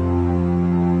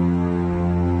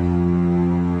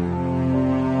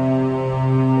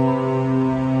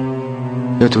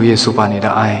求主耶稣把你的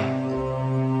爱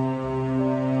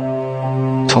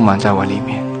充满在我里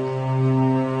面，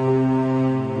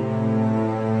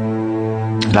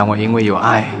让我因为有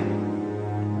爱，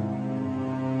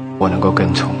我能够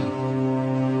跟从；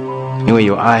因为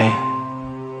有爱，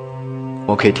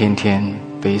我可以天天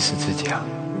背十字架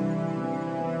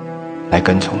来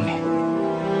跟从你。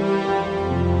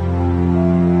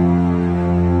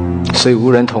虽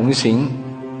无人同行，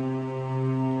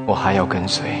我还要跟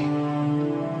随，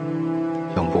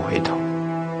永不回头。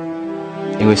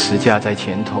因为十架在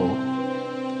前头，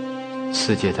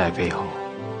世界在背后，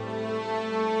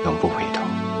永不回头。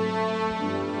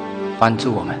帮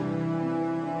助我们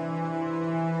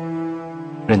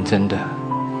认真的、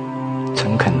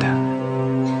诚恳的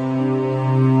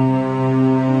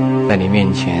在你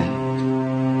面前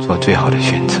做最好的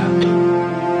选择，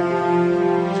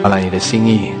好让你的心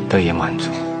意得以满足。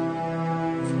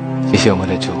谢谢我们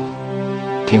的主，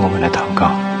听我们的祷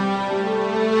告，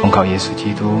奉靠耶稣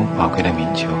基督宝贵的名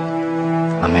求，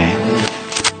阿们。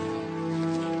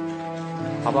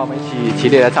好吧，我们一起起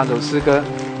立来唱首诗歌。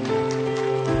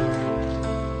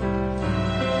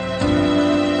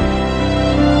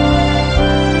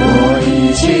我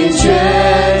已经决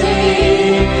定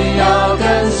要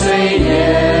跟随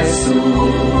耶稣，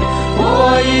我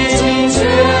已经决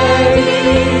定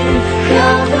要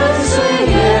跟随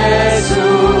耶稣，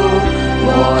我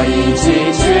已经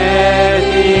决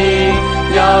定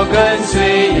要跟随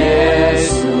耶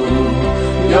稣，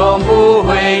永不回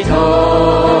头，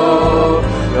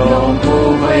永不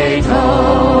回头。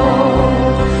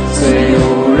虽无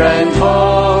人同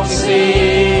行，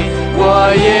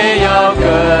我也要跟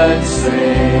随；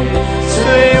虽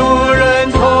无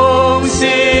人同行，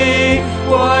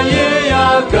我也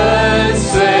要跟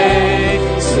随；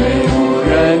虽无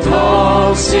人同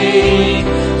行，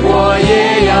我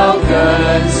也要跟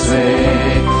随。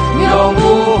永不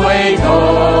回头，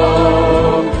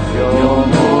永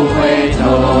不回头。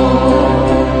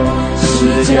十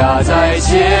架在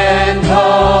前头，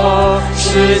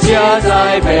十架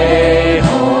在背后，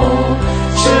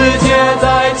十架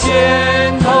在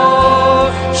前头，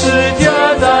十架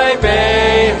在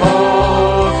背后，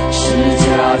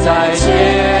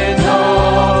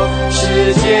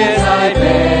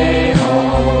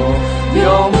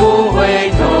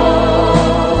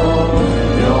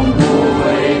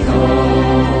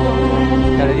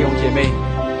姐妹，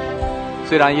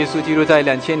虽然耶稣基督在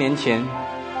2000年前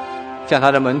向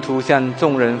他的门徒向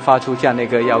众人发出这样的一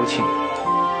个邀请，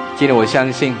今天我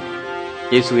相信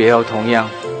耶稣也要同样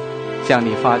向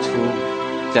你发出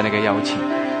这样的一个邀请。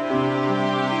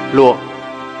若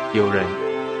有人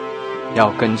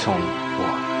要跟从我，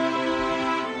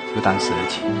就当舍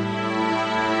己，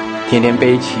天天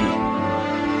背起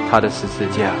他的十字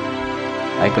架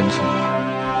来跟从我。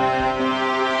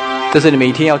这是你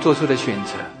每天要做出的选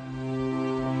择。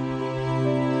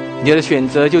你的选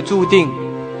择就注定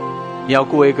你要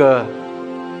过一个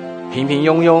平平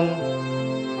庸庸、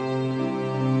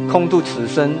空度此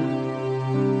生、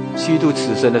虚度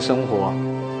此生的生活，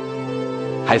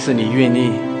还是你愿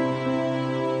意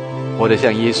活得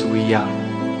像耶稣一样，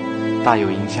大有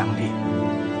影响力，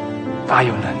大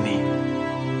有能力，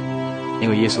因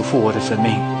为耶稣复活的生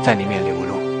命在里面流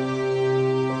露。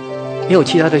你有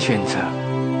其他的选择，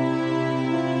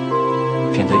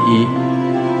选择一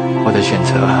或者选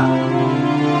择二，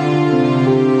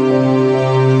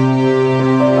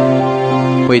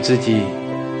为自己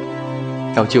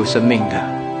要救生命的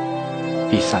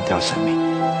必删掉生命，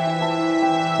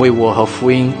为我和福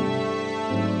音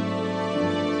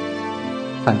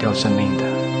删掉生命的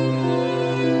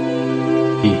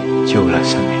必救了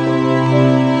生命。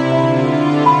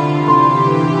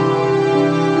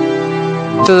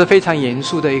这是非常严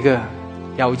肃的一个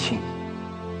邀请，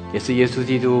也是耶稣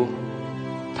基督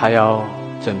他要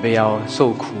准备要受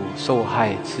苦受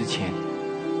害之前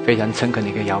非常诚恳的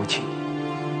一个邀请。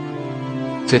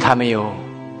所以他没有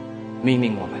命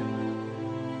令我们，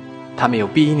他没有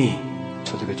逼你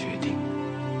做这个决定，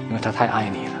因为他太爱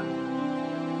你了。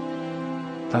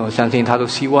但我相信他都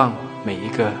希望每一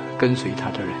个跟随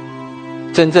他的人，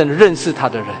真正认识他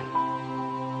的人，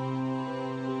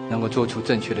能够做出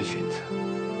正确的选择。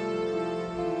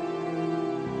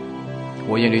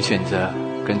我愿意选择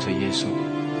跟随耶稣，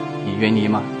你愿意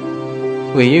吗？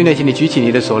我愿意，请你举起你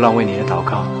的手，让我为你的祷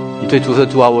告。你对主说：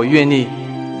主啊，我愿意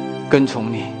跟从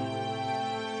你，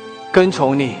跟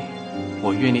从你，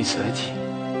我愿意舍己，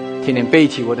天天背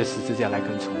起我的十字架来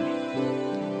跟从你。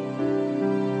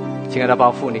亲爱的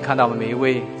爸父，你看到我们每一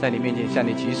位在你面前向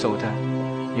你举手的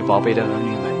你宝贝的儿女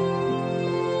们，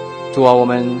主啊，我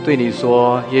们对你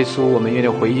说，耶稣，我们愿意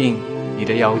回应你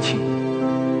的邀请，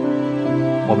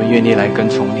我们愿意来跟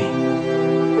从你，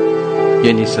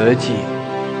愿你舍己，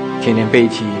天天背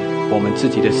起我们自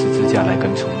己的十字架来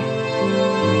跟从你。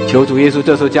求主耶稣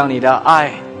这时候将你的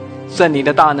爱、圣灵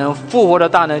的大能、复活的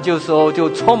大能，就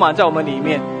充满在我们里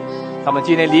面。他们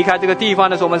今天离开这个地方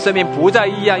的时候，我们生命不再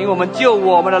一样，因为我们救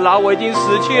我们的老我已经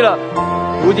死去了，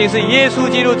如今是耶稣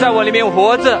基督在我里面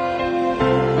活着，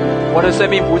我的生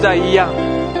命不再一样，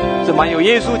是满有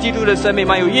耶稣基督的生命，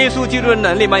满有耶稣基督的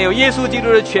能力，满有耶稣基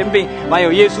督的权柄，满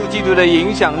有耶稣基督的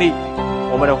影响力。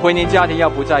我们的婚姻家庭要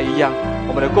不再一样，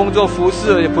我们的工作服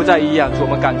事也不再一样。主，我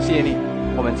们感谢你，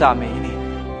我们赞美你，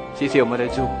谢谢我们的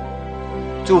主，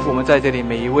祝福我们在这里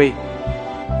每一位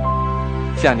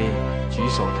向你举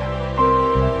手的，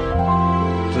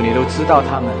主，你都知道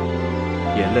他们，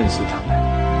也认识他们，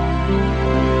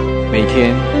每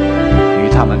天与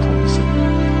他们同行，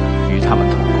与他们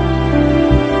同工。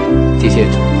谢谢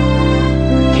主，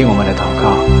听我们的祷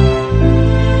告，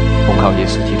奉靠耶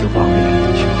稣基督宝贵的名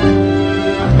求，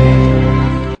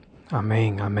阿门，阿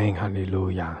门，阿门，哈利路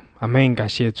亚，阿门，感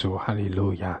谢主，哈利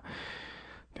路亚。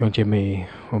弟兄姐妹，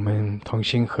我们同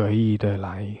心合意的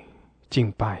来敬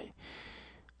拜，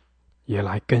也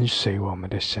来跟随我们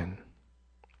的神，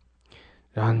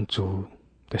让主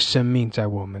的生命在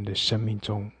我们的生命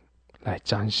中来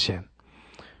彰显，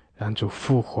让主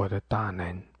复活的大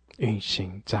能运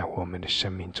行在我们的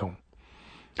生命中。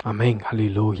阿们，哈利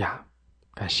路亚，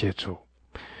感谢主。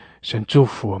神祝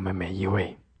福我们每一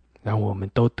位，让我们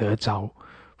都得着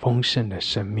丰盛的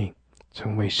生命，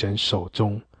成为神手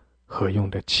中合用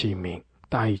的器皿，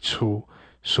带出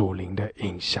属灵的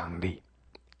影响力。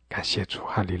感谢主，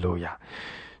哈利路亚。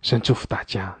神祝福大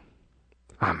家，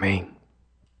阿们。